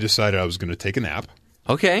 So I decided I was going to take a nap.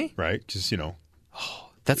 Okay. Right? Just,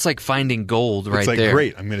 that's like finding gold right it's like, there.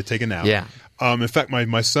 Great, I'm going to take a nap. Yeah. In fact,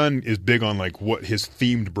 my son is big on like what his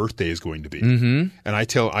themed birthday is going to be. Mm-hmm. And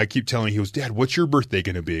I keep telling him, he goes, Dad, what's your birthday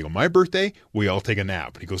going to be? I go, my birthday? We all take a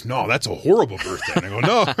nap. And he goes, no, that's a horrible birthday. And I go,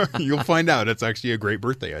 no, you'll find out. It's actually a great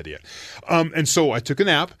birthday idea. And so I took a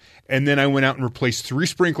nap, and then I went out and replaced 3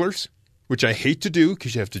 sprinklers, which I hate to do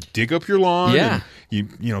because you have to dig up your lawn. Yeah.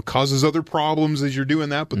 And causes other problems as you're doing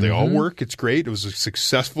that, but they all work. It's great. It was a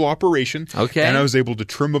successful operation. Okay. And I was able to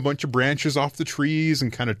trim a bunch of branches off the trees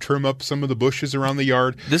and kind of trim up some of the bushes around the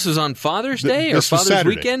yard. This was on Father's Day or This was Father's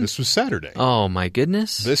Saturday. weekend? This was Saturday. Oh, my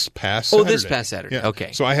goodness. This past Saturday. Oh, this past Saturday. Yeah.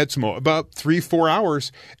 Okay. So I had about 3-4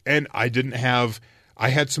 hours, and I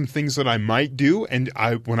had some things that I might do, and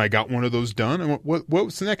when I got one of those done, I went, what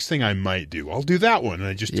was the next thing I might do? I'll do that one. And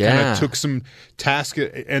I just kind of took some tasks,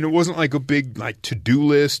 and it wasn't like a big to-do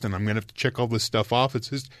list, and I'm going to have to check all this stuff off. It's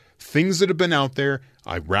just things that have been out there.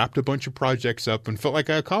 I wrapped a bunch of projects up and felt like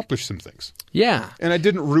I accomplished some things. Yeah. And I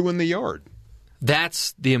didn't ruin the yard.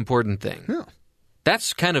 That's the important thing. Yeah.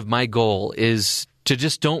 That's kind of my goal, is to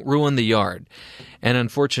just don't ruin the yard. And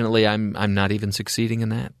unfortunately, I'm not even succeeding in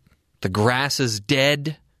that. The grass is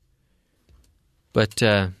dead, but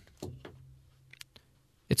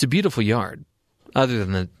it's a beautiful yard, other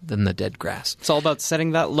than the dead grass. It's all about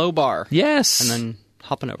setting that low bar. Yes. And then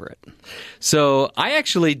hopping over it. So I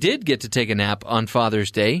actually did get to take a nap on Father's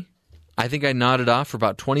Day. I think I nodded off for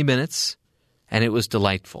about 20 minutes, and it was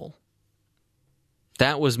delightful.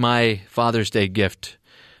 That was my Father's Day gift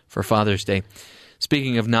for Father's Day.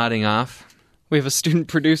 Speaking of nodding off, we have a student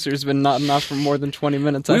producer who's been nodding off for more than 20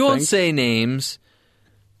 minutes, I think. We won't say names,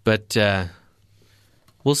 but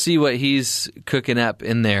we'll see what he's cooking up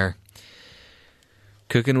in there.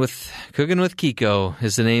 Cooking with Kiko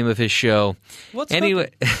is the name of his show.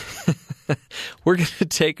 Anyway, we're going to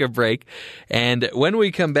take a break, and when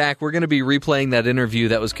we come back, we're going to be replaying that interview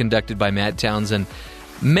that was conducted by Matt Townsend,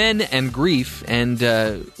 men and grief, and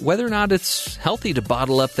whether or not it's healthy to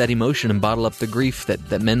bottle up that emotion and bottle up the grief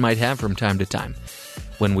that men might have from time to time.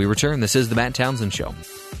 When we return, this is the Matt Townsend Show.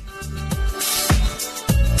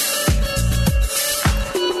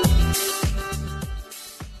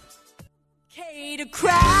 Okay to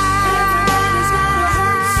cry.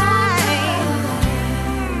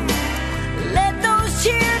 Let those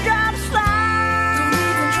teardrops fly.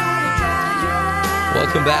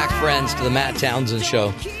 Welcome back, friends, to the Matt Townsend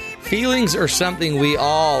Show. Feelings are something we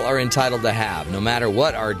all are entitled to have, no matter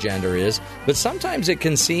what our gender is. But sometimes it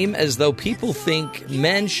can seem as though people think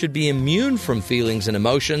men should be immune from feelings and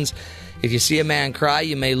emotions. If you see a man cry,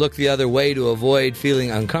 you may look the other way to avoid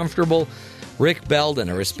feeling uncomfortable. Rick Belden,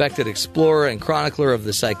 a respected explorer and chronicler of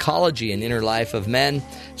the psychology and inner life of men,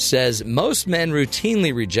 says most men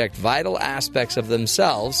routinely reject vital aspects of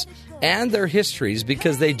themselves and their histories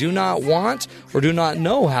because they do not want or do not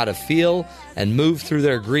know how to feel and move through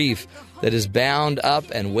their grief that is bound up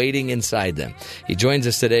and waiting inside them. He joins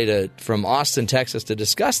us today from Austin, Texas, to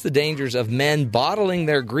discuss the dangers of men bottling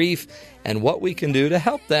their grief and what we can do to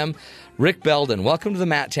help them. Rick Belden, welcome to the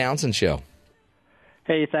Matt Townsend Show.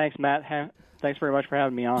 Hey, thanks, Matt. Thanks very much for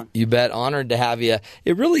having me on. You bet. Honored to have you.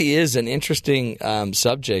 It really is an interesting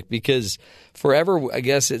subject because forever, I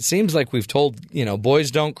guess, it seems like we've told,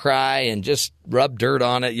 boys don't cry and just rub dirt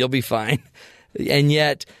on it, you'll be fine. And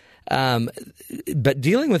yet, but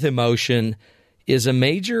dealing with emotion is a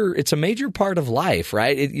major part of life,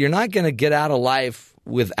 right? You're not going to get out of life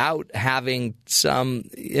without having some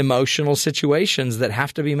emotional situations that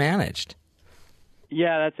have to be managed.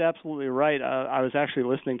 Yeah, that's absolutely right. I was actually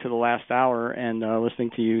listening to the last hour and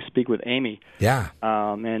listening to you speak with Amy. Yeah.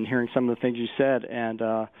 And hearing some of the things you said. And,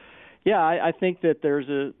 I think that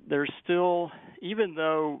there's still, even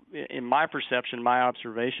though in my perception, my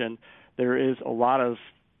observation, there is a lot of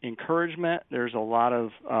encouragement, there's a lot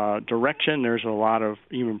of direction, there's a lot of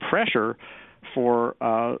even pressure for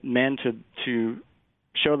men to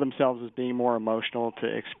show themselves as being more emotional, to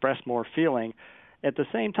express more feeling. At the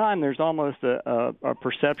same time, there's almost a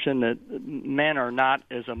perception that men are not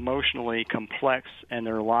as emotionally complex and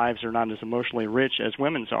their lives are not as emotionally rich as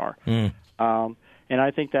women's are. And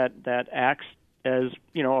I think that acts as,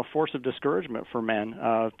 a force of discouragement for men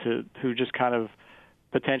who just kind of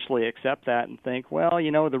potentially accept that and think, well,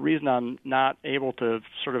 the reason I'm not able to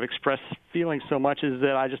sort of express feelings so much is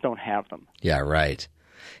that I just don't have them. Yeah, right.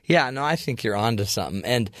 Yeah, no, I think you're onto something.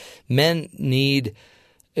 And men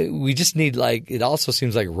we just need, it also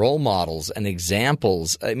seems like role models and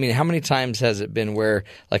examples. I mean, how many times has it been where,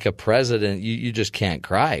 like a president, you just can't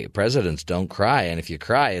cry? Presidents don't cry. And if you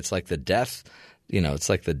cry, it's like the death, it's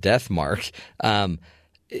like the death mark. But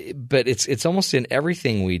it's almost in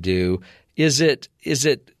everything we do. Is it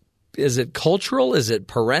cultural? Is it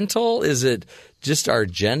parental? Is it just our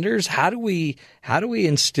genders? How do we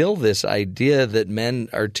instill this idea that men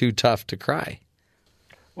are too tough to cry?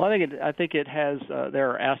 Well, I think it has.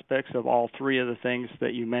 There are aspects of all three of the things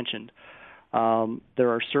that you mentioned. There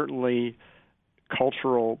are certainly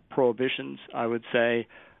cultural prohibitions, I would say,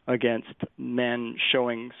 against men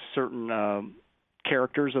showing certain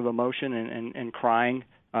characters of emotion, and crying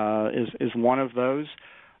is one of those.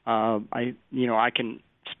 I can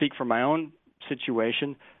speak from my own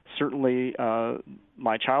situation. Certainly,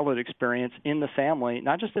 my childhood experience in the family,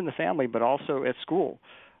 not just in the family, but also at school,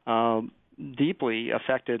 deeply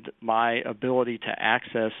affected my ability to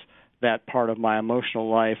access that part of my emotional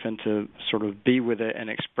life and to sort of be with it and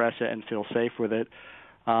express it and feel safe with it.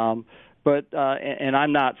 But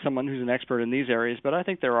I'm not someone who's an expert in these areas, but I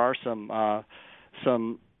think there are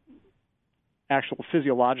some actual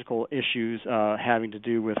physiological issues having to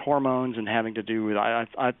do with hormones and having to do with,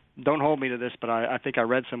 I don't hold me to this, but I think I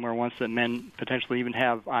read somewhere once that men potentially even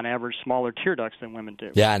have, on average, smaller tear ducts than women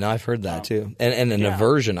do. Yeah, no, I've heard that too. And an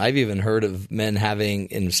aversion. I've even heard of men having,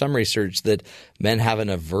 in some research, that men have an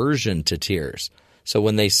aversion to tears. So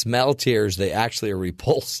when they smell tears, they actually are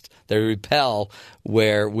repulsed. They repel,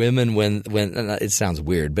 where women, when it sounds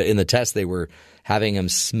weird, but in the test they were having them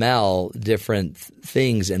smell different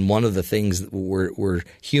things, and one of the things were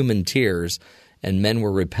human tears, and men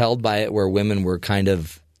were repelled by it, where women were kind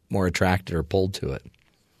of more attracted or pulled to it.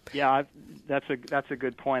 Yeah, that's a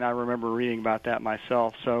good point. I remember reading about that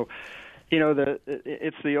myself. So,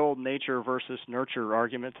 it's the old nature versus nurture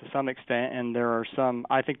argument to some extent, and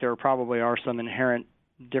I think there probably are some inherent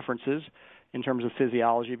differences in terms of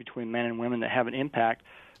physiology between men and women that have an impact.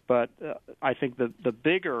 But I think the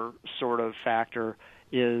bigger sort of factor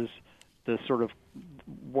is the sort of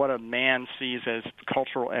what a man sees as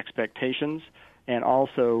cultural expectations, and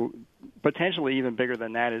also potentially even bigger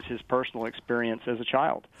than that is his personal experience as a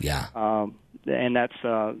child. Yeah. And that's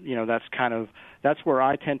that's where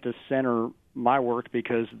I tend to center my work,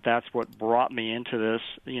 because that's what brought me into this,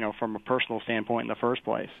 from a personal standpoint in the first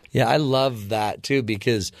place. Yeah, I love that too,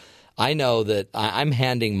 because I know that I'm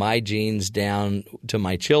handing my genes down to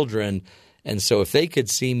my children, and so if they could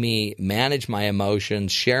see me manage my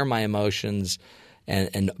emotions, share my emotions,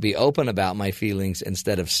 and be open about my feelings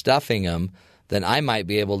instead of stuffing them, then I might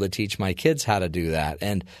be able to teach my kids how to do that.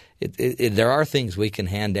 And there are things we can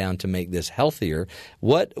hand down to make this healthier.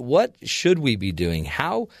 What should we be doing?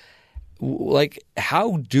 How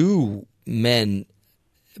do men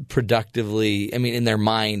productively, in their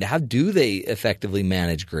mind, how do they effectively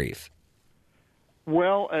manage grief?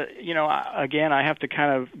 Well, again, I have to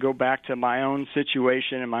kind of go back to my own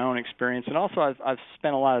situation and my own experience, and also I've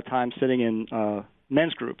spent a lot of time sitting in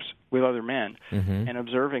men's groups with other men and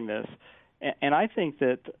observing this, and I think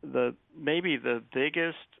that maybe the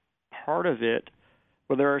biggest part of it,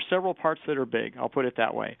 well, there are several parts that are big. I'll put it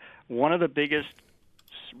that way. One of the biggest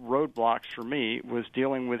roadblocks for me was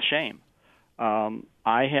dealing with shame.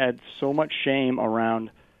 I had so much shame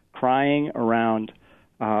around crying, around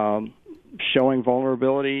showing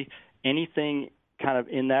vulnerability, anything kind of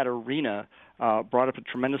in that arena brought up a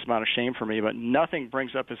tremendous amount of shame for me, but nothing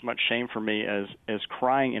brings up as much shame for me as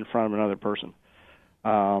crying in front of another person.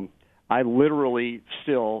 I literally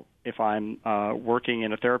still, if I'm working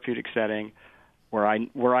in a therapeutic setting where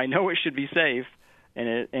I know it should be safe and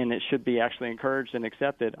it should be actually encouraged and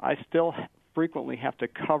accepted, I still frequently have to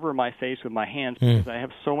cover my face with my hands because I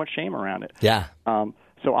have so much shame around it. Yeah.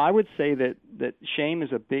 So I would say that shame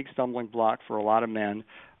is a big stumbling block for a lot of men.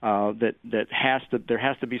 There has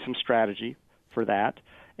to be some strategy for that,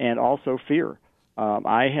 and also fear.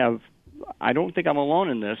 I don't think I'm alone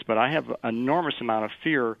in this, but I have an enormous amount of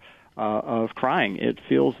fear of crying. It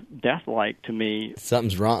feels death-like to me.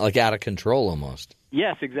 Something's wrong, like out of control almost.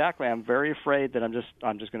 Yes, exactly. I'm very afraid that I'm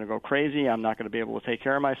just going to go crazy. I'm not going to be able to take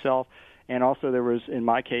care of myself. And also, in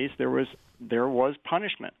my case, there was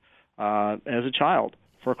punishment as a child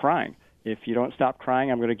for crying. If you don't stop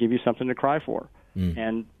crying, I'm going to give you something to cry for.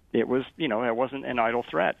 And it was, it wasn't an idle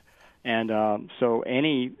threat. And so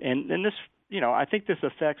this, I think this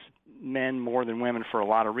affects men more than women for a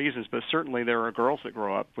lot of reasons, but certainly there are girls that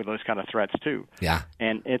grow up with those kind of threats too. Yeah.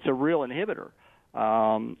 And it's a real inhibitor.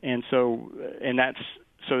 So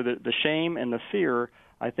the shame and the fear,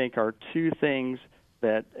 I think, are two things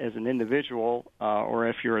that as an individual, or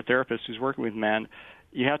if you're a therapist who's working with men,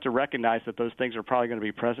 you have to recognize that those things are probably going to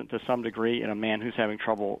be present to some degree in a man who's having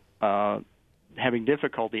trouble, having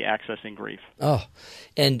difficulty accessing grief. Oh,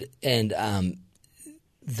 and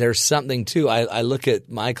there's something too. I look at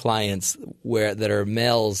my clients that are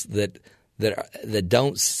males that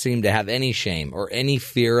don't seem to have any shame or any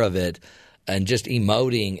fear of it, and just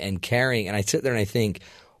emoting and caring. And I sit there and I think,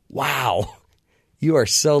 wow, you are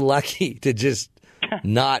so lucky to just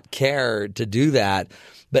not care to do that.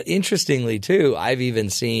 But interestingly, too, I've even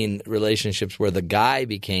seen relationships where the guy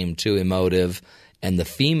became too emotive and the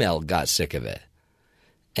female got sick of it.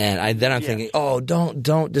 And I'm thinking, oh,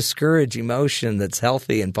 don't discourage emotion that's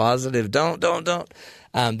healthy and positive. Don't.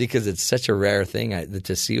 Because it's such a rare thing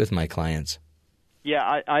to see with my clients.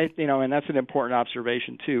 Yeah, and that's an important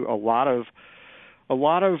observation too. A lot of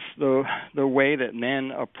the way that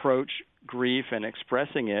men approach grief and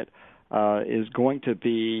expressing it is going to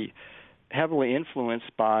be heavily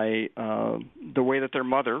influenced by the way that their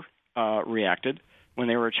mother reacted when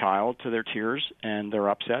they were a child to their tears and their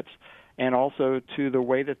upsets, and also to the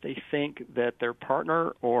way that they think that their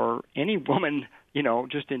partner or any woman,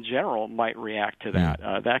 just in general, might react to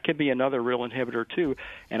that. That could be another real inhibitor too.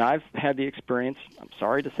 And I've had the experience, I'm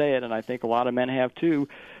sorry to say it, and I think a lot of men have too,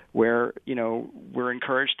 where, we're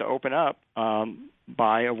encouraged to open up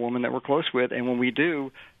by a woman that we're close with, and when we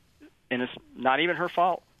do, and it's not even her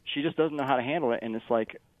fault, she just doesn't know how to handle it, and it's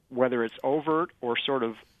like, whether it's overt or sort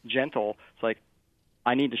of gentle, it's like,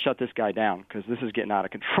 I need to shut this guy down because this is getting out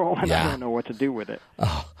of control, and I don't know what to do with it.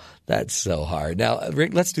 Oh, that's so hard. Now,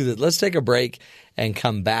 Rick, let's do this. Let's take a break and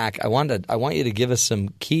come back. I want you to give us some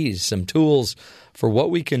keys, some tools for what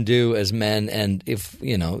we can do as men, and if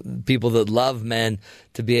people that love men,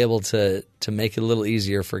 to be able to make it a little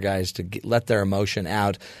easier for guys to let their emotion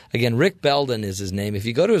out. Again, Rick Belden is his name. If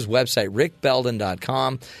you go to his website,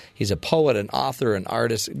 rickbelden.com, he's a poet, an author, an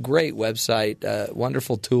artist. Great website,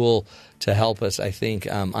 wonderful tool to help us, I think,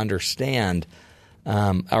 understand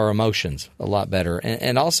our emotions a lot better,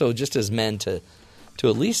 and also just as men to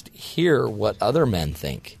at least hear what other men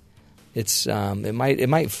think. It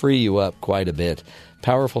might free you up quite a bit.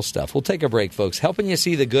 Powerful stuff. We'll take a break, folks. Helping you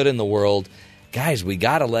see the good in the world. Guys, we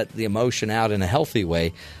got to let the emotion out in a healthy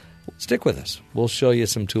way. Stick with us. We'll show you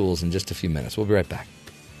some tools in just a few minutes. We'll be right back.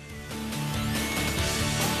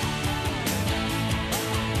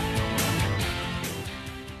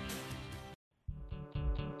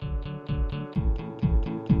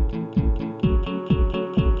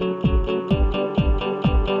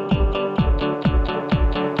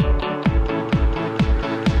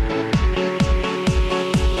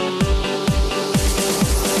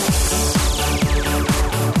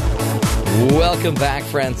 Welcome back,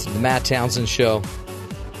 friends, to the Matt Townsend Show.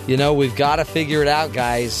 We've got to figure it out,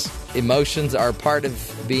 guys. Emotions are part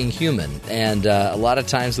of being human. And a lot of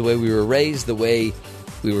times the way we were raised, the way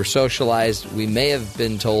we were socialized, we may have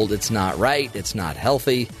been told it's not right, it's not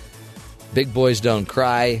healthy. Big boys don't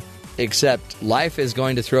cry, except life is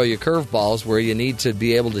going to throw you curveballs where you need to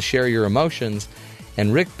be able to share your emotions.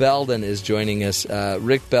 And Rick Belden is joining us.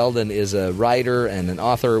 Rick Belden is a writer and an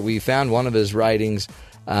author. We found one of his writings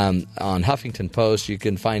on Huffington Post. You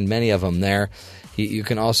can find many of them there. You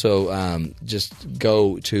can also just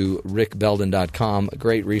go to rickbelden.com, a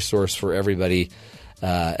great resource for everybody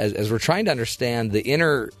as we're trying to understand the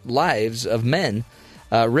inner lives of men.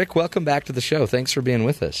 Rick, welcome back to the show. Thanks for being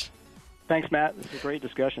with us. Thanks, Matt. This is a great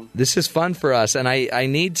discussion. This is fun for us, and I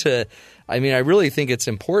really think it's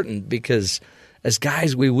important because as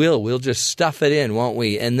guys, we'll just stuff it in, won't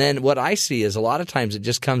we? And then what I see is a lot of times it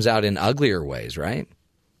just comes out in uglier ways, right?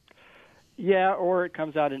 Yeah, or it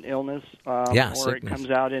comes out in illness, or sickness. it comes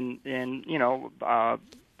out in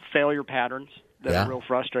failure patterns that are real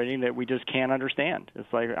frustrating that we just can't understand.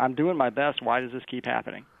 It's like, I'm doing my best. Why does this keep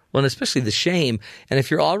happening? Well, and especially the shame. And if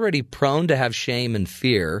you're already prone to have shame and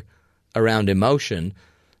fear around emotion,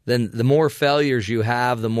 then the more failures you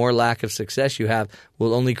have, the more lack of success you have,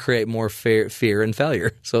 will only create more fear and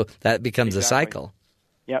failure. So that becomes a cycle.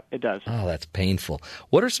 Yep, it does. Oh, that's painful.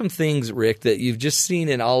 What are some things, Rick, that you've just seen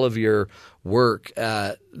in all of your work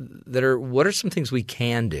what are some things we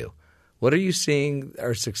can do? What are you seeing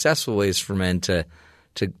are successful ways for men to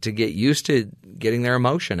get used to getting their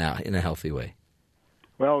emotion out in a healthy way?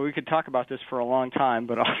 Well, we could talk about this for a long time,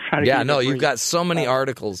 but I'll try to you've got so many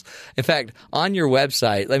articles. In fact, on your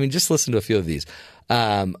website, just listen to a few of these.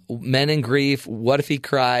 Men in grief, what if he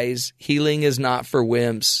cries? Healing is not for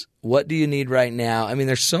wimps. What do you need right now?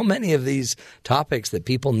 There's so many of these topics that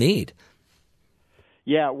people need.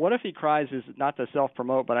 Yeah, what if he cries is not to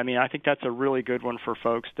self-promote, but I think that's a really good one for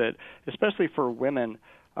folks that, especially for women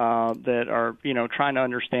that are, trying to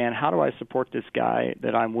understand, how do I support this guy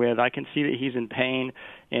that I'm with? I can see that he's in pain,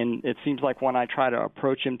 and it seems like when I try to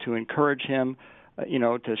approach him to encourage him,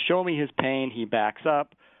 to show me his pain, he backs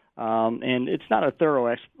up. And it's not a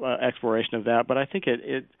thorough exploration of that, but I think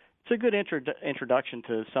it's a good introduction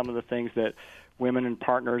to some of the things that women and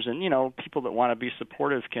partners and, people that want to be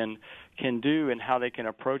supportive can do and how they can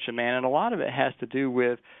approach a man. And a lot of it has to do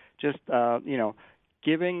with just,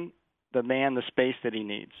 giving the man the space that he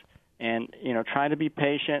needs and, trying to be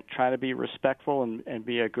patient, try to be respectful and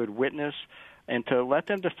be a good witness and to let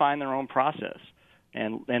them define their own process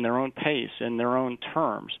and their own pace and their own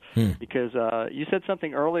terms. Because you said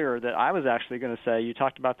something earlier that I was actually going to say. You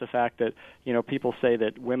talked about the fact that, people say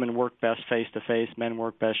that women work best face-to-face, men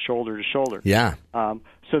work best shoulder-to-shoulder. Yeah.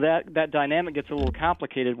 So that dynamic gets a little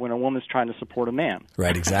complicated when a woman's trying to support a man.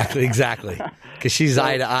 Right, exactly. Because she's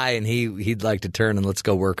eye to eye and he'd like to turn and let's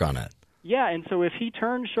go work on it. Yeah, and so if he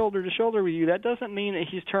turns shoulder to shoulder with you, that doesn't mean that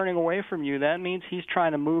he's turning away from you. That means he's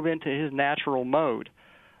trying to move into his natural mode.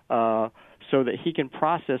 So that he can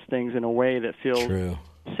process things in a way that feels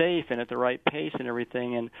safe and at the right pace and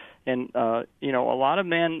everything. And a lot of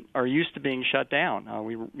men are used to being shut down.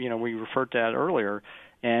 We referred to that earlier.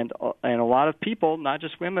 And a lot of people, not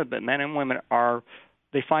just women, but men and women,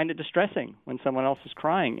 they find it distressing when someone else is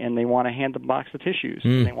crying and they want to hand them a box of tissues.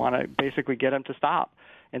 And they want to basically get them to stop.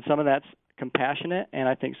 And some of that's compassionate, and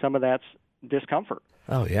I think some of that's discomfort.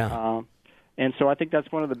 Oh, yeah. And so I think that's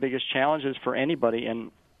one of the biggest challenges for anybody.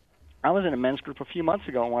 And I was in a men's group a few months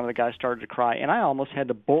ago, and one of the guys started to cry, and I almost had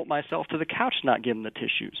to bolt myself to the couch to not give him the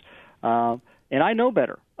tissues. And I know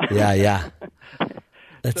better. Yeah.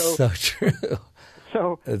 That's so true.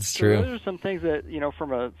 So that's true. So those are some things that,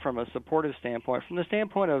 from a supportive standpoint, from the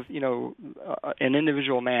standpoint of, an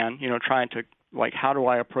individual man, trying to, how do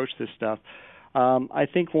I approach this stuff? I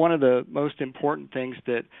think one of the most important things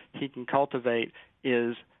that he can cultivate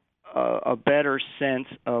is a better sense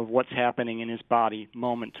of what's happening in his body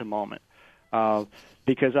moment to moment.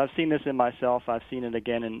 Because I've seen this in myself. I've seen it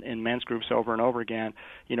again in men's groups over and over again.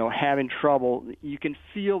 Having trouble. You can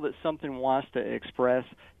feel that something wants to express.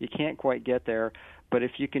 You can't quite get there. But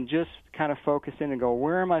if you can just kind of focus in and go,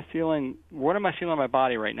 where am I feeling? What am I feeling in my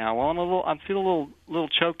body right now? Well, I'm feeling a little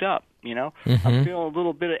choked up. Mm-hmm. I'm feeling a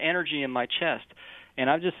little bit of energy in my chest. And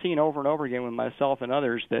I've just seen over and over again with myself and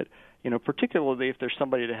others that, particularly if there's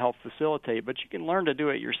somebody to help facilitate, but you can learn to do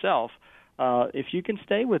it yourself. If you can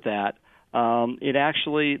stay with that,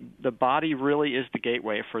 the body really is the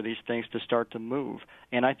gateway for these things to start to move.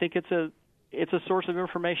 And I think it's a source of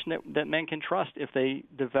information that men can trust if they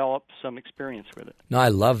develop some experience with it. No, I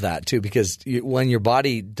love that too, because when your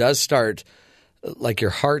body does start, like your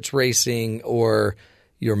heart's racing or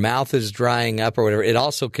your mouth is drying up or whatever, it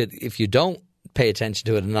also could, if you don't pay attention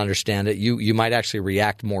to it and understand it, you might actually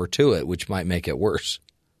react more to it, which might make it worse.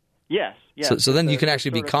 Yes. So then you can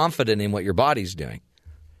actually be confident in what your body's doing.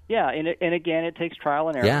 Yeah, and again, it takes trial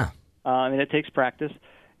and error. Yeah. And it takes practice.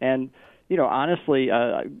 And, honestly,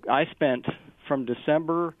 I spent from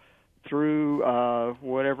December through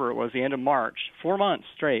whatever it was, the end of March, 4 months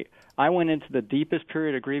straight, I went into the deepest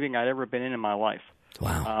period of grieving I'd ever been in my life.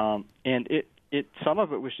 Wow. And some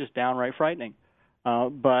of it was just downright frightening.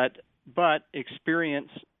 But experience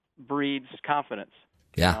breeds confidence.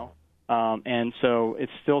 Yeah. And so it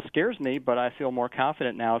still scares me, but I feel more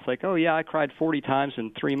confident now. It's like, oh, yeah, I cried 40 times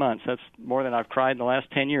in 3 months. That's more than I've cried in the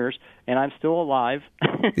last 10 years, and I'm still alive.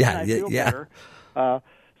 Yeah, I feel better.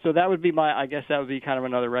 So that would be I guess that would be kind of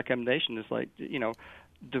another recommendation is like,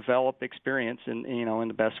 develop experience in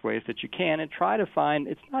the best ways that you can and try to find,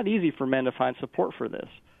 it's not easy for men to find support for this.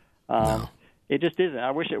 No. It just isn't.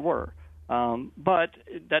 I wish it were. But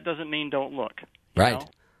that doesn't mean don't look. Right. Know?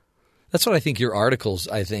 That's what I think your articles,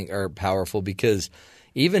 are powerful because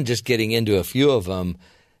even just getting into a few of them,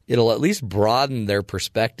 it'll at least broaden their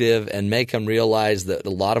perspective and make them realize that a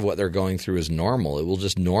lot of what they're going through is normal. It will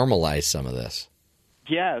just normalize some of this.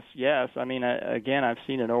 Yes. I mean, again, I've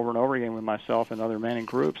seen it over and over again with myself and other men in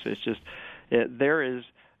groups. It's just there is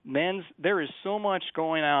so much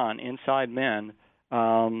going on inside men,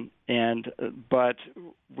 but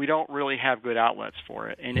we don't really have good outlets for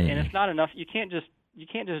it, and it's not enough. You can't just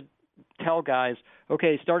tell guys,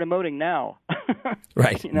 okay, start emoting now.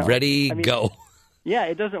 Right. Ready, go. Yeah,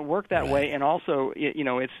 it doesn't work that way, and also,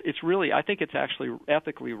 it's really, I think it's actually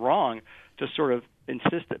ethically wrong to sort of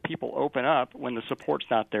insist that people open up when the support's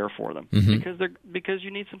not there for them, because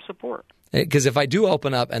you need some support. Because if I do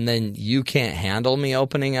open up and then you can't handle me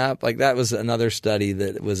opening up, like that was another study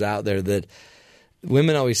that was out there that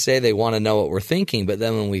women always say they want to know what we're thinking, but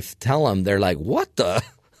then when we tell them, they're like, "What the?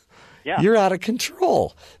 Yeah. You're out of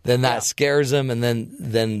control." Then that scares them, and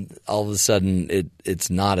then all of a sudden it's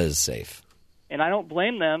not as safe. And I don't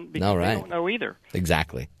blame them because they don't know either.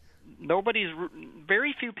 Exactly.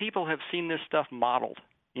 Very few people have seen this stuff modeled,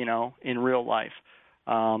 in real life.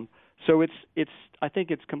 So I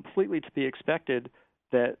think it's completely to be expected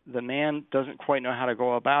that the man doesn't quite know how to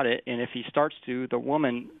go about it, and if he starts to, the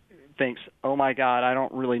woman thinks, oh my God, I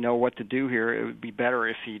don't really know what to do here. It would be better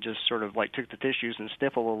if he just sort of like took the tissues and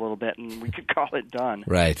sniffled a little bit and we could call it done.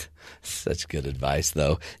 Right. Such good advice,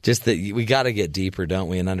 though. Just that we got to get deeper, don't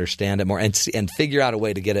we, and understand it more and figure out a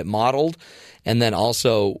way to get it modeled. And then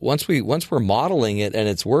also once we're modeling it and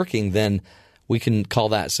it's working, then we can call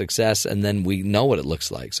that success and then we know what it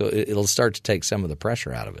looks like. So it'll start to take some of the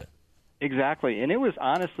pressure out of it. Exactly. And it was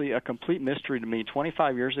honestly a complete mystery to me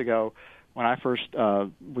 25 years ago when I first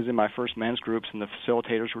was in my first men's groups and the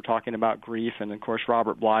facilitators were talking about grief, and of course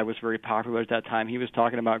Robert Bly was very popular at that time. He was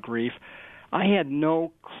talking about grief. I had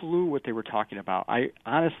no clue what they were talking about. I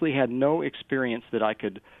honestly had no experience that I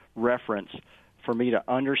could reference for me to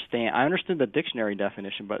understand. I understood the dictionary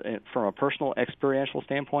definition, but from a personal experiential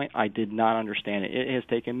standpoint, I did not understand it. It has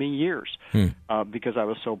taken me years because I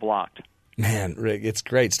was so blocked. Man, Rick, it's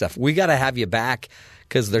great stuff. We got to have you back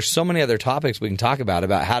because there's so many other topics we can talk about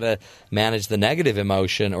how to manage the negative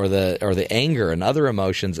emotion or the anger and other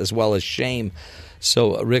emotions as well as shame.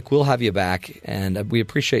 So, Rick, we'll have you back, and we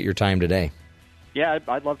appreciate your time today. Yeah,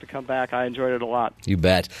 I'd love to come back. I enjoyed it a lot. You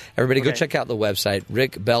bet. Everybody go check out the website,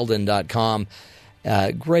 rickbelden.com.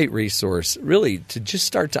 Great resource, really, to just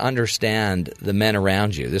start to understand the men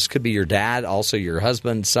around you. This could be your dad, also your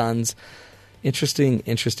husband, sons. Interesting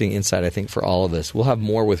insight, I think, for all of us. We'll have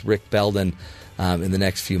more with Rick Belden in the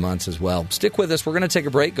next few months as well. Stick with us. We're going to take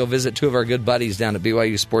a break, go visit two of our good buddies down at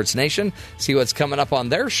BYU Sports Nation, see what's coming up on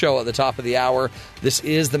their show at the top of the hour. This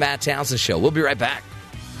is the Matt Townsend Show. We'll be right back.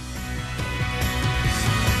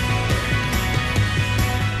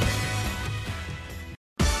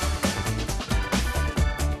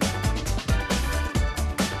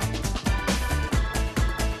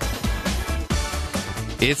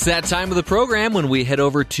 It's that time of the program when we head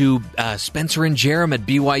over to Spencer and Jerem at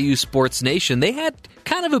BYU Sports Nation. They had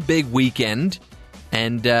kind of a big weekend,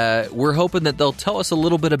 and we're hoping that they'll tell us a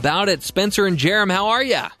little bit about it. Spencer and Jerem, how are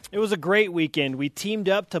ya? It was a great weekend. We teamed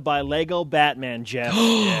up to buy Lego Batman, Jeff.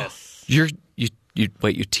 Yes. You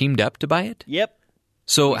teamed up to buy it? Yep.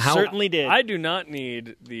 So we how certainly did. I do not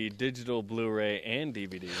need the digital Blu-ray and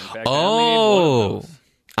DVD. In fact, I only need one of those.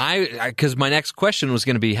 Because my next question was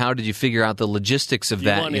going to be, how did you figure out the logistics of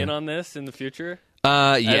that? You want in on this in the future?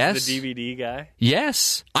 Yes. As the DVD guy?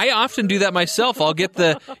 Yes. I often do that myself. I'll get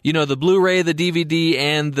the Blu-ray, the DVD,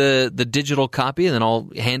 and the digital copy, and then I'll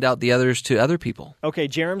hand out the others to other people. Okay,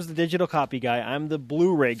 Jerem's the digital copy guy. I'm the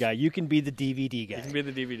Blu-ray guy. You can be the DVD guy. You can be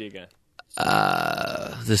the DVD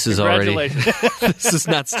guy. This is already this is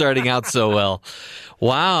not starting out so well.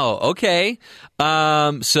 Wow. Okay.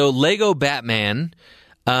 So Lego Batman.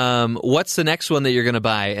 What's the next one that you're going to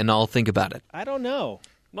buy? And I'll think about it. I don't know.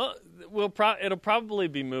 Well, it'll probably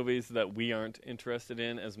be movies that we aren't interested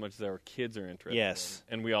in as much as our kids are interested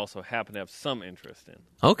in. And we also happen to have some interest in.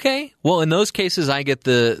 Okay. Well, in those cases, I get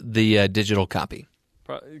the digital copy.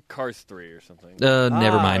 Cars 3 or something.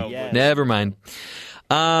 Never mind. Yes. Never mind.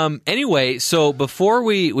 Anyway, so before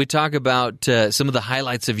we talk about some of the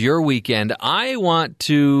highlights of your weekend, I want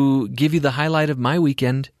to give you the highlight of my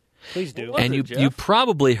weekend. Please do. And you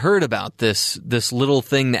probably heard about this little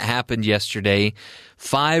thing that happened yesterday.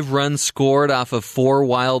 5 runs scored off of 4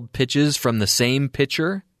 wild pitches from the same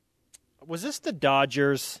pitcher. Was this the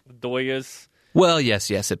Dodgers? The Doyas. Well, yes,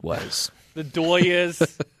 it was. The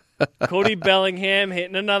Doyas. Cody Bellingham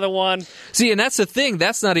hitting another one. See, and that's the thing.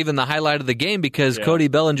 That's not even the highlight of the game because Cody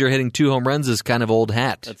Bellinger hitting 2 home runs is kind of old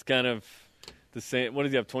hat. That's kind of the same. What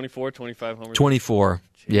does he have, 24, 25 homers? 24,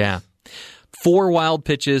 yeah. 4 wild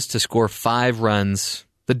pitches to score 5 runs.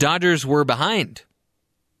 The Dodgers were behind.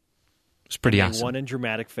 It's pretty awesome. They won in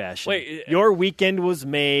dramatic fashion. Wait, your weekend was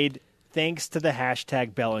made thanks to the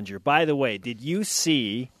hashtag Bellinger. By the way, did you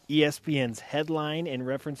see ESPN's headline in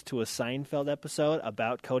reference to a Seinfeld episode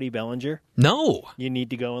about Cody Bellinger? No. You need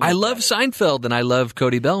to go and look I love Seinfeld and I love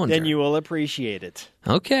Cody Bellinger. Then you will appreciate it.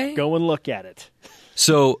 Okay. Go and look at it.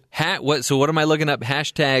 So, what am I looking up?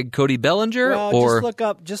 Hashtag Cody Bellinger? Well, or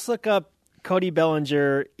just look up Cody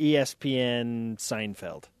Bellinger, ESPN,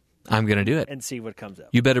 Seinfeld. I'm going to do it. And see what comes up.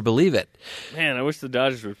 You better believe it. Man, I wish the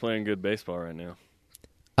Dodgers were playing good baseball right now.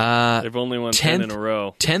 They've only won 10 in a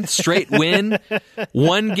row. 10th straight win.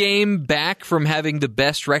 1 game back from having the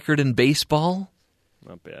best record in baseball.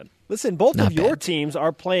 Not bad. Listen, both Not of your bad. teams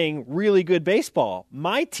are playing really good baseball.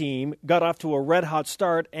 My team got off to a red-hot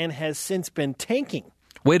start and has since been tanking.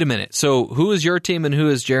 Wait a minute. So who is your team and who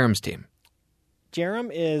is Jerem's team? Jerem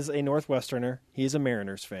is a Northwesterner. He's a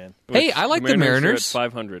Mariners fan. Hey, I like the Mariners. Are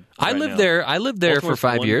at 500. I right lived now. there. I lived there for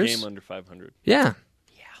 5 years. Game under 500. Yeah.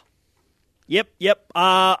 Yep.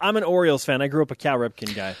 I'm an Orioles fan. I grew up a Cal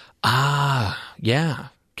Ripken guy. Yeah.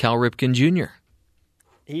 Cal Ripken Jr.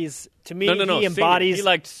 He's, to me, No. he embodies... Senior. He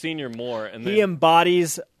liked senior more. And then, He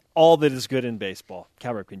embodies all that is good in baseball.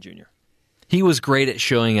 Cal Ripken Jr. He was great at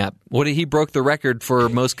showing up. He broke the record for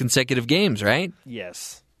most consecutive games, right?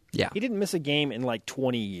 Yes. Yeah. He didn't miss a game in like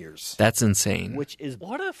 20 years. That's insane. Which is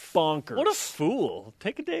bonkers. What a fool.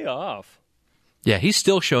 Take a day off. Yeah, he's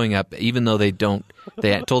still showing up, even though they told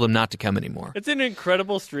him not to come anymore. It's an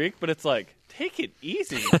incredible streak, but it's like, take it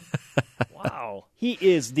easy. Wow. He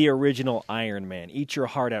is the original Iron Man. Eat your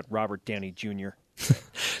heart out, Robert Downey Jr.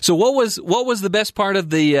 So what was the best part of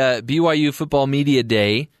the BYU football media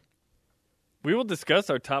day? We will discuss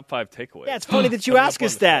our top 5 takeaways. Yeah, it's funny that you ask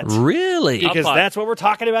us that. Really? Because that's what we're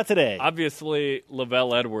talking about today. Obviously,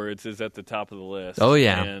 Lavelle Edwards is at the top of the list. Oh,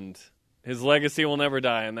 yeah. And his legacy will never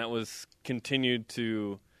die, and that was continued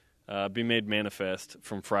to be made manifest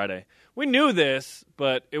from Friday. We knew this,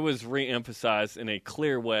 but it was re-emphasized in a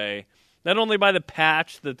clear way, not only by the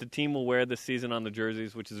patch that the team will wear this season on the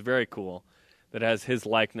jerseys, which is very cool, that has his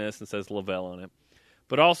likeness and says Lavelle on it,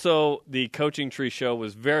 but also the coaching tree show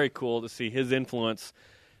was very cool to see his influence.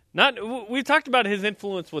 We talked about his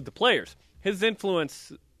influence with the players. His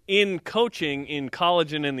influence in coaching in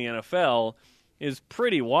college and in the NFL is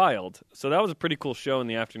pretty wild. So that was a pretty cool show in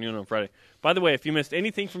the afternoon on Friday. By the way, if you missed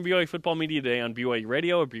anything from BYU Football Media Day on BYU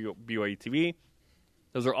Radio or BYU TV,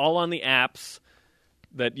 those are all on the apps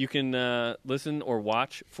that you can listen or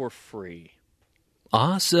watch for free.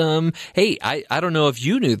 Awesome. Hey, I don't know if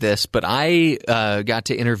you knew this, but I got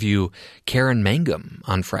to interview Karen Mangum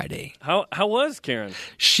on Friday. How was Karen?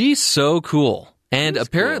 She's so cool. And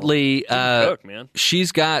apparently, cool. Cook, man.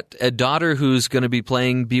 She's got a daughter who's going to be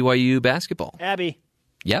playing BYU basketball. Abby.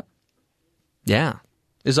 Yep. Yeah.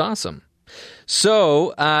 Is awesome. So,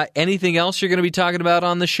 anything else you're going to be talking about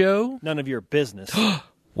on the show? None of your business.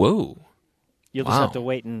 Whoa. You'll just have to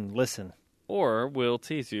wait and listen. Or we'll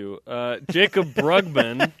tease you. Jacob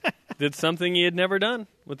Brugman did something he had never done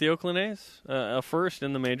with the Oakland A's. A first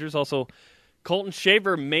in the majors. Also, Colton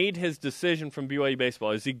Shaver made his decision from BYU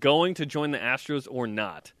baseball. Is he going to join the Astros or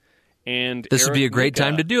not? And this would be a great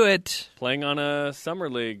time to do it. Playing on a summer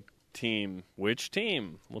league team. Which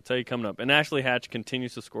team? We'll tell you coming up. And Ashley Hatch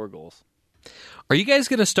continues to score goals. Are you guys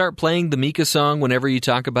going to start playing the Mika song whenever you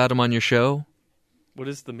talk about him on your show? What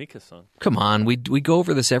is the Mika song? Come on, we go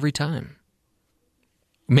over this every time.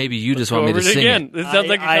 Maybe you just want me to sing again. it. This sounds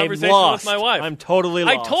like a conversation with my wife. I'm totally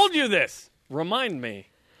lost. I told you this. Remind me.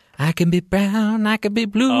 I can be brown, I can be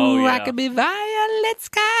blue, Oh, yeah. I can be violet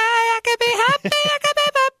sky, I can be happy, I can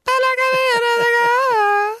be purple, I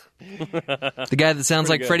can be the guy that sounds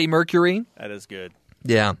like good. Freddie Mercury. That is good.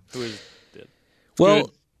 Yeah. Who is dead? Well,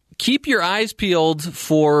 good. keep your eyes peeled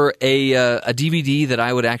for a DVD that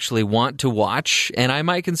I would actually want to watch, and I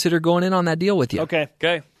might consider going in on that deal with you. Okay.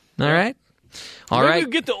 All right? All Maybe right. you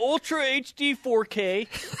get the Ultra HD 4K,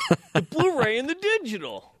 the Blu-ray, and the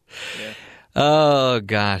digital. Yeah. Oh,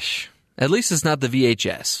 gosh. At least it's not the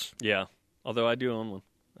VHS. Yeah, although I do own one.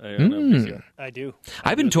 I own a VCR. I do.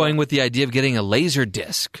 I've been toying with the idea of getting a laser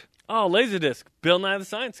disc. Oh, Laserdisc. Bill Nye the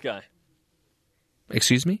Science Guy.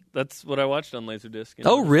 Excuse me? That's what I watched on Laserdisc.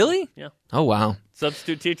 Oh, really? Yeah. Oh, wow.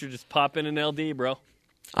 Substitute teacher, just pop in an LD, bro.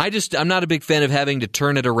 I'm not a big fan of having to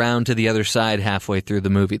turn it around to the other side halfway through the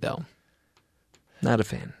movie, though. Not a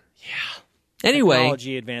fan. Yeah. Anyway.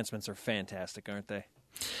 Technology advancements are fantastic, aren't they?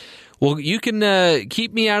 Well, you can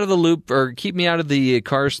keep me out of the loop or keep me out of the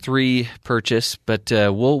Cars 3 purchase, but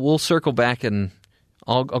we'll circle back and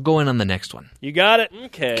I'll go in on the next one. You got it.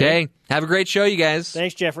 Okay. Have a great show, you guys.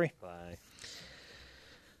 Thanks, Jeffrey. Bye.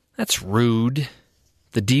 That's rude.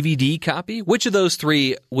 The DVD copy? Which of those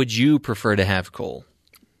three would you prefer to have, Cole?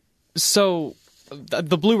 So,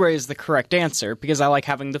 the Blu-ray is the correct answer because I like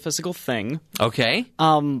having the physical thing. Okay.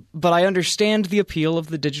 But I understand the appeal of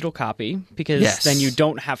the digital copy because Yes. then you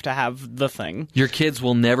don't have to have the thing. Your kids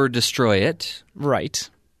will never destroy it. Right.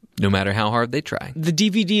 No matter how hard they try. The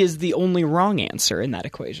DVD is the only wrong answer in that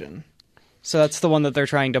equation. So that's the one that they're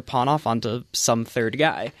trying to pawn off onto some third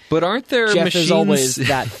guy. But aren't there Jeff machines... is always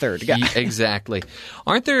that third guy. Exactly.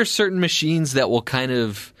 Aren't there certain machines that will kind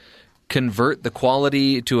of convert the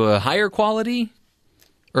quality to a higher quality?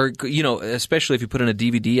 Or, especially if you put in a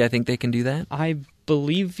DVD, I think they can do that. I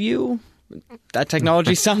believe you. That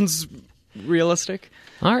technology sounds realistic.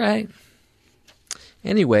 All right.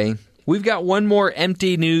 Anyway, we've got one more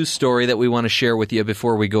empty news story that we want to share with you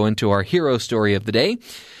before we go into our hero story of the day.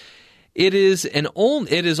 It is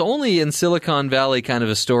only in Silicon Valley kind of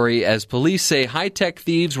a story, as police say high-tech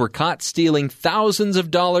thieves were caught stealing thousands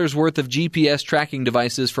of dollars worth of GPS tracking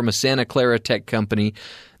devices from a Santa Clara tech company.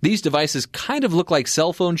 These devices kind of look like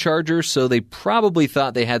cell phone chargers, so they probably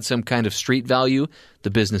thought they had some kind of street value, the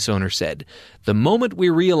business owner said. The moment we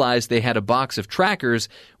realized they had a box of trackers,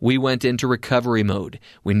 we went into recovery mode.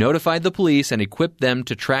 We notified the police and equipped them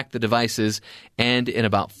to track the devices, and in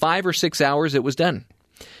about 5 or 6 hours it was done.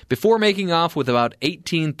 Before making off with about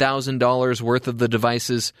 $18,000 worth of the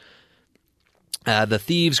devices, the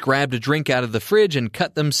thieves grabbed a drink out of the fridge and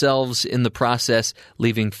cut themselves in the process,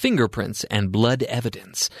 leaving fingerprints and blood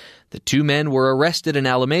evidence. The two men were arrested in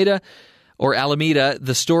Alameda.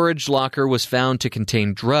 The storage locker was found to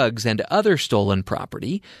contain drugs and other stolen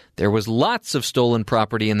property. There was lots of stolen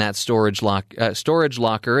property in that storage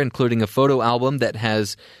locker, including a photo album that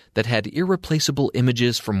had irreplaceable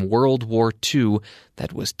images from World War II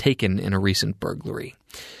that was taken in a recent burglary.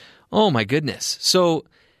 Oh my goodness. So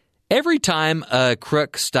every time a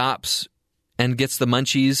crook stops and gets the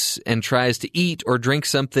munchies and tries to eat or drink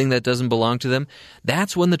something that doesn't belong to them,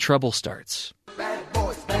 that's when the trouble starts.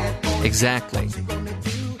 Exactly.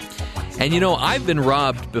 And I've been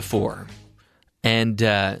robbed before. And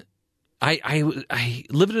I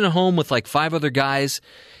lived in a home with like 5 other guys,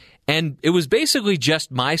 and it was basically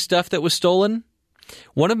just my stuff that was stolen.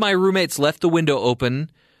 One of my roommates left the window open,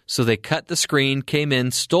 so they cut the screen, came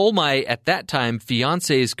in, stole my, at that time,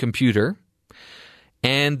 fiance's computer,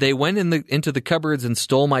 and they went into the cupboards and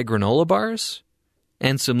stole my granola bars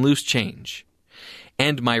and some loose change.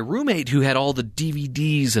 And my roommate, who had all the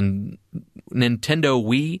DVDs and Nintendo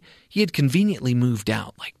Wii, he had conveniently moved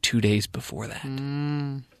out like 2 days before that.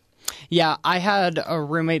 Yeah, I had a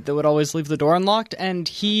roommate that would always leave the door unlocked, and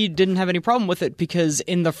he didn't have any problem with it because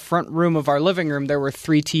in the front room of our living room, there were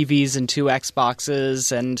 3 TVs and 2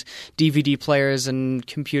 Xboxes and DVD players and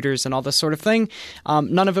computers and all this sort of thing.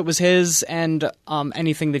 None of it was his, and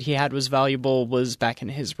anything that he had was valuable was back in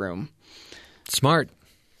his room. Smart.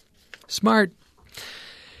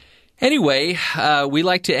 Anyway, we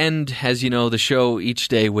like to end, as you know, the show each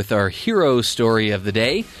day with our hero story of the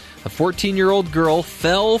day. A 14-year-old girl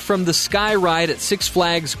fell from the sky ride at Six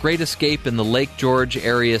Flags Great Escape in the Lake George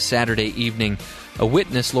area Saturday evening. A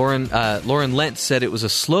witness, Lauren Lentz, said it was a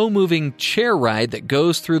slow-moving chair ride that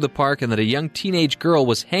goes through the park and that a young teenage girl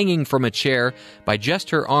was hanging from a chair by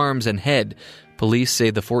just her arms and head. Police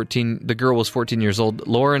say the girl was 14 years old.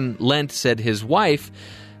 Lauren Lentz said his wife,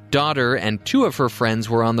 daughter, and 2 of her friends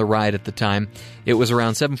were on the ride at the time. It was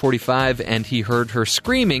around 7:45, and he heard her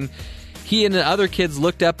screaming. He and the other kids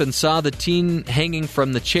looked up and saw the teen hanging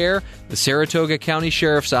from the chair. The Saratoga County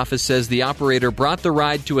Sheriff's Office says the operator brought the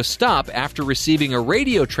ride to a stop after receiving a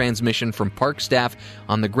radio transmission from park staff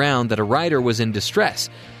on the ground that a rider was in distress.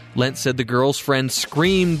 Lentz said the girl's friend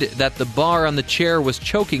screamed that the bar on the chair was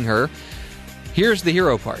choking her. Here's the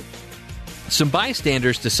hero part. Some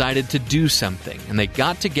bystanders decided to do something, and they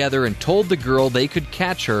got together and told the girl they could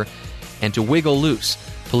catch her and to wiggle loose.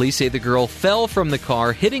 Police say the girl fell from the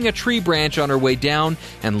car, hitting a tree branch on her way down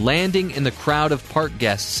and landing in the crowd of park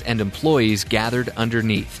guests and employees gathered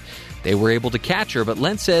underneath. They were able to catch her, but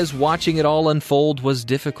Len says watching it all unfold was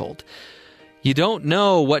difficult. You don't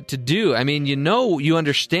know what to do. I mean, you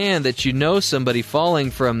understand that somebody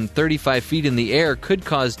falling from 35 feet in the air could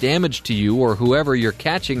cause damage to you or whoever you're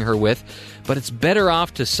catching her with, but it's better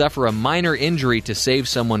off to suffer a minor injury to save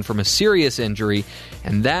someone from a serious injury,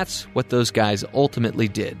 and that's what those guys ultimately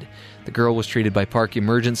did. The girl was treated by park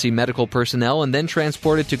emergency medical personnel and then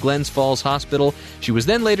transported to Glens Falls Hospital. She was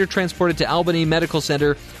then later transported to Albany Medical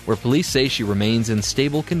Center, where police say she remains in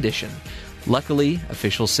stable condition. Luckily,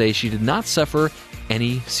 officials say she did not suffer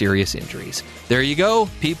any serious injuries. There you go,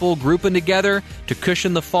 people grouping together to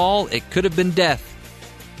cushion the fall. It could have been death.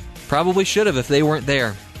 Probably should have if they weren't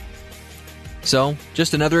there. So,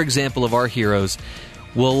 just another example of our heroes.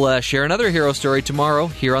 We'll share another hero story tomorrow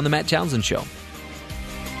here on The Matt Townsend Show.